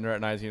bartender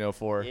at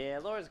 1904. Yeah,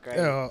 Laura's great.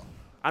 yeah.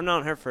 I've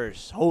known her for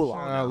so long.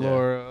 Shout out now.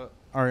 Laura,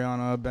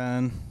 Ariana,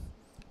 Ben.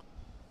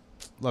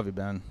 Love you,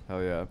 Ben.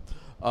 Hell yeah.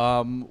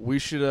 We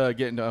should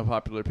get into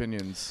unpopular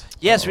opinions.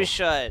 Yes, we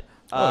should.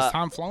 Is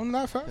time flown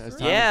that fast? It's already?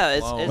 time Yeah, to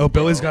it's- flow. it's- Oh,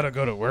 Billy's got to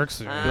go to work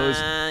soon.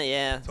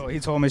 yeah. So he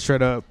told me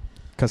straight up.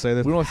 Can I say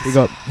this? We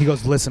don't- He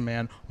goes, listen,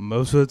 man.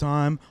 Most of the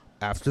time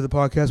after the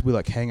podcast, we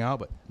like hang out,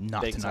 but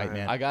not Big tonight, time.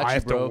 man. I got you,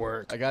 have bro. to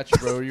work. I got you,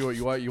 bro. You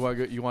want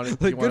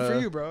Like, good for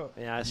you, bro.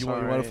 Yeah, I You saw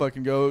want to it.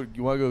 fucking go?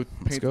 You want to go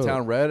paint go. the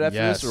town red after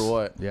Yes. this or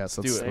what? Yes,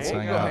 Do let's, it. let's There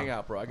We'll you hang go out. hang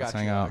out, bro. I Let's got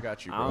hang you. out. I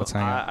got you, I bro. Let's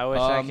hang out. I wish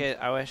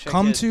I wish I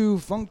Come could. to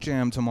Funk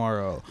Jam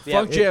tomorrow. Yeah,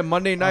 Funk Jam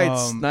Monday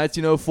nights,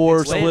 1904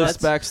 Wait, Spliffs let's-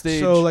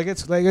 backstage. So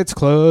it's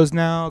closed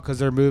now because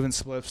they're moving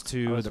Spliffs I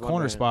to was the corner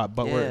wondering. spot.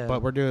 But Yeah.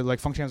 we're doing like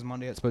Funk Jam's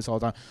Monday at Spliffs all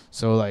the time.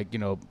 So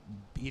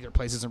either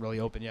place isn't really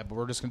open yet. But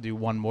we're just gonna do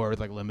one more with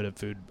like limited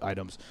food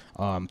items.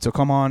 So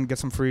come on, get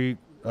some free.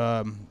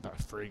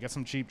 Get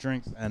some cheap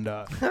drinks and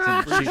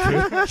some cheap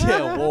food.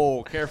 yeah,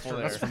 whoa, careful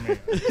there. That's for me.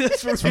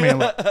 That's for me.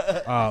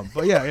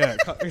 But yeah.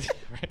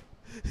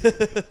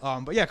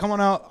 But yeah, come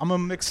on out. I'm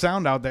gonna mix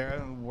sound out there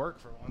and work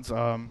for once.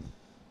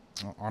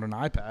 On an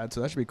iPad,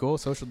 so that should be cool.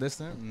 Social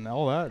distant and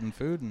all that, and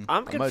food. And I'm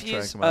I might try and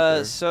confused. come out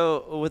there. So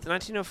with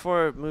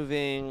 1904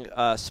 moving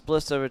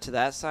Spliffs over to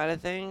that side of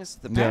things,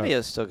 the Yeah.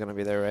 patio's still going to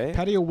be there, right?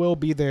 patio will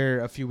be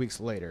there a few weeks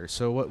later.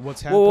 So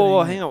what's happening?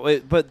 Whoa, hang on.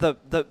 Wait, but the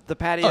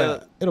patio, Oh,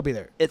 yeah, it'll be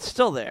there. it's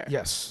still there.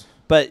 Yes.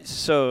 But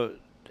so,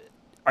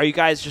 are you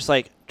guys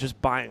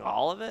just buying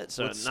all of it?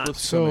 So What's not Spliffs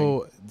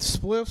So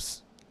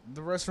Spliffs,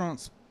 the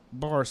restaurant's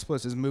bar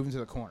Spliffs is moving to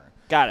the corner.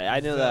 got it. I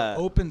know The that.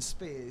 open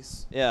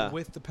space Yeah.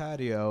 with the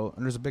patio,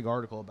 and there's a big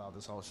article about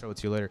this. I'll show it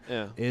to you later.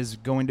 Yeah. Is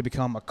going to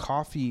become a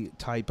coffee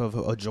type of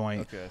a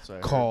joint. Okay, so I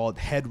heard. Called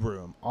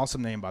Headroom.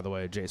 Awesome name, by the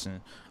way,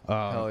 Jason.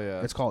 Hell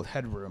yeah. It's called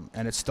Headroom,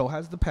 and it still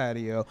has the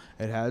patio.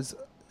 It has.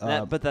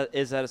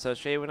 Is that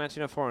associated with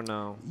 1904 or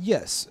no?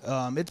 Yes,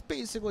 it's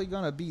basically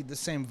gonna be the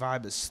same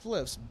vibe as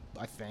Spliffs.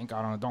 I think.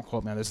 I don't know. Don't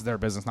quote me on this. Is their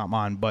business, not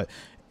mine. But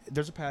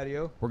there's a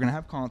patio. We're gonna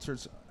have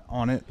concerts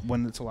on it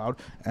when it's allowed,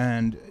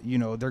 and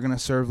they're gonna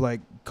serve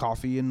like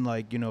coffee and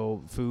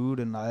food,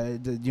 and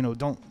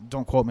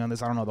don't quote me on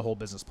this. I don't know the whole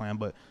business plan,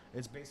 but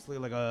it's basically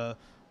like a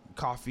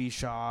coffee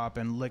shop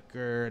and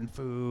liquor and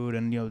food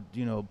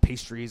and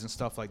pastries and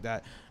stuff like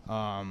that.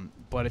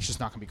 But it's just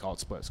not gonna be called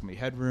Split. It's gonna be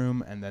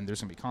Headroom, and then there's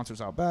gonna be concerts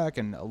out back,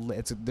 and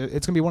it's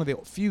gonna be one of the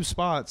few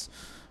spots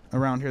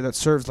around here that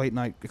serves late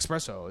night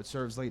espresso. It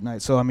serves late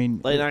night, so I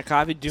mean Late night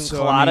coffee, doing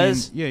so, I mean,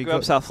 coladas. yeah, you Grew up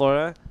go- South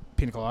Florida.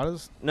 pina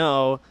coladas.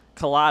 No,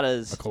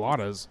 coladas.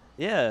 Coladas.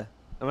 Yeah.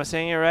 Am I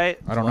saying it right?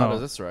 I don't Coladas, know.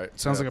 That's right.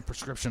 Sounds Yeah. like a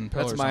prescription pill.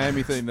 That's or a something.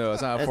 Miami thing, though.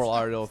 It's not a Fort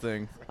Lauderdale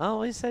thing.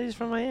 Oh, he said he's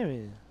from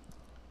Miami.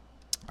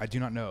 I do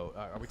not know.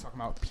 Are we talking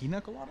about pina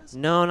coladas?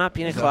 No, not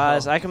pina No.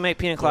 coladas. I can make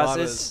pina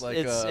coladas. Coladas, like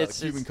It's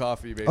Cuban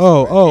coffee, basically.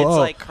 Oh, it's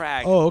like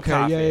crack. Oh, okay.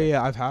 Coffee.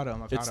 Yeah. I've had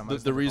them.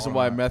 It's the reason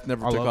why meth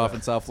never took off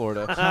in South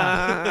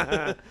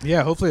Florida.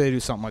 Yeah, hopefully they do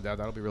something like that.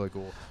 That'll be really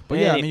cool. But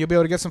Hey. yeah, I mean, you'll be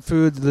able to get some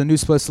food. The new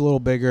split's a little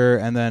bigger,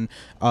 and then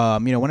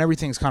when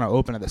everything's kind of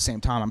open at the same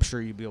time, I'm sure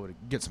you'll be able to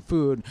get some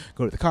food,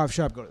 go to the coffee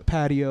shop, go to the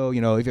patio. If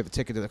you have a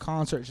ticket to the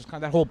concert, it's just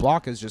that whole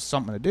block is just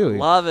something to do.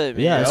 Love it,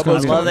 man. Yeah, I it's gonna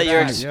love be that coming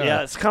you're. back, yeah.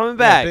 Yeah, it's coming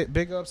back.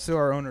 Big ups to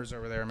our owners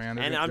over there, man.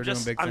 And They're doing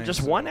big I'm things,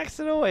 just so. one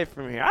exit away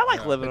from here. I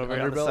like living Like over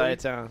here on the Underbelly? side of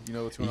town. You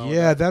know what's going on? with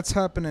Yeah, that? that's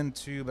happening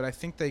too. But I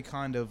think they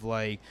kind of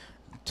like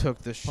took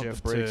the Pump the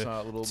shift brakes to on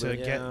it a little to bit.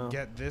 Yeah.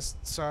 get this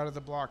side of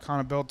the block kind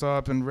of built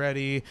up and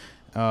ready.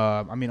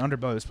 I mean,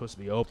 Underbelly was supposed to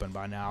be open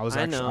by now.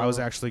 I was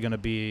actually going to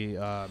be,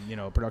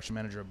 production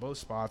manager of both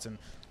spots and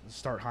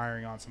start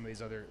hiring on some of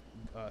these other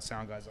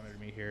sound guys under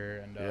me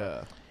here. And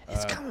Yeah.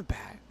 It's coming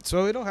back.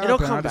 so it'll happen. It'll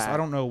come back. I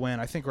don't know when.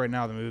 I think right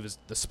now the move is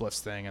the spliffs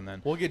thing, and then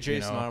We'll get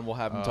Jason on and we'll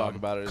have him talk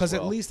about it. Because as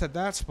well. at least at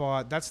that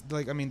spot, that's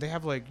like, I mean, they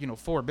have like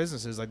 4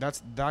 businesses. Like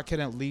that can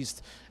at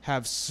least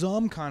have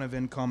some kind of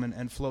income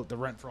and float the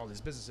rent for all these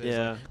businesses.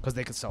 Yeah. Because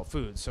they could sell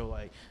food. So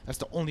like that's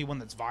the only one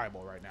that's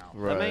viable right now.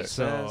 Right. That makes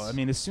So sense. I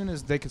mean, as soon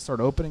as they can start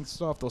opening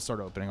stuff, they'll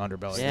start opening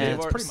Underbelly. Yeah.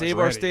 It's pretty much Save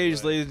our ready, stage,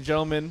 but- ladies and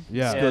gentlemen.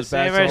 Yeah. This goes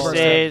back Save to our all our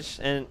stage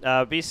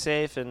and be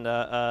safe. And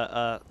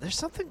there's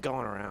something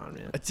going around,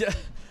 man.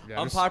 Yeah,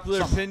 Unpopular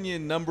there's something.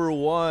 opinion number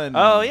 1.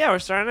 Oh yeah, we're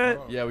starting it.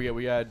 Yeah,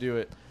 we gotta do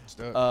it. Let's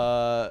do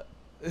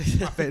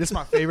it. This is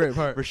my favorite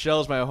part.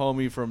 Rochelle's my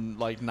homie from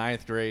like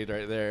 9th grade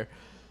right there.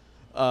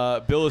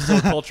 Bill is so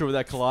cultured with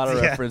that colada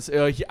Yeah. reference.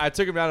 I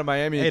took him down to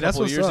Miami Hey, a that's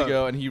couple of what's years up.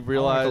 ago, and he I like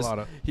realized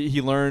colada.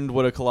 he learned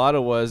what a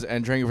colada was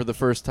and drank it for the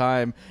first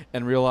time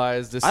and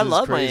realized this I is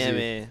love crazy.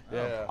 Miami.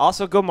 Yeah.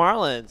 Also, go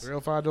Marlins.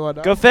 Real 5 do I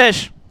die. Go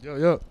fish.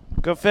 Yo.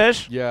 Go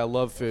fish. Yeah, I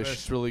love fish. Fish.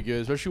 It's really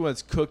good, especially when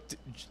it's cooked.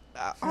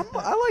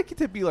 I like it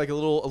to be like a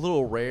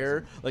little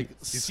rare, like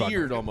He's fucking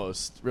seared good.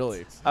 almost.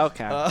 Really.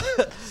 Okay.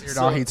 Seared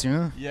So- ahi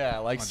tuna. Yeah, I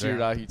like Oh, seared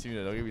damn. ahi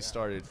tuna. Don't get me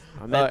started.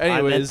 I meant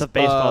anyways, the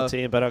baseball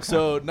team, but okay.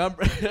 So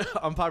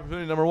unpopular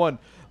opinion number 1: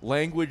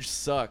 language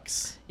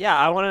sucks. yeah,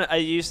 I want to.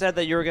 You said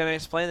that you were going to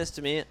explain this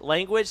to me.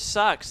 Language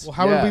sucks. Well,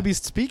 how Yeah. would we be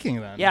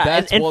speaking then? yeah,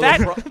 that's- in well,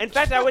 fact, the in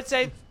fact, I would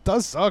say It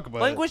does suck,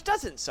 but language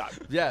doesn't suck.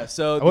 Yeah.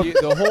 So What-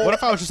 the whole What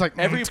if I was just like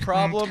every is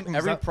problem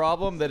that-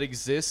 problem that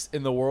exists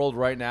in the world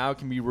right now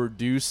can be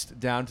reduced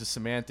down to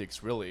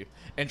semantics, really,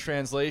 and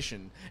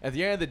translation. At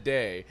the end of the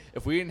day,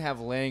 if we didn't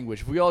have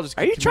language, if we all just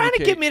Are could you trying to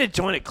communicate- get me to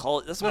join a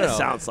cult? That's what No, it no.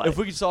 sounds like. If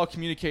we could just all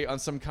communicate on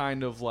some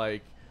kind of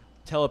like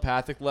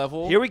telepathic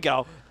level, Here we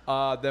go.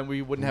 then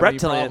we wouldn't have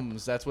Reptilian. any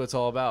problems. That's what it's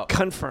all about.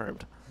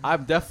 Confirmed.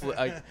 I'm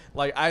definitely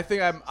like I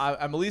think I'm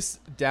at least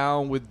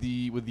down with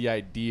the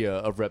idea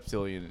of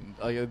reptilian,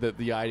 like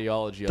the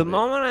ideology The of it.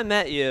 moment I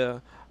met you,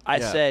 I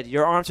Yeah. said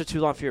your arms are too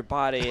long for your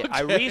body.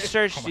 I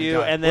researched Oh my you,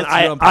 God. and then Let's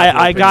get I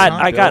unpopular got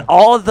opinion, I got Bill.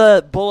 all of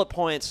the bullet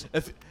points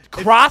If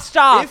crossed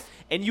off, if-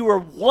 and you were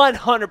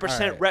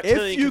 100% All right.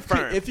 reptilian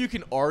confirmed. if you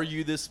can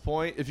argue this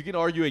point, if you can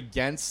argue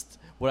against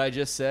what I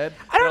just said,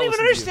 I don't I'll even listen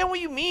to you. understand what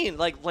you mean.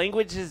 Like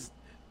language is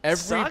Every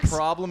sucks?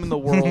 problem in the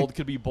world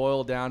could be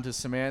boiled down to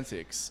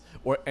semantics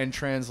and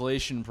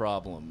translation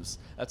problems.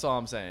 That's all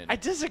I'm saying. I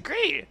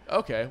disagree.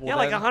 Okay. Well Yeah,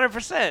 like then-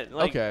 100%.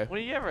 Like, Okay. What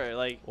do you ever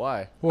like?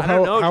 Why? Well, I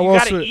don't know. how You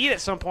else gotta would- eat at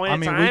some point I in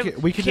mean, time.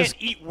 we could you just-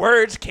 can't eat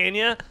words, can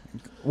you?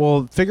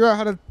 Well, figure out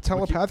how to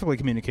telepathically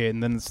communicate,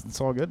 and then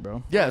it's all good,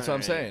 bro. Yeah, that's what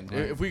I'm Alright. saying.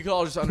 Right. If we could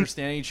all just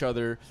understand each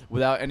other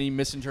without any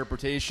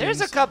misinterpretation.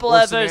 There's a couple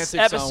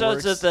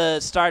episodes of the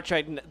Star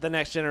Trek The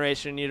Next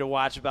Generation you need to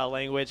watch about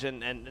language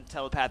and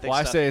telepathic Well,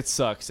 I stuff. say it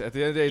sucks. At the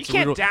end of the day, You it's the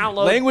can't root of,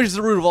 download- language is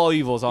the root of all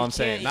evil. Is all you I'm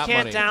saying. can't, Not you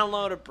can't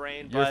money. download a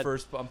brain, Your but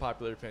first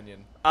unpopular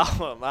opinion.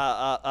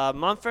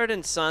 Mumford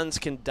and Sons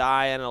can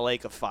die in a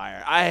lake of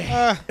fire.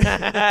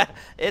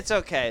 It's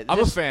okay. I'm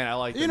Just- a fan. I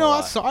like. You them know,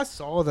 a I lot.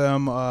 saw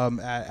them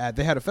at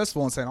they had a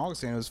festival in St.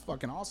 Augustine. It was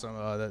fucking awesome.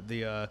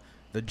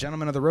 The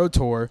Gentlemen of the Road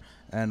tour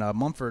and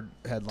Mumford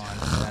headlined.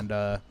 And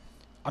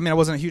I mean, I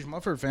wasn't a huge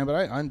Mumford fan, but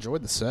I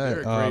enjoyed the set. They're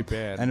a great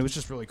band. and it was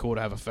just really cool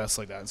to have a fest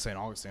like that in St.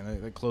 Augustine.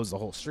 They closed the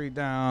whole street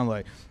down.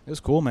 Like it was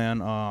cool,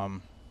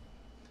 man.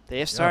 They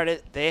have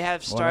started. They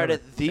have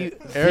started the.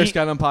 Eric's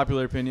got an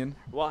unpopular opinion.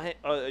 Well, hey,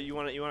 you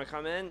want to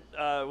come in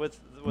with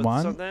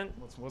Mine? something?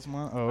 What's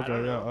my? Oh, I don't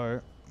okay, yeah, know. all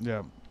right,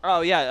 yeah.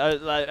 Oh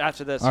yeah.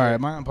 After this. All right,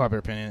 my unpopular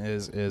opinion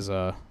is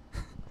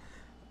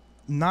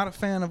not a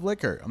fan of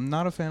liquor. I'm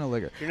not a fan of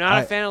liquor. You're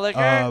not a fan of liquor.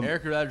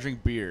 Eric would rather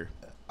drink beer.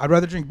 I'd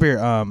rather drink beer.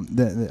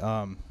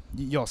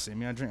 Y'all see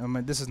me. I drink. I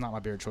mean, this is not my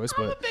beer choice,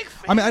 I'm but a big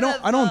fan I mean, I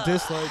of, don't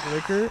dislike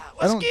liquor.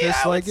 I don't whiskey, I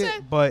dislike would it, say.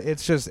 but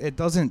it's just it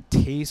doesn't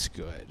taste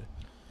good.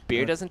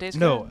 Beer doesn't taste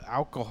No, good.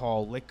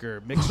 alcohol,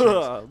 liquor,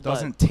 mixtures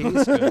doesn't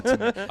taste good to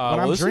me. When well,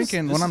 I'm this is-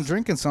 drinking, this when I'm is-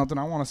 drinking something,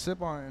 I want to sip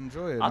on it and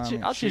enjoy it.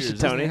 I'll choose you, cheers.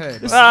 Tony. Hey,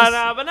 No,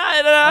 but-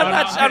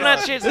 I'm not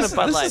choosing This, the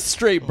Bud this Light. is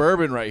straight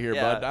bourbon right here,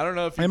 Yeah. bud. I don't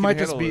know if you It can might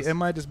just handle be. this. It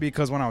might just be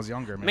because when I was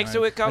younger, man. Mix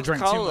it with I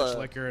drank too Coca-Cola. much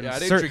liquor. And Yeah, I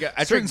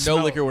drank certain no smell-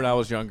 liquor when I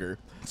was younger.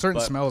 Certain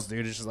but- smells,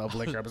 dude. It's just of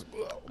liquor. I was,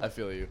 I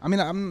feel you. I mean,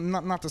 I'm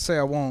not to say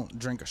I won't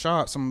drink a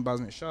shot. Someone buys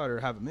me a shot or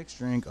have a mixed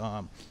drink.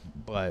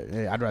 But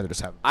I'd rather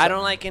just have. I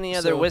don't like any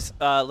other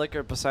So-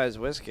 liquor besides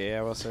whiskey.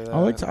 I will say that.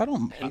 I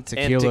don't hate And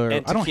tequila.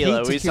 and I don't tequila.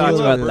 hate We tequila. talked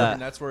about Bourbon, that.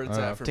 that's where it's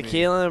at for me.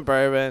 Tequila and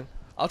bourbon.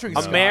 I'll drink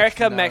scotch America,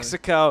 from now on.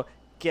 Mexico.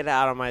 Get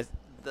out of my.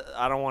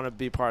 I don't want to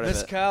be part of it.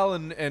 Mezcal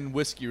and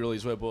whiskey really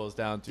is what it boils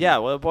down to. Yeah,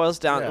 well, it boils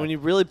down Yeah. when you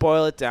really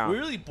boil it down. We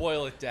really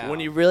boil it down. When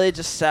you really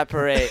just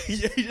separate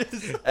Yeah, you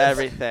just-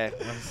 everything.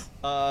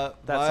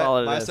 all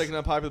it my is. second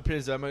unpopular opinion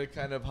is I'm going to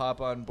kind of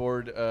hop on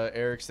board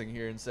Eric's thing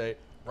here and say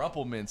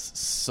Rumplemints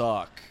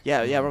suck.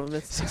 Yeah. They I are don't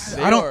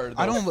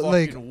the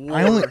like. fucking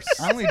I only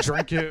worst.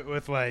 drink it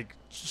with like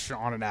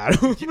Sean and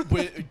Adam.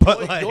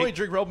 But like- you only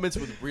drink Rumplemints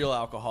with real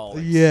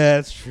alcoholics. Yeah,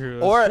 it's true.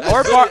 Or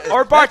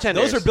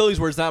bartenders. Those are Billy's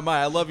words, not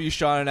mine. I love you,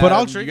 Sean and But Adam.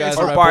 I'll drink you guys it.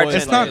 are Or my bartenders.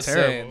 boys, It's not like I was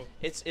saying. terrible.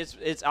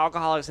 It's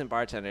alcoholics and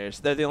bartenders.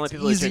 They're the only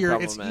people It's who easier.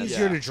 drink It's Rumplemints.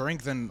 easier Yeah. to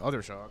drink than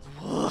other shots.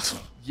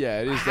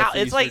 Yeah, it is. How,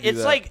 definitely it's like easier to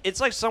do that. it's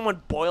like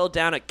someone boiled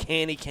down a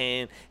candy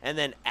cane and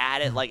then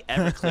added like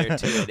Everclear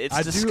to it. It's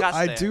I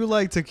disgusting. do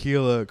like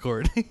tequila,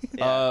 Courtney.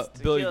 Yeah,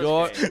 Billy,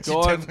 tequila's great.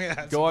 go Definitely on,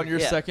 had go on some- your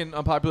Yeah. second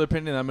unpopular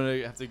opinion. I'm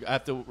gonna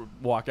have to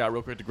walk out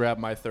real quick to grab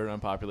my third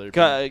unpopular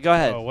opinion. Go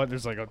ahead. Oh, what?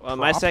 There's like a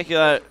My prop?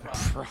 secular.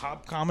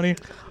 prop comedy.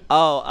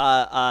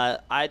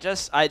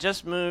 I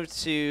just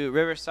moved to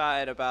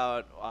Riverside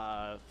about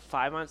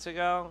 5 months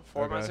ago,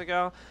 4 Okay. months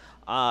ago,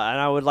 and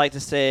I would like to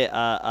say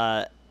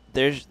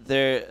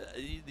there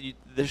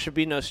should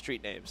be no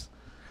street names.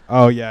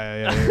 Oh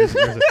yeah.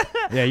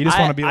 Yeah, you just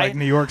want to be like I-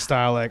 New York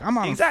style. Like I'm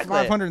on Exactly.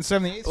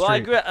 578th Well, I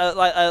Street. grew up,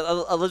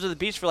 I lived at the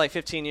beach for like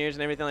 15 years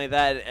and everything like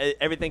that.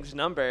 Everything's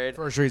numbered.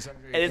 First Street,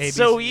 And it's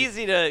so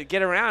easy to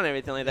get around and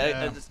everything like that,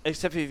 Yeah.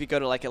 except if you go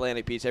to like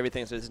Atlantic Beach,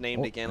 everything's just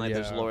named Oh, again. Like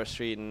there's yeah. Laura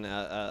Street and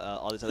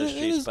all these other It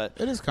streets. is, But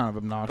it is kind of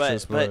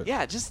obnoxious, but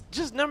yeah,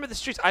 just number the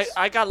streets.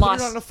 I got Put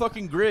lost. it on a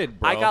fucking grid,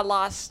 bro. I got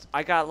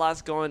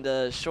lost going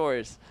to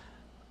Shores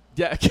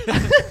Yeah,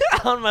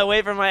 on my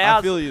way from my I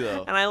house, feel you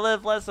though. and I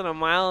live less than a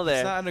mile It's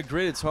there. not on a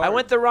grid. It's hard. I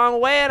went the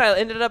wrong way and I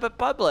ended up at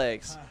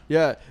Publix.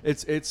 Yeah,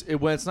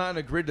 when it's not on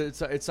a grid,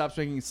 it stops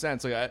making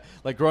sense.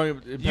 Like growing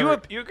up.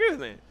 You agree with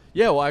me?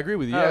 Yeah, well, I agree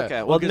with you. Oh, Yeah.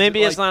 okay. Well, 'cause,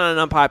 maybe it's like, not an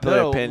unpopular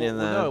no, opinion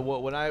well, then. No,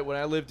 when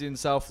I lived in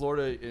South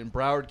Florida in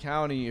Broward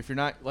County, if you're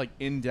not like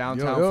in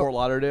downtown Yo. Fort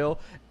Lauderdale,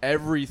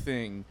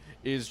 everything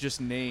is just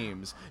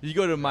names. You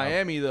go to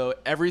Miami though,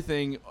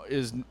 everything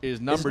is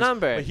numbers.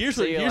 numbered. But here's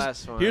So what you here's,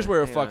 last one, here's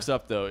where it yeah. fucks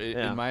up though.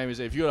 Yeah. In Miami, is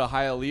if you go to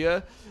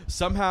Hialeah,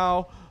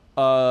 somehow.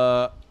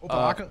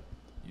 Opaka?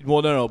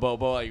 Well, no, but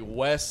like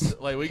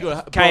west, like we go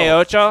to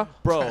Cayocho?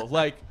 bro,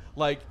 like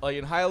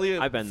in Hialeah.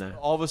 I've been there.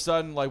 All of a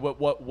sudden, like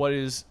what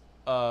is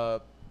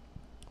like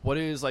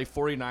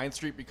 49th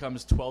Street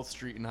becomes 12th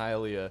Street in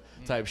Hialeah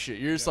type shit.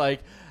 You're just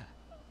like,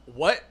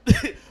 what?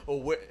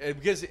 And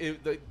because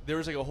there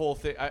was like a whole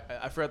thing.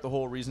 I forgot the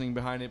whole reasoning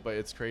behind it, but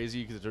it's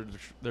crazy because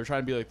they're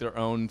trying to be like their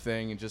own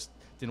thing and just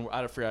didn't. I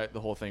don't forget the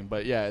whole thing,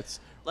 but yeah, it's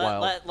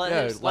wild. Let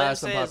Yeah, him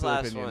last say his unpopular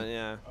last opinion. one.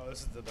 Yeah. Oh, this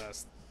is the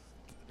best.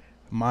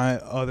 My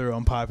other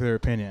unpopular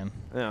opinion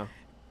Yeah.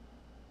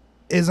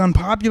 is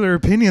unpopular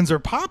opinions are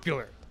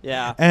popular.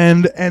 Yeah.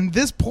 And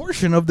this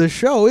portion of the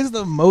show is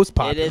the most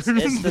popular. It's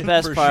the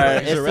best For part. sure.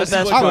 It's The the rest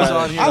best of part. what goes I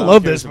on love, here, I no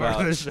love one this cares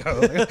part of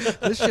the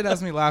show. This shit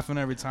has me laughing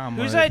every time.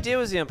 Whose like, idea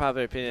was the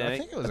unpopular opinion? I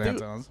think it was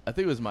Anton's. I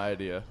think it was my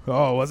idea.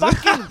 Oh, was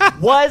it?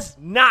 was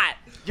not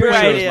your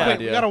Pretty sure it was idea. my We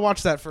idea. gotta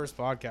watch that first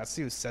podcast.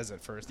 See who says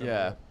it first.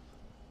 Yeah.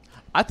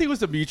 I think it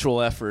was a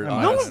mutual effort, No,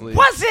 honestly.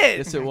 was it?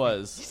 Yes, it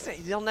was.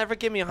 You'll never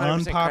give me 100% credit on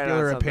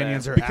Unpopular something.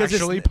 opinions are Because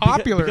actually it's,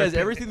 popular. because opinions.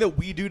 everything that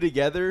we do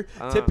together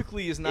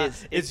typically is not.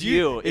 It's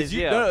you.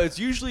 No, it's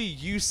usually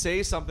you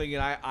say something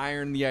and I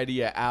iron the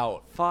idea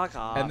out, Fuck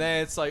off. and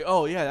then it's like,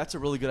 oh yeah, that's a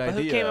really good but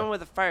idea. who came in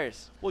with it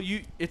first? Well,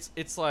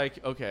 it's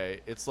like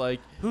okay, it's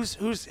like Who's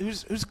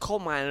coal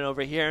mining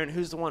over here, and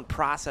who's the one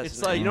processing? it's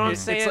it? like you know what I'm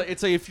it's saying?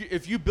 like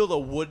if you build a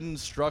wooden Here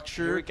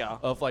structure we go.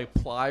 of like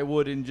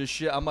plywood and just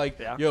shit, I'm like,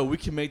 Yeah. yo, we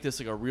can make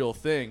this like a real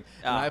thing,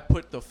 and Yeah. I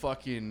put the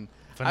fucking.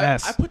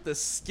 Finesse. I put the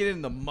skin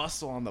and the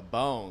muscle on the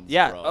bones.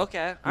 Yeah, bro. okay,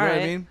 You know all what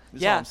right. I mean?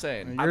 That's Yeah. what I'm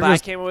saying. You're but I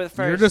just- came in with it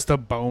first. You're just a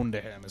bone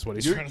to him, is what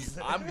he's You're, trying to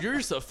say. you're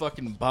just a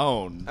fucking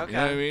bone. Okay. You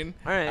know what I mean?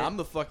 All right. I'm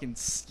the fucking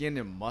skin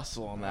and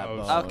muscle on that Oh,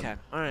 bone. Okay,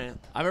 all right.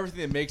 I'm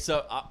everything that makes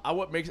up. I'm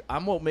what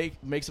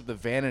makes up the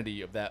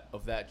vanity of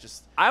that.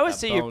 Just I would that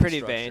say you're bone pretty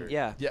structure. vain.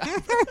 Yeah. Yeah.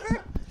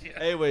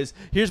 Anyways,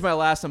 here's my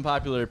last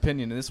unpopular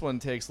opinion, and this one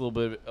takes a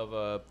little bit of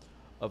a.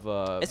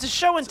 It's a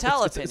show and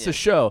tell it's, opinion. It's a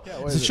show. Yeah,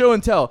 what It's a is it? show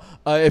and tell.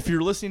 If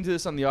you're listening to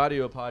this on the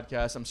audio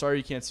podcast, I'm sorry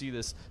you can't see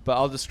this, but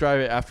I'll describe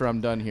it after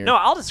I'm done here. No,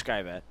 I'll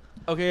describe it.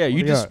 Okay, yeah. What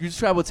You do you got?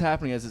 describe what's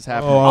happening as it's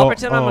happening. I'll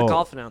pretend I'm a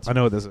golf announcer. I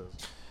know what this is.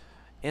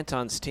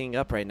 Anton's teeing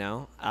up right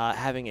now,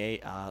 having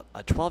a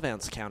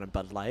 12-ounce count of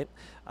Bud Light,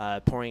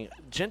 pouring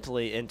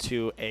gently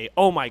into a.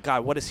 Oh my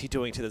God! What is he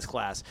doing to this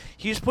glass?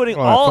 He's putting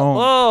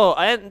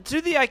and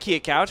to the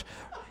IKEA couch.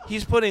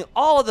 He's putting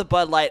all of the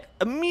Bud Light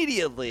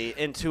immediately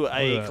into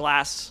a that.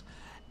 glass,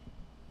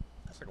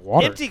 It's like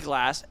water. empty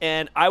glass,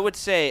 and I would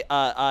say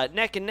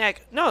neck and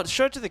neck. No,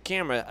 show it to the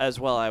camera as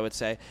well. I would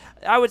say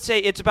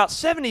it's about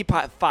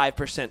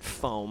 75%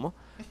 foam,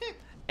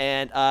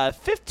 and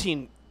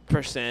 15%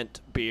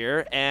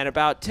 beer, and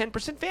about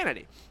 10%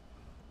 vanity,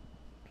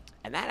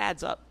 and that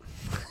adds up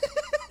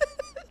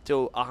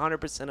to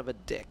 100% of a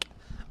dick.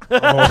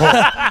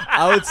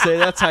 I would say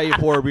that's how you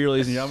pour a beer,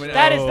 ladies and gentlemen.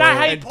 That is not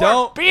how you And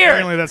pour beer.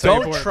 Apparently that's how you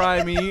Don't pour it.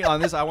 try me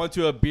on this. I went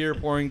to a beer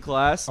pouring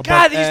class.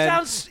 God, you And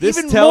sound this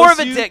even tells more of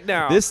a you- dick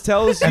now. This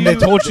tells you. And they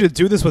told you to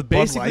do this with Bud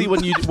basically Light?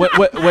 when you when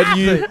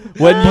you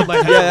Bud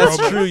Light has yeah, a that's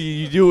promo. true.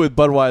 You do it with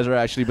Budweiser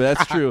actually, but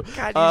that's true.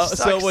 God, you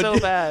suck so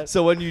bad.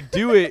 So when you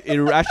do it, it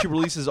actually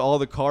releases all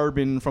the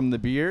carbon from the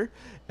beer.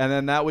 And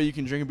then that way you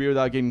can drink a beer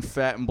without getting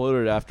fat and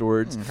bloated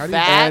afterwards. How do you,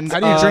 Fat how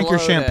do you drink your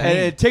bloated. champagne? And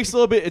it takes a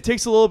little bit. It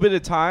takes a little bit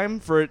of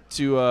time for it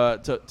to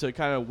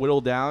kind of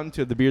whittle down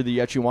to the beer that you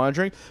actually want to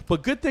drink.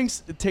 But good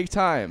things take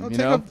time. Oh, You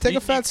take know. take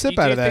a fat sip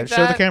do out you of that. think Show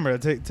the that- camera.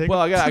 Take Well,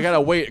 I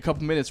gotta wait a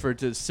couple minutes for it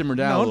to simmer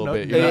down No, a little no,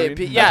 bit. You know what I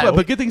mean? yeah.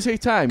 But good things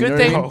take time. you Good know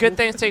what I thing. mean? Good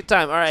things take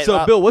time. All right.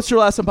 So, Bill, what's your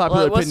last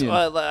unpopular what's, opinion?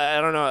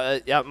 I don't know.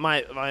 Yeah,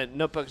 my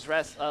notebook's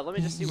rest. Let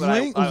me just see what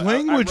Language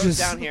I wrote is-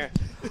 down here.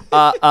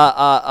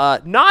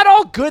 Not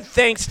all good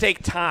things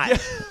take time.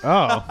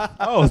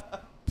 Oh,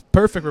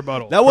 perfect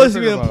rebuttal. That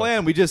wasn't Perfect even rebuttal.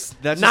 planned. We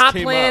just that just Not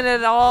came planned up.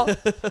 at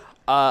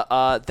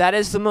all. That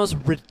is the most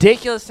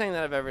ridiculous thing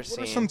that I've ever What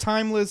seen. are some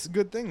timeless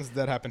good things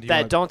that happen to you?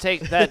 that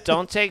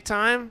don't take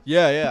time.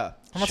 Yeah.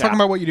 I'm not Shower. talking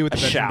about what you do with the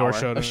A bedroom door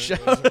shower.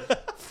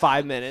 shut.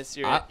 5 minutes,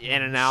 you're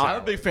in and out.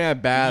 I'm a big fan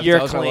of baths. You're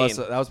that was clean.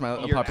 that was my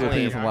You're unpopular clean.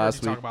 opinion from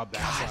last week. Talk about that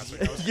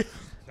last week.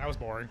 That was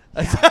boring.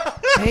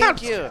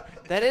 Thank you.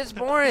 That is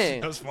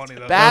boring. That was funny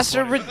though. Baths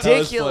are That was funny.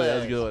 ridiculous. That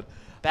was a good one.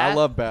 I Bath-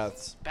 love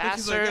baths. Baths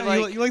He's like, are "Yeah,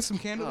 like you like some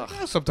candles? Ugh.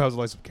 Yeah, sometimes I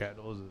like some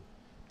candles. I'm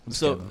just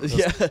So kidding.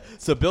 yeah,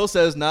 so Bill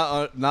says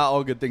not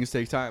all good things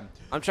take time.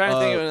 I'm trying to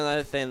think of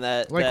another thing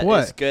that Like that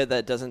what? is good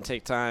that doesn't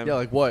take time. Yeah,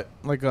 like what?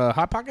 Like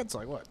Hot Pockets?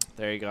 Like what?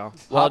 There you go. Hot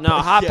Well, no, Po-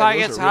 hot yeah, those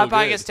pockets. are Hot real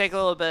pockets good. take a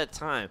little bit of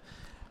time.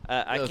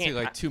 I It'll can't. take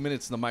like 2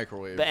 minutes in the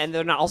microwave. and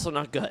they're also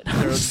not good.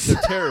 They're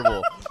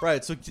terrible.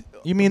 Right. So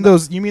You mean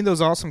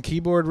those awesome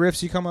keyboard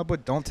riffs you come up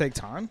with don't take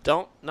time?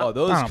 Don't. No. oh,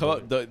 those I don't come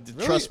up. believe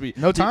the, trust me.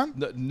 No time?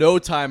 No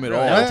time at all.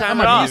 Really? No time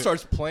When at all. he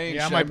starts playing.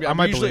 Yeah, shit, I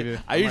might usually, believe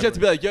you. I I usually might have to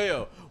be like,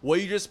 yo, what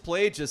you just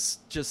played,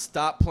 just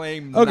stop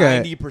playing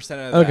Okay. 90% of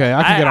that. Okay,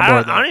 I can get on board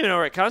with I don't that. even know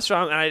where it comes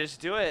from, and I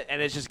just do it,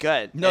 and it's just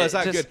good. No, it's It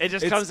not just- good. It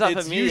just It's- comes up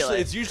it's immediately.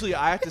 It's usually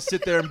I have to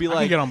sit there and be can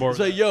like, get on board it's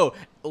with like, yo,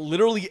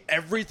 literally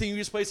everything you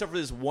just played except for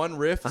this one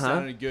riff Uh-huh.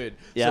 sounded good.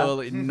 Yeah. So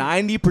like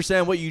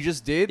 90% of what you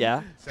just did,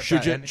 Yeah. should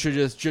Except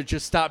that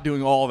just stop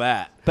doing all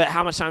that. But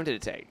how much time did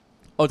it take?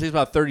 Oh, it takes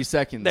about 30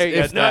 seconds. There you go.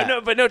 if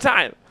that. But no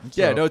time.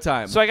 Yeah, So- no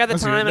time. So I got the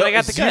That's time good. and I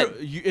got the zero-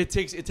 good. it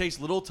takes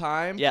little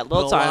time. Yeah,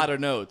 little with time. a lot of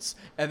notes,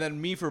 and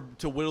then me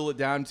to whittle it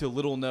down to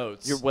little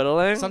notes. You're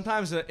whittling.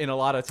 Sometimes in a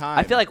lot of time.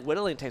 I feel like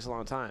whittling takes a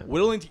long time.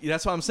 whittling.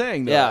 That's what I'm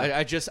saying. Though.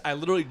 Yeah. I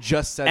literally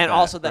just said And that.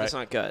 also that right? it's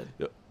not good.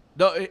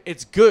 No,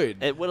 it's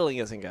good. Whittling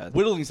isn't good.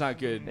 Whittling's not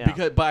good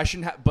Yeah. but I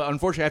shouldn't. But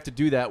unfortunately, I have to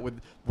do that with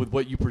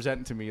what you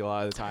present to me a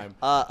lot of the time.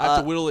 I have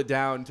to whittle it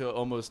down to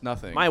almost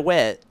nothing. My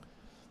wit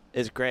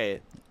is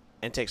great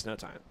and takes no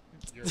time.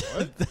 Your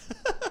what?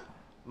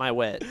 My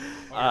wit.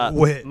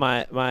 wit.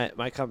 My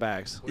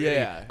comebacks.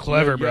 yeah,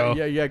 Clever, yeah, bro.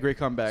 Yeah, great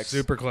comebacks.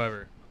 Super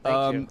clever.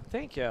 Thank you.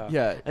 Thank you.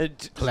 Yeah.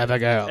 Clever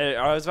girl.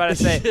 I was about to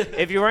say,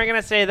 if you weren't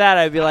gonna say that,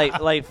 I'd be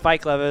like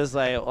Fight Club. It was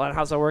like, well,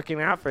 how's it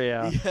working out for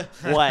you?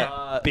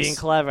 What? Being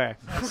clever.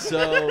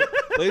 So,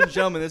 ladies and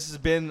gentlemen, this has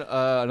been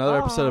another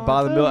episode of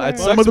Bottom of the Bill. It Bottom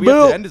sucks of the we have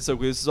Bill. to end it so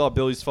quickly. This is all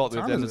Billy's fault. We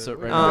have to end it so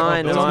right Oh, now.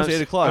 I know. It's almost I'm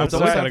 8 o'clock. I'm It's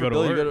almost sorry. time for Gotta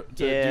go to Billy work.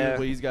 to Yeah. do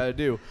what he's got to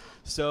do.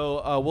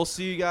 So we'll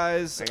see you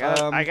guys.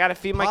 I gotta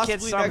feed my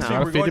kids possibly next somehow.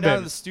 week. We're Feed going the down to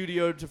baby. the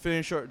studio to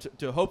finish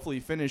to hopefully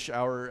finish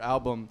our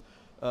album.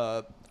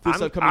 This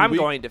upcoming I'm week.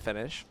 going to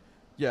finish.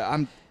 Yeah,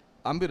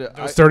 I'm gonna.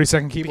 Those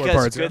 30-second keyboard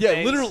Because parts. good- yeah,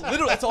 things.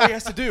 literally, that's all he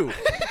has to do.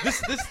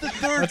 This is the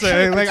third That's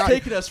trip like, it's I-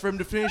 taken us for him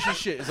to finish his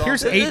shit. Is all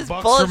Here's I'm saying. This is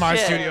 $8 for my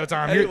bullshit. studio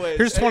time. Anyways,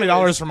 Here's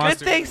 $20 for my Good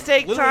studio. things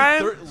take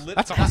Literally time.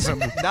 That's awesome.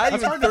 Not That's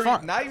even hard to 30,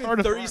 find. not Hard even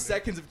to 30 find.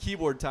 seconds of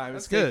keyboard time.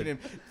 It's That's taken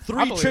good. him I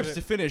 3 believe trips it.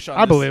 to finish on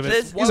I believe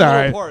this it. one He's little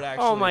alright. part,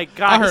 actually. Oh my I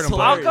god! heard him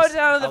I'll go hilarious.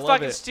 down to I the love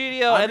fucking it.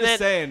 studio I'm and just then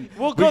saying,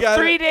 we'll we go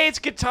gotta- 3 days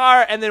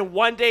guitar and then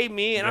 1 day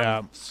me and Yeah.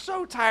 I'm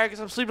so tired because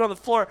I'm sleeping on the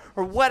floor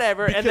or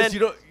whatever. Because and then you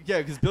don't,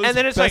 because Billy's and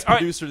then the it's best like, all right-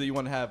 producer that you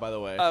want to have, by the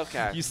way.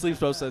 Okay. He sleeps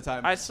most of the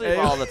time. I sleep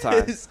all the time.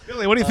 Anyways,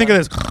 Billy, what do you think of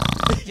this?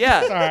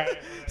 yeah, Alright.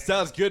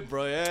 Sounds good,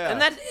 bro. Yeah.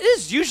 and that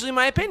is usually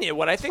my opinion.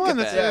 What I think Fine, of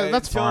that's- that. yeah,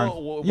 that's until fine.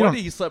 One You don't-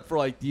 day he slept for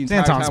like the entire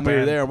Anton's time we were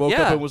bad. there. Woke up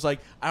Yeah. and was like,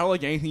 "I don't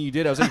like anything you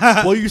did." I was like,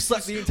 "Well, you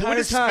slept the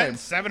entire time."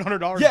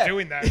 $700 Yeah,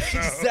 doing that. So.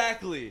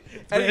 exactly.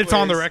 It's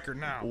on the Anyways, record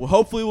now. well,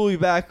 hopefully, we'll be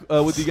back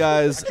with you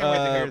guys I can't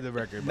wait to hear the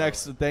record. by the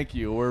next. way. Thank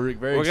you. We're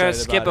very We're gonna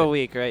excited skip about a it.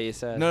 week, right? You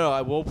said.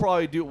 No, we'll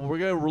probably do. We're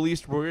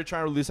gonna try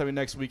and release something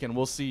next week, and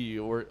we'll see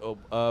you.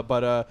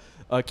 But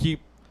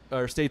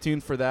stay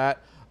tuned for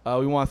that.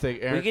 We want to thank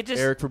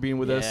Eric for being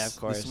with Yeah, us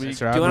of course. this week. Thanks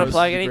for Do you having want us. to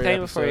plug This was a great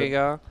anything before you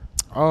episode. go?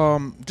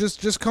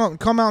 Just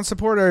come out and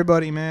support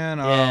everybody, man.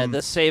 Yeah,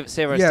 the save our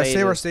Save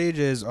our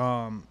stages. stages.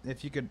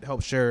 If you could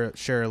help share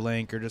a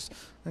link or just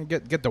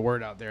get the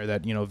word out there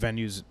that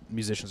venues,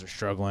 musicians are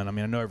struggling. I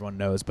mean, I know everyone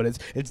knows, but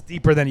it's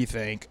deeper than you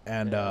think,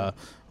 and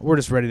we're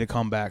just ready to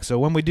come back. So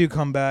when we do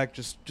come back,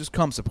 just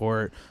come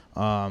support.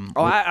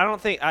 I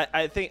don't think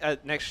I think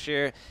next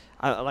year,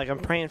 I'm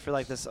praying for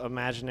like this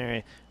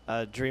imaginary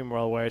a dream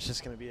world where it's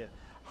just gonna be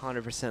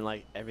 100%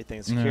 like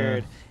everything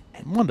secured.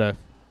 And One day.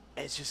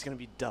 it's just gonna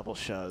be double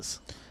shows.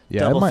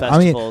 Yeah, double I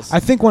mean, festivals.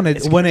 I think when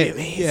It's it gonna be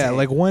amazing.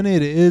 like when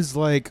it is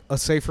like a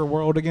safer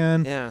world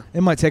again, Yeah.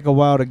 it might take a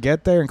while to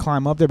get there and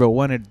climb up there, but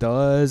when it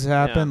does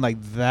happen, Yeah.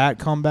 like that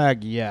comeback,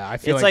 yeah, I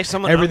feel It's like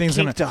someone everything's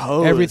unkinked gonna a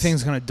hose.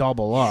 everything's gonna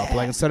double up.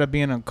 Like instead of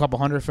being a couple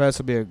hundred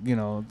fests, it'll be a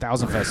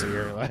 1,000 fests a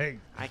year. Like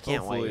I can't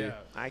Hopefully. wait. Yeah.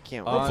 I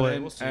can't wait. Hopefully.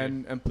 And, We'll see.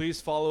 and please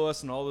follow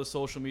us on all the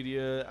social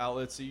media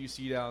outlets that you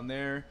see down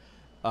there.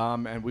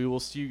 And we will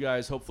see you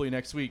guys hopefully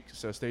next week.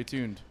 So stay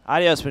tuned.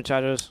 Adios,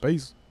 muchachos.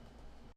 peace.